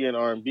a good year in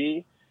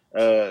R&B.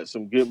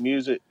 Some good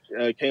music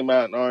came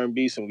out in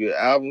R&B. Some good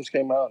albums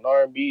came out in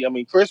R&B. I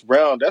mean, Chris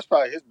Brown, that's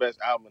probably his best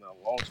album in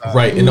a long time.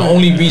 Right, and the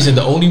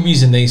only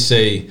reason they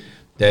say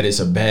that it's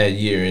a bad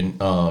year in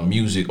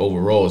music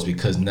overall is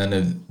because none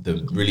of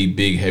the really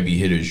big heavy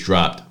hitters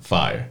dropped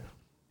fire,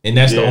 and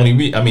that's the Yeah, only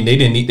reason. I mean, they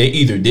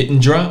either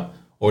didn't drop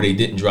or they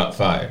didn't drop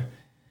fire.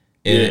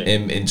 yeah,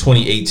 And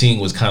 2018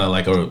 was kind of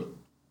like a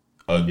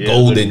yeah. It was a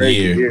golden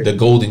crazy year, year. the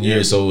golden Yeah,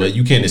 year. So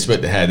you can't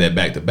expect to have that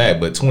back to back.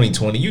 But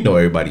 2020,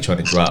 everybody trying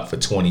to drop for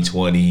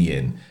 2020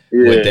 and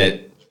what yeah.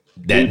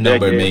 New that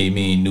number decade. may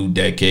mean, new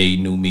decade,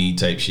 new me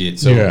type shit.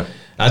 So Yeah.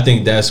 I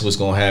think that's what's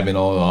gonna happen.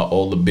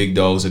 All the big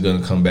dogs are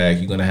gonna come back.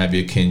 You're gonna have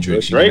your But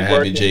Kendricks. You're gonna Drake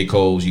have your working. J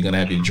Cole's. You're gonna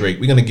have your Drake.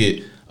 We're gonna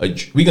get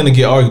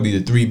arguably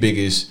the three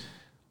biggest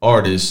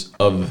artists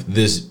of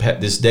this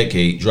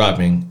decade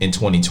dropping in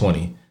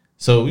 2020.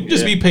 So you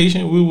just Yeah. be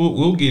patient.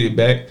 We'll get it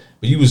back.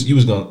 But you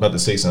was about to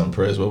say something,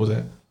 Prez. What was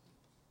that?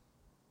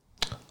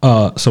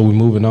 So we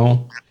moving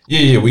on.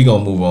 Yeah. We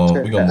gonna move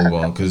on. We gonna move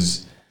on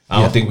because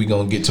I don't think we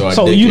gonna get to our.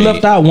 So decade. you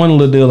left out one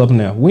little deal up in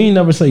there. We ain't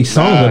never say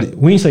song Nah. of the,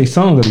 we ain't say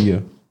song of the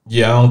year.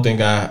 Yeah, I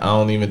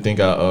don't even think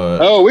I.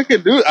 Oh, we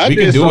could do. I We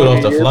did can do it song off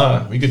of the the year.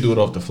 fly. We could do it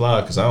off the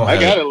fly because I don't I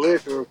have got it. a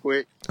list real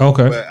quick,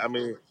 Okay. but I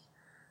mean,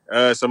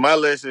 so my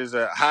list is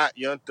Hot,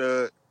 Young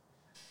Thug,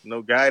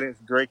 No Guidance,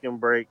 Drake and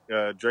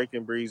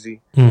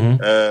Breezy,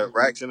 Mm-hmm.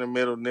 Racks in the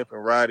Middle, Nip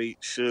and Roddy,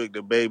 Suge,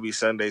 The Baby,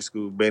 Sunday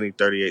School, Benny,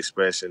 38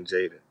 Special, and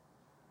Jada.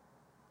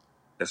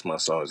 That's my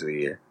songs of the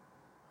year.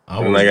 I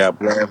And I would.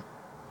 got Uh,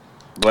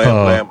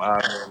 Blam,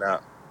 Odd Man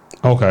Out.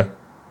 okay.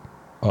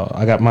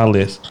 I got my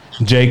list.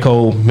 J.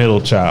 Cole,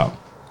 Middle Child.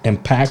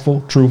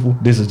 Impactful, truthful.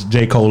 This is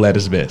J. Cole at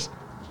his best.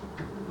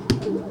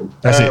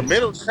 That's it.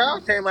 Middle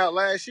Child came out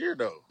last year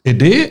though. It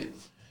did?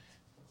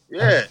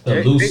 Yeah,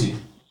 A Lucy.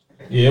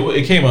 Yeah,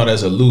 it came out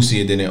as a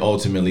Lucy, and then it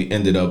ultimately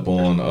ended up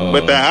on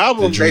but the the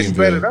album they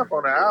sped it Dreamville. up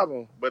on the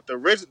album. But the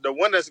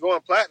one that's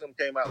going platinum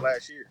came out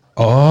last year.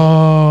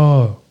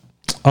 Oh.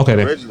 Okay The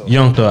then. original.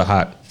 Young Thug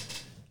Hot.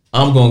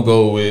 I'm gonna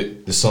go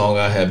with the song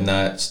I have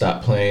not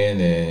stopped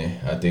playing,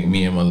 and I think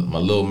me and my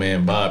little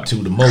man Bob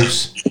too the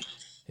most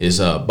is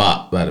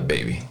 "Bop" by the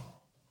Baby.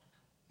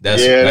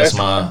 That's Yeah, that's that's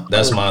my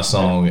that's my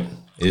song.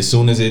 As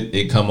soon as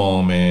it come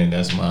on, man,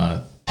 that's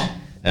my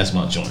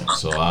joint.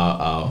 So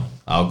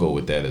I'll go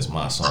with that as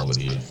my song of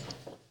the year.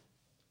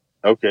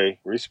 okay.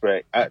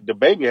 Respect. The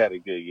Baby had a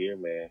good year,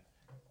 man.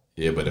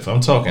 Yeah, but if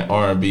I'm talking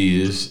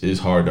R&B, it's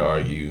hard to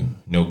argue.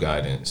 No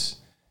Guidance.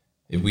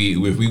 If we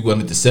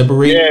wanted to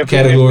separate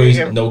categories,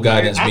 No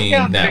Guidance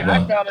being that I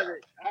one. counted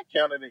it. I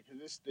counted it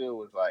because it still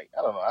was like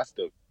I don't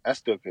know. I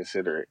still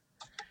consider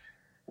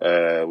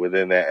it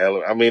within that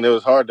element. I mean, it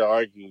was hard to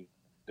argue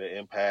the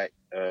impact.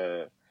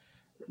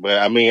 But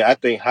I mean, I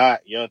think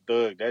 "Hot Young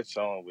Thug" that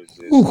song was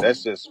Ooh.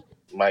 that's just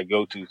my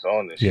go-to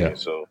song this Yeah. year.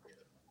 So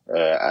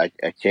I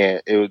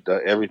can't. It was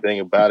everything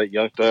about it.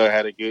 Young Thug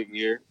had a good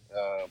year.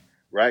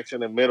 Racks in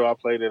the Middle, I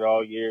played it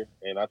all year,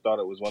 and I thought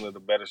it was one of the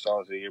better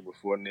songs of the year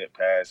before Nip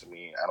passed. I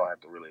mean, I don't have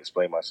to really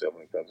explain myself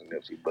when it comes to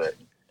Nipsey, but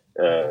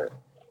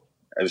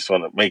I just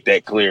want to make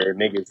that clear,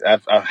 niggas.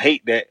 I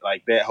hate that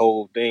like that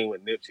whole thing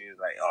with Nipsey is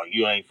like, oh,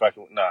 you ain't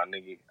fucking with nah,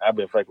 nigga. I've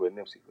been fucking with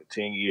Nipsey for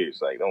 10 years.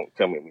 Like, don't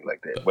come at me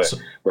like that. But So,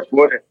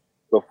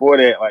 before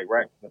that, like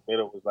Racks in the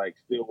Middle was like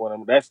still one of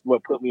them. That's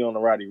what put me on the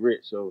Roddy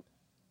Ricch. So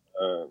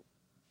uh,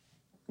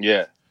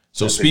 yeah,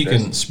 so I think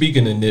that's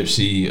speaking of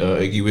Nipsey,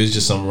 Iggy, it's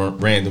just some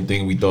random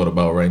thing we thought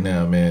about right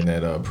now, man.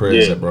 That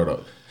Prez yeah. that brought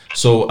up.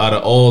 So out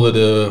of all of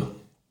the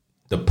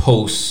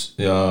posts,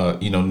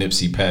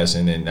 Nipsey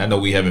passing, and I know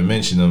we haven't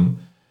mentioned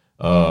them,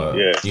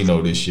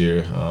 Yeah, this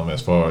year,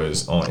 as far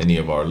as on any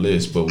of our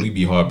lists, but we'd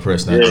be hard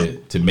pressed not yeah,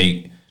 to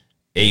make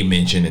a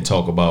mention and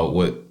talk about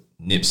what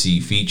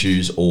Nipsey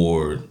features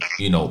or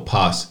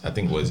I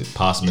think was it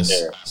posthumous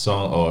yeah,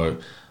 song or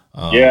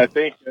yeah. I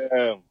think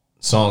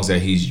songs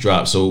that he's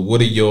dropped. So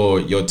what are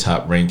your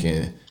top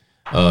ranking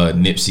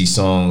Nipsey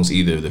songs,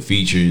 either the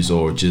features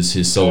or just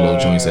his solo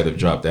joints that uh, have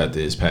dropped after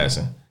his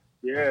passing?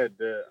 yeah.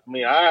 I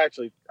mean, I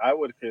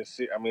would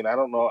consider. I mean, I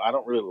don't know. I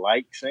don't really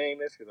like saying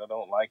this because I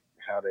don't like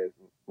how they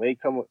may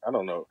come. I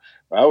don't know.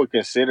 But I would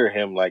consider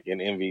him like an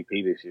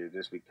MVP this year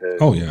just because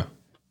Oh yeah.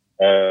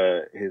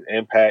 his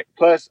impact.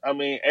 Plus, I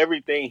mean,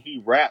 everything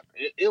he rapped,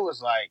 it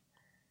was like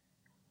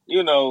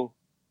you know,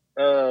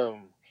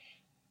 um,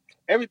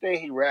 everything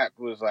he rapped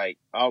was like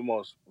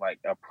almost like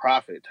a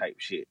prophet type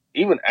shit.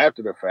 Even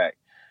after the fact,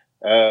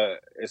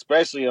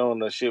 especially on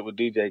the shit with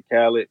DJ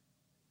Khaled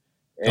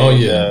Oh and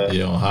yeah,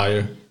 yeah, on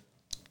Higher.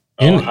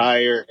 on In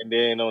Higher, and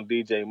then on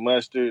DJ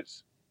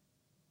Mustard's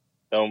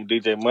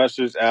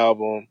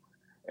album.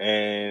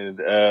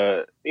 And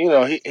I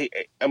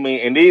mean,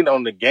 and then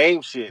on the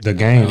game shit, The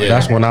game. Yeah.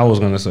 That's what I was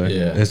gonna say.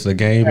 Yeah. It's the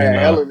game. man, And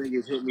hella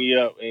niggas hit me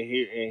up and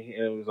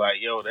it was like,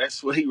 yo,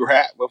 that's what he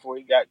rapped before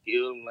he got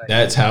killed. I'm like,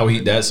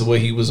 That's what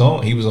he was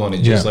on. He was on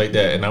it just Yeah. like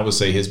that. And I would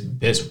say his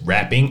best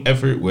rapping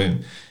effort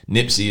when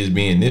Nipsey is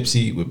being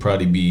Nipsey would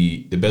probably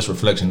be the best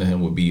reflection of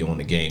him would be on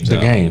the games. the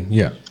album. game.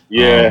 Yeah.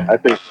 yeah, I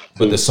think.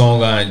 But the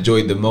song I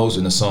enjoyed the most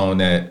and the song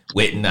that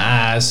Wet in the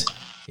Eyes,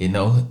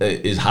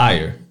 is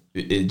higher.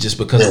 It just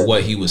because of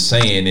what he was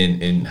saying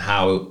and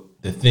how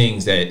the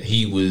things that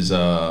he was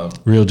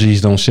Real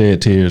G's don't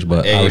shed tears,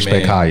 but I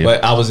respect higher.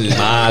 But my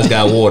eyes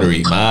got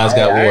watery. My eyes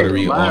got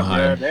watery I ain't on gonna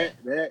lie, higher.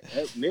 bro, that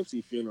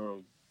Nipsey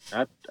funeral,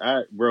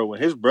 bro,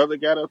 when his brother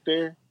got up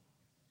there,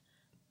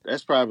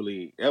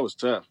 that was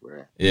tough,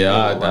 bro. Yeah,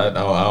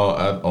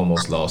 I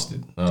almost lost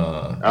it.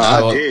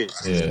 I did.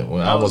 Yeah,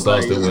 when I I almost was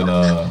lost like, it when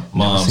Never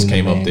moms seen a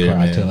came up man there,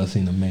 cry till I man.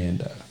 seen a man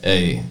die.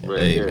 Hey,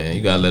 Yeah. man,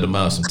 you gotta let them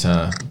out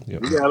sometime.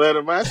 You gotta let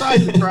him out. That's how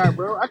you cry,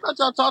 bro. I thought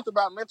y'all talked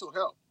about mental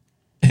health.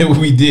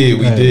 we did.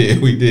 And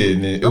it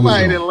was,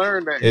 Somebody didn't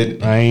learn that.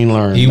 I ain't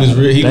learned. He was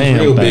real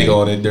Damn big thing.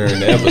 on it during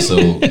the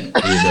episode.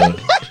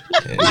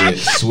 And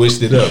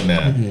switched it up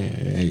now. Yeah,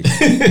 hey.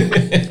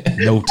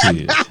 No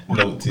tears.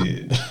 No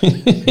tears.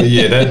 But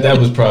yeah, that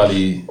was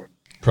probably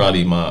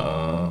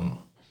my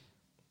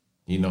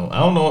I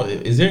don't know.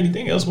 Is there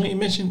anything else when you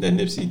mentioned that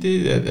Nipsey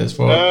did as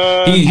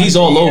far he's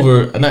all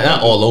over,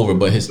 not all over,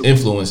 but his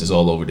influence is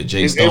all over the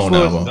Jay His Stone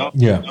influence,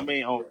 album. Yeah. I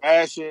mean, on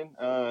fashion,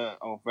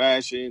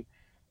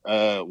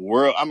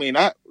 world. I mean,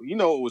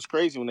 it was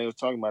crazy when they was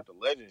talking about the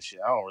legend shit.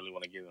 I don't really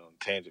want to get on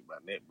a tangent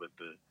about that,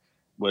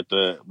 but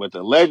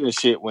the legend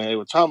shit when they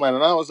were talking about it,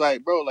 and I was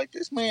like, bro, like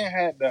this man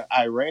had the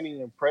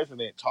Iranian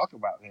president talk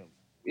about him.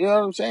 You know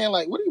what I'm saying?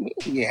 Like, what do you mean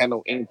he ain't had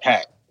no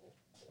impact?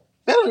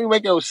 That don't even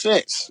make no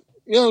sense.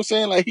 You know what I'm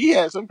saying? Like, he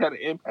had some kind of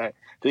impact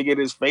to get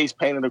his face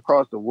painted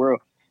across the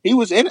world. He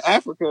was in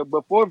Africa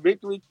before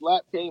Victory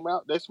Lap came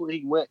out. That's where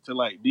he went to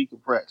like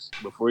decompress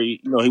before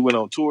he went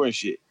on tour and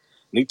shit.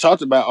 And he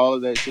talked about all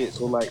of that shit.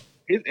 So like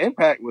his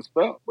impact was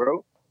felt,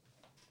 bro.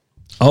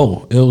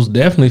 Oh, it was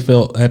definitely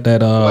felt at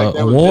that Like,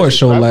 that was award just-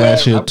 show I'm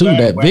last glad- year I'm too. glad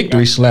That Wayne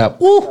victory got- slap.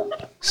 Woo!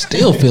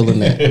 Still feeling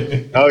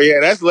that. Oh yeah,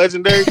 that's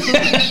legendary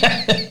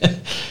too.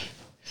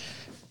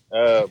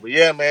 But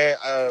yeah, man.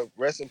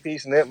 Rest in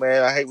peace, Nip,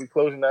 man. I hate we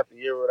closing out the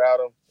year without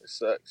him. It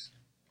sucks.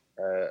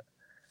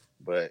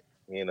 But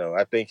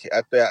I think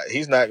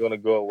he's not going to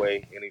go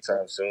away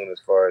anytime soon. As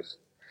far as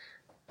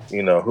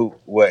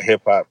what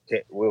hip hop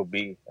will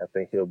be, I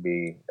think he'll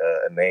be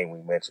a name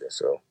we mentioned.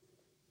 So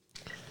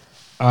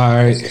All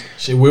right.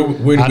 Shit, where do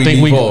we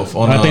leave off?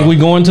 I think we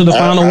going to the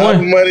final one.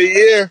 album of the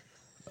year.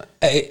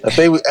 Hey, I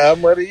think we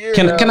album of the year.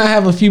 can I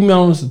have a few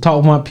moments to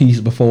talk my piece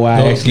before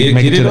I actually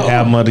make it to the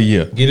album of the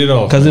year? Get it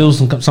off. Because there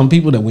was some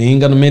people that we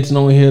ain't gonna mention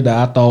on here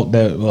that I thought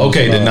that was,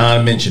 Okay, the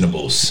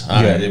non-mentionables.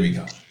 All right, there we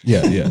go.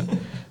 Yeah.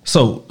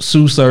 So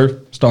Sue Surf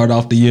started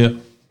off the year.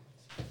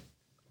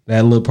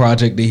 That little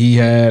project that he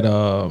had,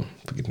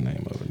 forget the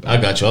name of it. I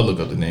got you. I'll look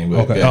up the name.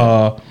 But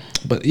Okay.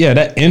 But yeah,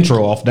 that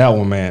intro off that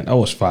one, man, that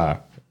was fire.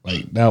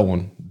 Like that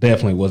one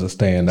definitely was a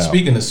standout.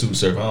 Speaking of Suit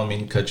Surf, I don't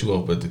mean to cut you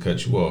off, but to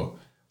cut you off,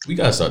 we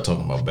gotta start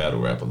talking about battle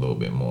rap a little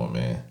bit more,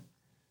 man.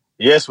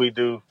 Yes, we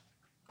do.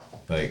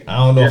 Like I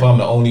don't know if I'm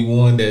the only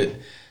one that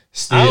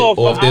still,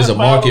 or if there's a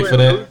market for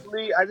that.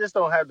 Loosely, I just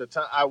don't have the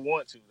time. I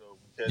want to though,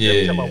 because Yeah,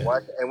 every time I yeah.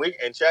 watch it, and we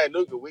in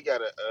Chattanooga, we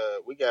got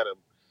a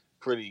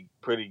pretty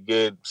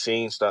good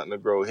scene starting to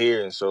grow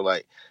here, and so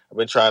like I've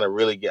been trying to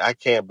really get. I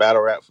can't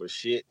battle rap for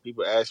shit.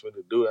 People ask me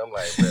to do it. I'm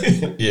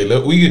like, man, Yeah,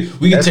 look, we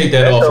can take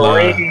that that's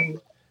offline.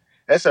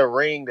 That's a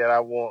ring that I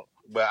want,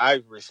 but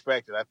I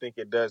respect it. I think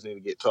it does need to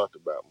get talked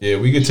about. Yeah,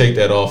 we could take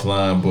that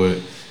offline,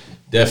 but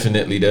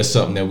definitely that's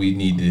something that we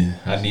need to.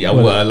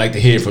 I'd like to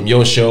hear from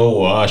your show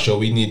or our show.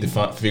 We need to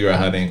figure out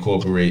how to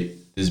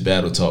incorporate this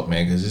battle talk,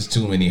 man, because there's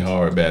too many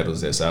hard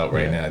battles that's out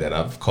right now that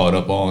I've caught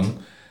up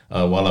on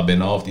while I've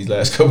been off these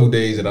last couple of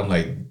days, and I'm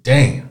like,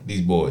 damn,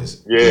 these boys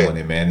doing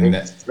it, man.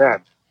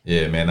 And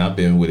yeah, man, I've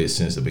been with it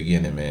since the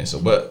beginning, man. So,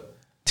 but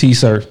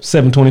T-Surf,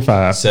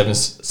 725.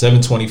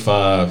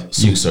 725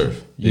 Sue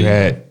Surf. You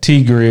had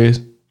T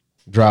Grizz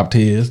dropped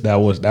his. That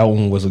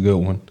one was a good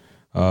one.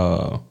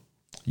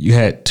 You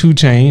had 2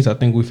 Chainz. I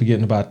think we're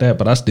forgetting about that,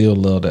 but I still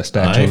love that I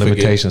Statue ain't of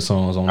forget. Limitation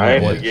songs on I that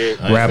ain't one.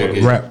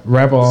 forget.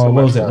 Rapper, what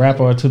was it?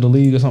 Rapper to the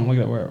League or something like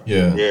that. Where?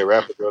 Yeah,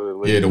 rapper go to the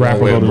league. yeah, the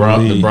Rapper one go to where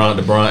the the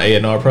league. Bron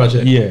A&R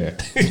project. Yeah,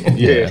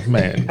 Yeah.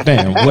 man,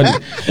 damn,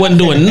 wasn't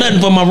doing nothing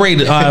for my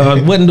Raiders.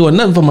 Wasn't doing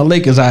nothing for my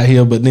Lakers out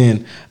here, but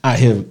then I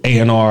hear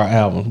A&R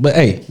albums. But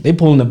hey, they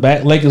pulling it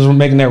back. Lakers are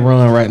making that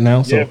run right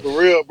now. So Yeah, for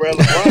real, bro.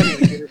 LeBron need to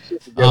get his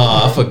shit together.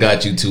 I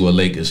forgot you two are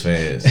Lakers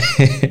fans.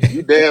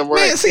 You damn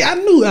right. man, see, I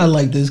knew I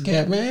liked this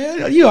cat,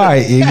 man. You all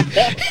right,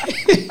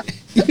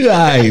 Iggy? You all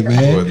right, Or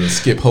man? the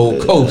skip whole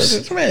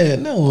coast.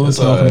 Man, no one's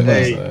That's all talking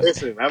right. about. Hey, Right.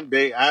 listen,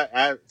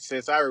 I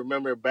since I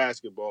remember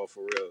basketball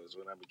for real is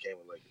when I became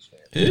a Lakers fan.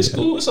 It's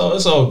cool. It's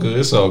all good.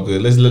 It's all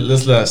good.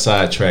 Let's not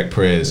sidetrack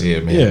Prez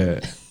here, man. Yeah,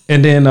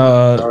 and then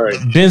right.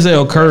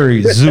 Denzel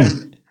Curry,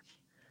 Zoo.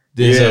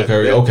 Denzel Yeah,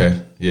 Curry. that-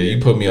 Okay, yeah,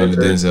 you put me on the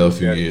Denzel a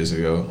few yeah. years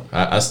ago.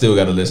 I still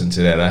got to listen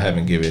to that. I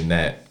haven't given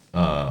that.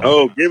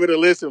 Oh, give it a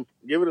listen.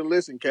 Give it a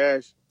listen,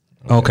 Cash.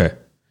 Okay. Okay.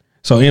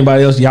 So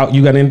anybody else, y'all,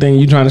 you got anything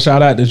you trying to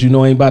shout out that you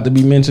know ain't about to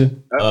be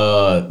mentioned?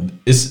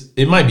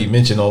 It might be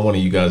mentioned on one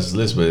of you guys'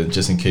 list, but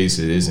just in case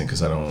it isn't,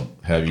 because I don't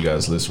have you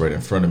guys' list right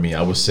in front of me,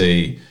 I would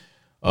say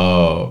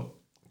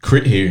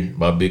Crit here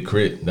by Big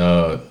Crit.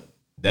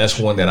 That's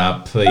one that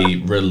I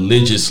played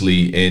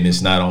religiously, and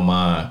it's not on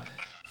my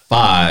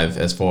 5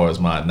 as far as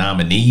my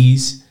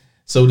nominees,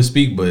 so to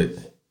speak. But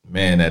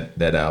man,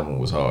 that album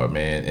was hard,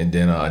 man. And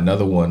then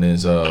another one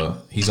is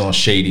he's on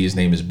Shady. His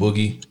name is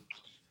Boogie.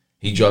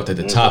 He dropped at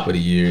the top of the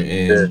year,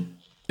 Yeah, and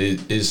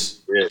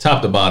it's yeah.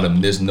 top to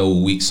bottom. There's no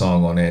weak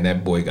song on there, and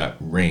that boy got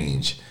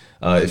range.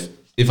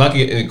 If I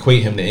could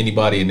equate him to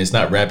anybody, and it's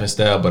not rapping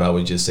style, but I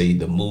would just say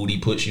the mood he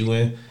puts you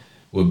in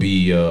would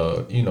be,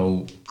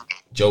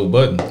 Joe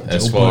Budden,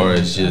 as far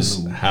Budden, as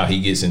just how he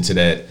gets into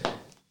that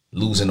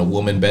losing a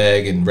woman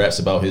bag and raps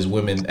about his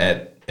women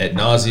at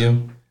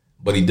nauseum,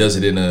 but he does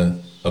it in a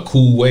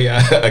cool way,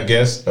 I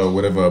guess, or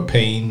whatever, a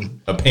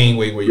pain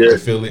way where you Yeah. can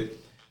feel it.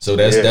 So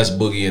that's Yeah. that's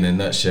Boogie in a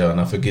nutshell, and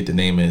I forget the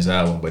name of his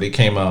album, but it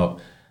came out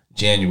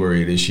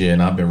January this year,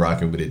 and I've been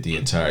rocking with it the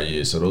entire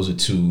year. So those are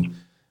two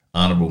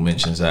honorable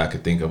mentions I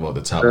could think of off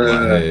the top of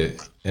my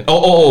head. And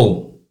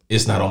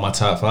it's not on my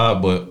top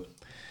 5, but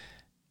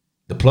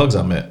the plugs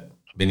I met,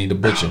 Benny the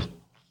Butcher.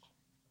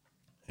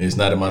 It's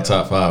not in my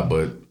top 5,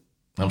 but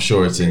I'm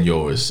sure it's in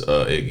yours,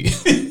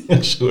 Iggy.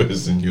 I'm sure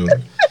it's in yours.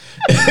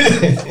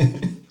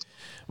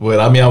 But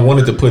I mean, I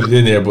wanted to put it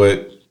in there,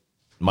 but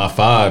my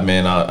 5,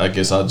 man, I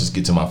guess I'll just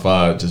get to my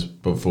 5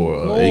 just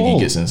before Iggy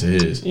gets into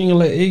his. You ain't gonna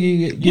let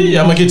Iggy get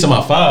Yeah, I'm gonna get to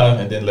my 5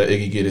 and then let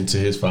Iggy get into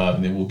his 5,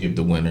 and then we'll give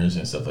the winners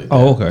and stuff like that.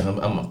 Oh, okay.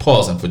 I'm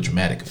pausing for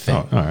dramatic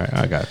effect. All right,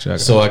 I got you.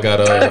 So I got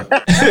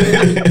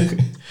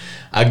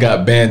I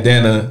got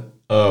Bandana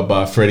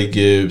by Freddie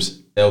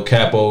Gibbs, El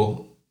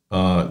Capo,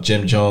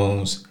 Jim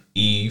Jones,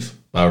 Eve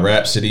by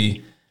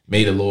Rhapsody,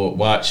 May the Lord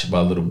Watch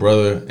by Little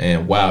Brother,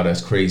 and Wow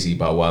That's Crazy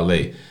by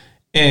Wale.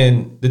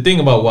 And the thing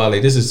about Wale,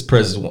 this is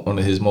present one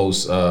of his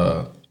most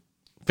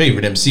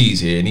favorite MCs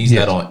here, and he's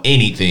not on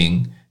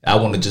anything. I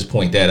want to just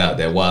point that out,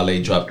 that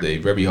Wale dropped a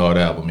very hard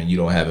album and you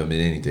don't have him in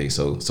anything.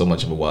 So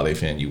much of a Wale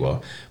fan you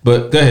are.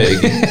 But go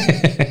ahead,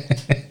 Iggy.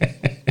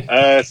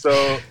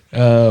 So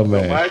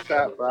man. my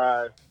top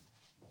 5.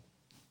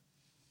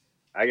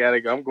 I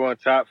gotta go. I'm going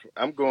top.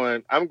 I'm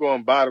going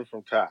bottom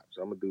from top.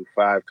 So I'm gonna do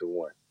 5 to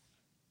 1.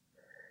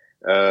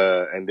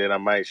 And then I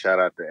might shout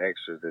out the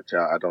extras that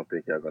I don't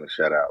think y'all gonna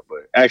shout out,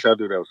 but actually I'll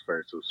do those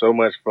first. So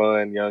much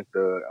fun, Young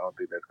Thug. I don't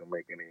think that's gonna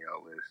make any of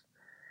y'all list.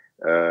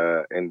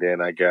 And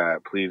then I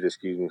got Please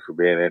Excuse Me for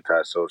Being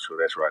Antisocial.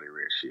 That's Roddy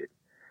Ricch shit.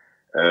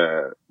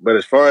 But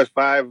as far as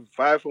 5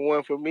 for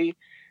 1 for me,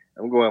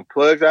 I'm going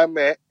Plugs I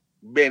Met,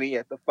 Benny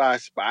at the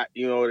 5 spot.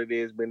 You know what it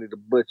is, Benny the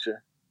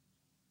Butcher,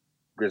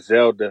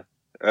 Griselda.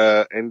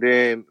 And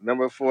then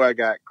number 4, I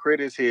got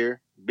Crit is Here,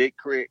 Big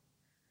Crit.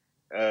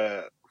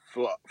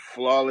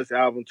 Flawless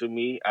album to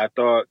me. I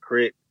thought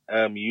Crit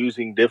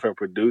using different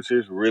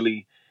producers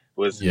really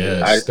was.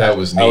 Yes, that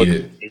was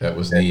needed. That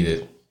was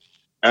needed.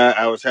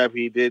 I was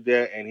happy he did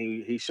that, and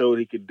he showed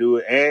he could do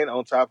it. And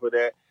on top of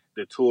that,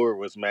 the tour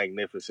was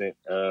magnificent.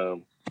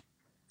 That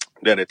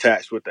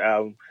attached with the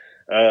album.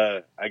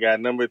 I got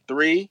number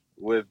 3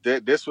 with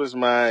this was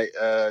my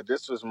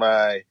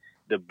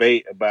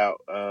debate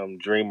about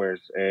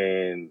Dreamers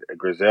and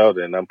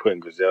Griselda, and I'm putting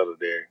Griselda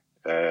there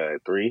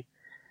at 3.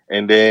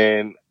 And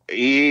then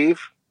Eve,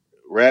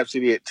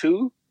 Rhapsody at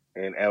 2,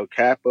 and El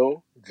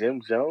Capo,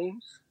 Jim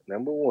Jones,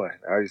 number 1.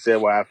 I already said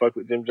why I fuck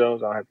with Jim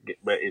Jones. I don't have to get,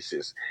 but it's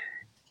just,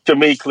 to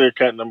me, clear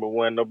cut number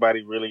 1.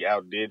 Nobody really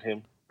outdid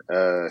him.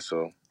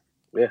 So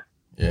yeah.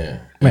 Yeah,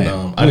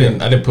 Man,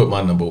 and, I didn't put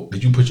my number.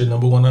 Did you put your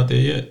number 1 out there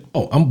yet?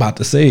 Oh, I'm about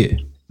to say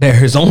it.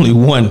 There is only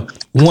one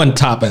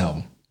top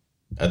album.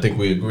 I think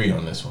we agree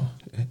on this one.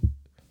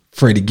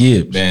 Freddie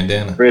Gibbs.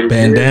 Bandana.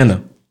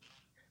 Bandana.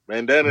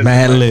 Bandana's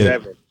Madlib.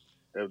 7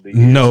 of the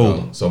year.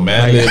 No. So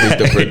Madlib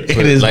is the.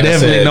 It is like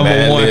definitely I said, number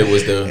Madlib 1.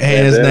 was the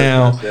Hands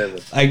down.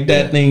 Like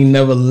that thing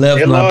never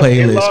left my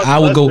playlist. I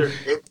would go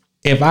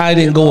if I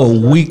didn't go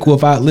a week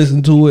without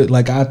listening to it.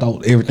 Like I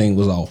thought everything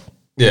was off.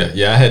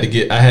 Yeah. I had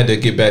to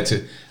get back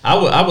to.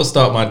 I would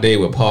start my day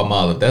with Paul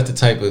Mahler. That's the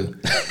type of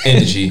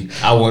energy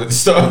I wanted to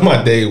start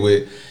my day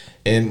with.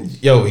 And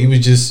he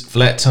was just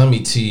Flat Tummy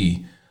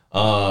Tea.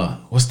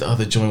 What's the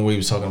other joint where he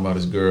was talking about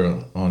his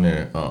girl on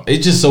there?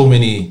 It's just so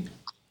many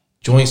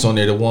joints on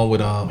there. The one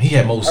with he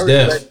had Mos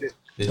Def.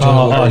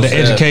 The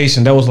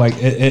Education. That was like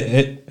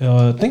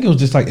I think it was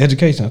just like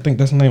Education. I think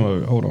that's the name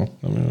of it. Hold on.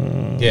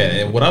 Yeah,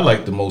 and what I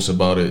like the most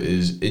about it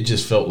is it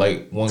just felt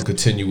like one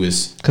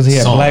continuous. Because he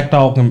had song. Black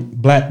Thought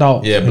and Black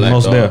Thought. Yeah, and Black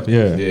Mos Dog. Def.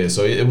 Yeah. Yeah.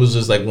 So it was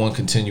just like one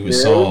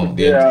continuous song.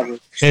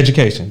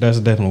 Education. That's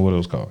definitely what it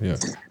was called. Yeah.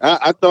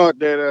 I thought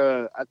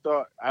that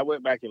I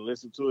went back and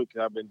listened to it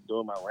because I've been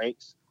doing my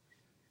ranks,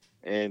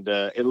 and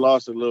it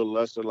lost a little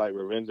luster like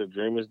Revenge of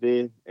Dreamers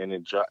did, and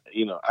it dropped.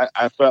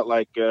 I felt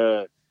like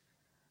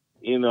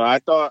I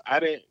thought I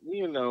didn't.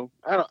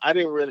 I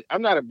didn't really.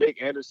 I'm not a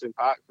big Anderson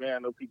 .Paak fan. I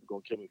know people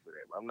gonna kill me for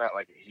that. But I'm not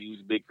like a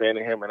huge big fan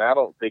of him, and I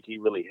don't think he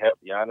really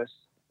helped Giannis.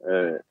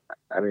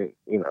 I didn't.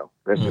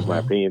 That's just my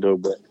Mm-hmm. opinion though.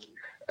 But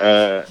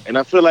and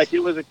I feel like it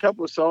was a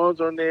couple songs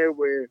on there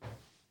where,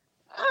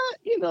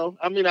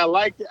 I mean, I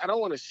liked it. I don't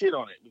want to shit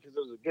on it because it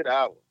was a good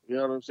album. You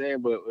know what I'm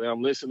saying? But when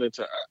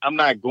I'm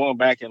not going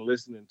back and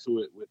listening to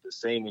it with the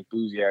same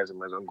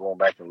enthusiasm as I'm going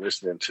back and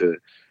listening to,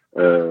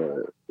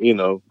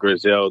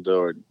 Griselda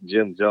or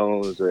Jim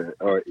Jones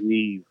or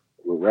Eve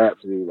with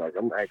Rhapsody. Like,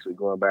 I'm actually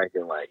going back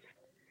and like,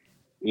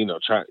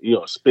 trying,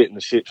 spitting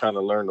the shit, trying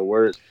to learn the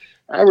words.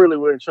 I really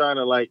wasn't trying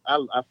to like.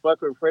 I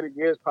fuck with Freddie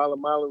Gibbs.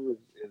 Palomalo is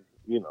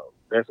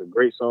that's a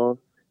great song.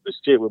 The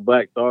shit with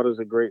Black Thought is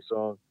a great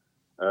song.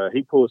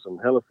 He pulled some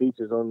hella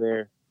features on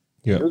there.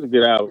 Yeah. It was a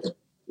good album.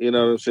 You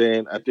know what I'm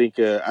saying? I think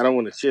I don't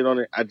want to shit on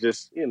it. I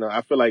just,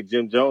 I feel like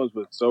Jim Jones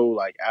was so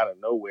like out of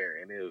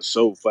nowhere, and it was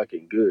so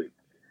fucking good.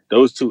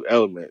 Those two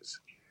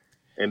elements,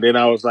 and then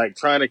I was like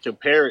trying to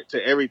compare it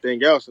to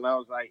everything else, and I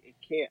was like,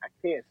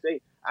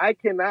 I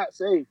cannot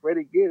say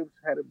Freddie Gibbs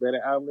had a better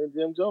album than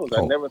Jim Jones.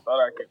 I never thought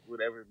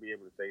would ever be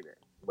able to say that,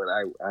 but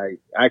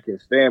I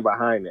can stand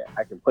behind that.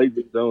 I can play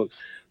Jim Jones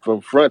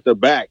from front to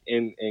back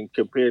and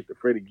compare it to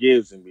Freddie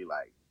Gibbs and be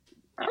like,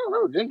 I don't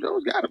know, Jim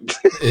Jones got him.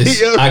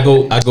 I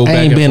go back I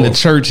ain't and been to forth.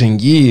 church in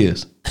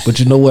years, but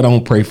you know what? I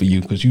don't pray for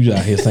you because you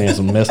out here saying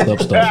some messed up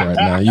stuff right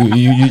now.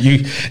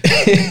 You.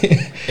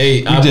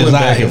 Hey, I just went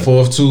back out and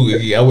forth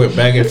too. I went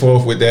back and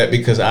forth with that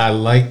because I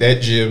like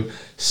that Jim.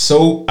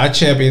 So I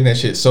champion that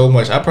shit so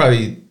much. I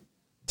probably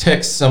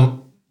text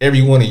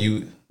every one of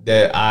you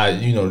that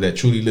that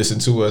truly listen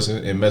to us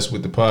and mess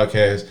with the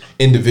podcast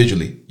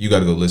individually. You got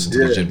to go listen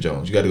to the Jim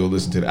Jones. You got to go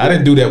listen to that. I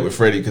didn't do that with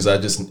Freddie because I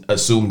just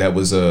assumed that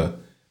was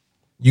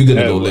you're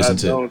gonna go listen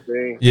to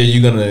it. Yeah,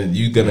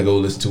 you're gonna go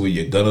listen to it.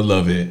 You're gonna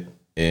love it,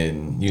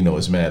 and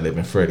it's Madlib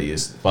and Freddie.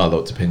 It's follow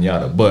up to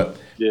Pinata, but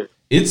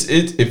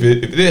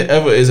if there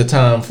ever is a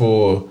time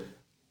for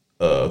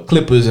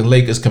Clippers and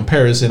Lakers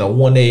comparison, a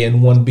 1A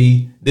and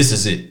 1B, this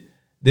is it.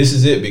 This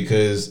is it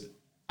because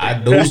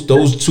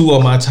those two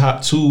are my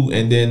top two,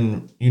 and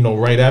then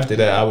right after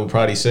that, I would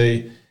probably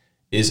say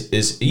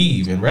is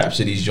Eve and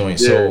Rhapsody's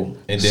joint. Yeah. So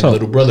and then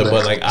Little Brother,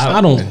 but like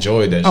I don't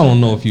enjoy that. I don't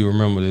know if you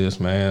remember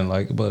this, man.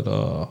 Like, but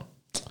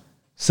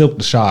Silk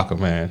the Shocker,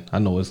 man. I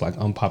know it's like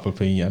unpopular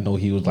opinion. I know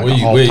he was like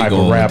all type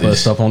of rapper and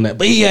stuff on that,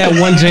 but he had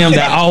one jam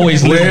that I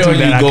always listened to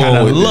that I kind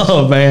of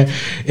love, man.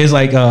 It's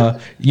like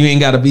you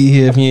ain't got to be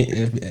here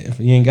if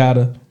you ain't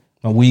gotta.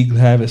 We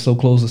have it so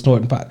close to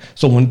snorting pot.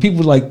 So when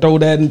people like throw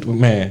that into,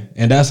 man,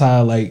 and that's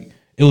how like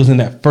it was in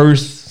that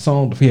first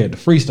song. He had the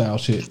freestyle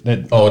shit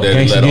that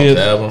Gangsta Gibbs,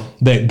 the album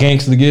that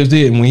Gangsta Gibbs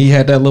did, and when he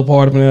had that little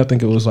part of it, I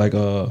think it was like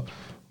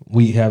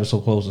we have it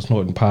so close to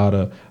snorting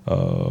powder.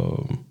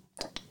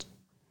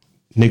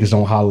 Niggas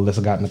don't holler unless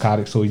I got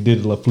narcotics. So he did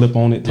a little flip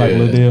on it type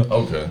little deal.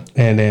 Okay.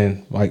 And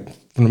then like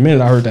from the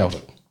minute I heard that, I was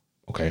like,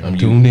 okay, I'm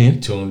tuned in.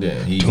 Tuned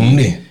in. He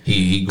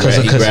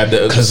grabbed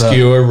the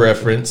obscure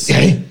reference.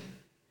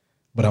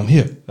 But I'm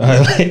here.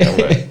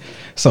 Right.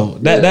 So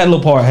that little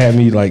part had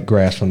me like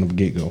grasp from the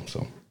get go.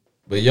 So,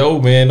 but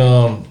yo,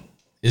 man,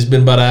 it's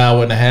been about an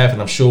hour and a half,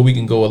 and I'm sure we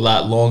can go a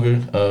lot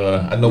longer.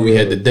 I know we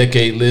had the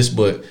decade list,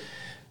 but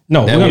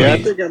no, I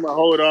think I'm gonna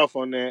hold off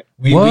on that.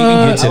 We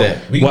can get to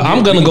that.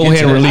 I'm gonna go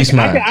ahead and release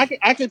mine.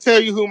 I can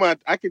tell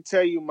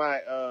you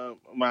my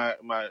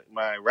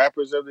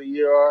rappers of the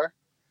year are.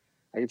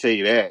 I can tell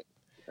you that.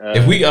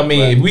 If we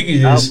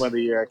could just,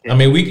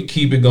 we could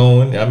keep it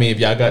going. I mean, if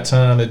y'all got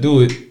time to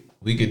do it,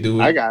 we could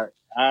do it.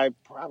 I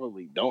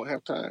probably don't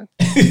have time.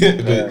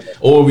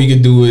 Or we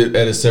could do it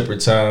at a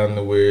separate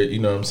time where, you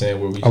know what I'm saying?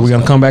 Where are we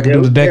going to come back and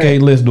do the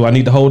decade list? Do I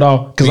need to hold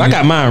off? Because I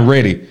got mine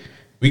ready.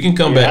 We can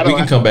come back. We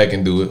can come back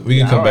and do it. We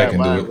can come back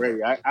and do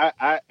it.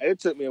 Ready. It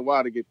took me a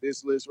while to get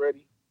this list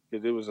ready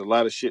because there was a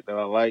lot of shit that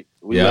I like.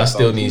 I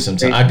still need some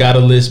time. I got a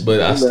list, but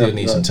I still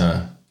need some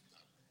time.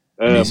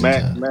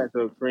 Matt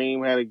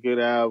Cream had a good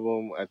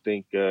album. I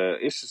think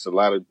it's just a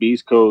lot of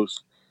Beast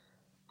Coast.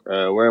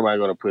 Where am I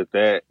going to put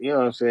that? You know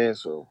what I'm saying?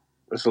 So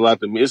it's a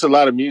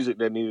lot of music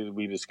that needed to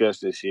be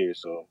discussed this year.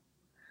 So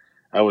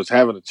I was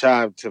having a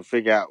time to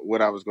figure out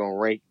what I was going to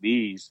rank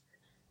these,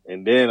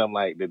 and then I'm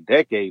like, the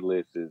decade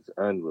list is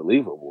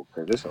unbelievable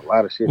because there's a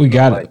lot of shit. We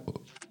got it.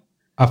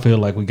 I feel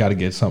like we got to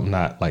get something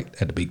not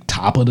like at the big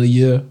top of the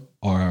year,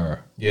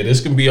 or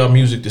this can be our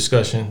music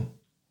discussion.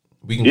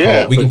 We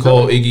can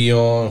call Iggy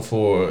on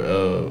for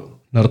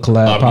another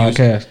collab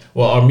podcast.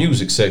 Our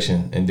music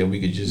section, and then we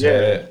could just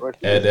add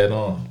that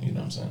on. You know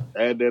what I'm saying?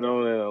 Add that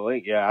on in a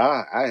link.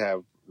 Yeah, I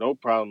have no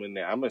problem in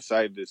that. I'm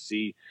excited to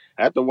see.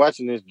 After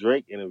watching this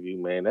Drake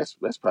interview, man, that's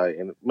probably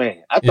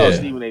I thought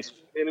Stephen A. Smith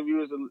interview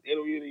was the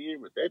interview of the year,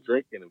 but that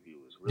Drake interview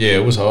was really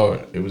it was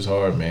hard. It was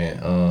hard,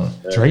 man.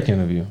 Drake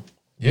interview.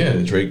 Yeah,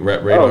 the Drake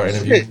Rap Radar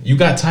interview. Shit. You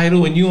got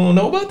Tidal and you don't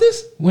know about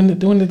this? When did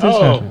this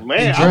happen?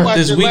 Man, It dropped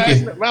this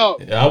weekend.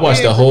 I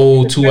watched the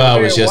whole 2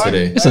 hours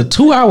yesterday. It's a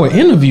 2-hour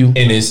interview.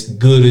 And it's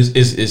good as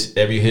it's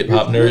every hip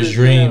hop nerd's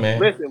dream, man.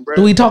 Listen, bro.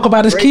 Do we talk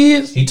about his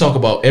kids? He talk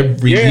about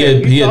every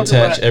he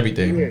attached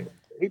everything.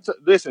 Yeah.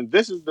 Listen,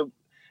 this is the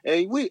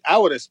and I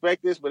would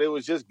expect this, but it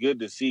was just good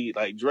to see.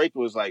 Like Drake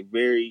was like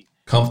very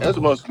Comfortable. That's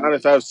the most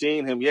honest I've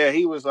seen him. Yeah,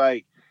 he was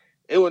like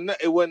it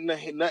wasn't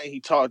nothing he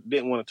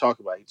didn't want to talk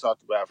about. He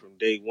talked about it from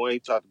day one. He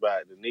talked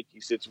about the Nicki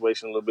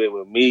situation a little bit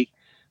with Meek.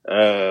 All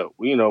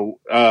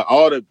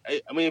the.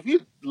 I mean, if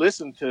you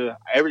listen to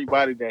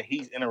everybody that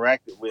he's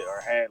interacted with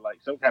or had like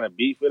some kind of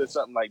beef with or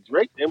something, like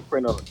Drake's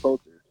imprint on the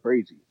culture is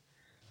crazy.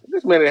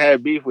 This man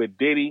had beef with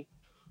Diddy,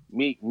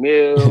 Meek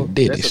Mill.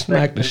 Diddy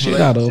smacked the shit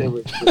out of him.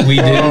 We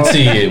didn't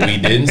see it. We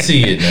didn't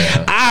see it.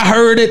 Now I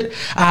heard it.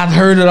 I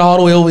heard it all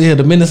the way over here.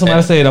 The minute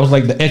somebody said it, I was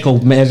like the echo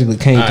magically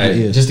came to the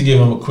ears. Just to give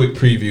him a quick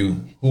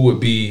preview, who would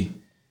be?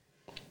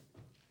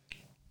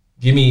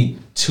 Give me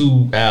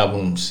 2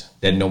 albums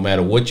that no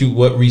matter what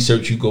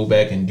research you go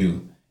back and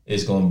do,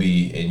 it's gonna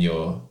be in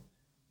your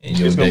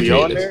decade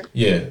list. There?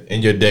 Yeah,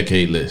 in your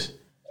decade list.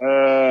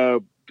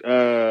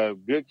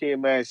 Good Kid,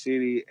 Mad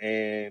City,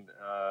 and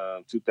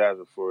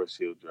 2000 Forest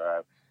Hill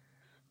Drive.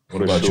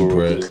 What about you,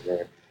 Brad?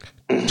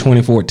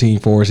 2014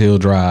 Forest Hill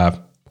Drive.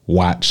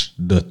 Watch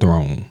the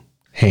Throne,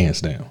 hands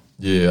down.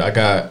 Yeah, I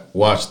got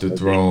Watch the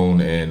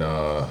Throne and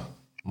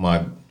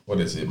my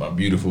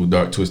Beautiful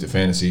Dark Twisted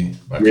Fantasy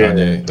by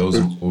Kanye.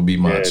 Those will be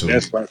my 2.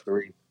 That's my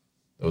 3.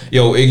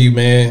 Yo, Iggy,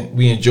 man,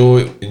 we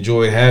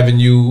enjoyed having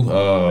you.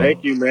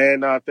 Thank you,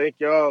 man. Thank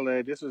y'all.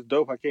 This was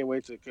dope. I can't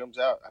wait till it comes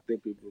out. I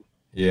think people.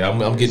 Yeah,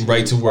 I'm getting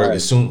right to work.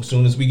 As soon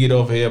as we get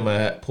off here, I'm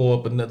gonna pour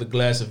up another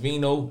glass of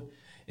vino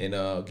and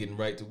getting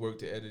right to work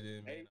to edit it.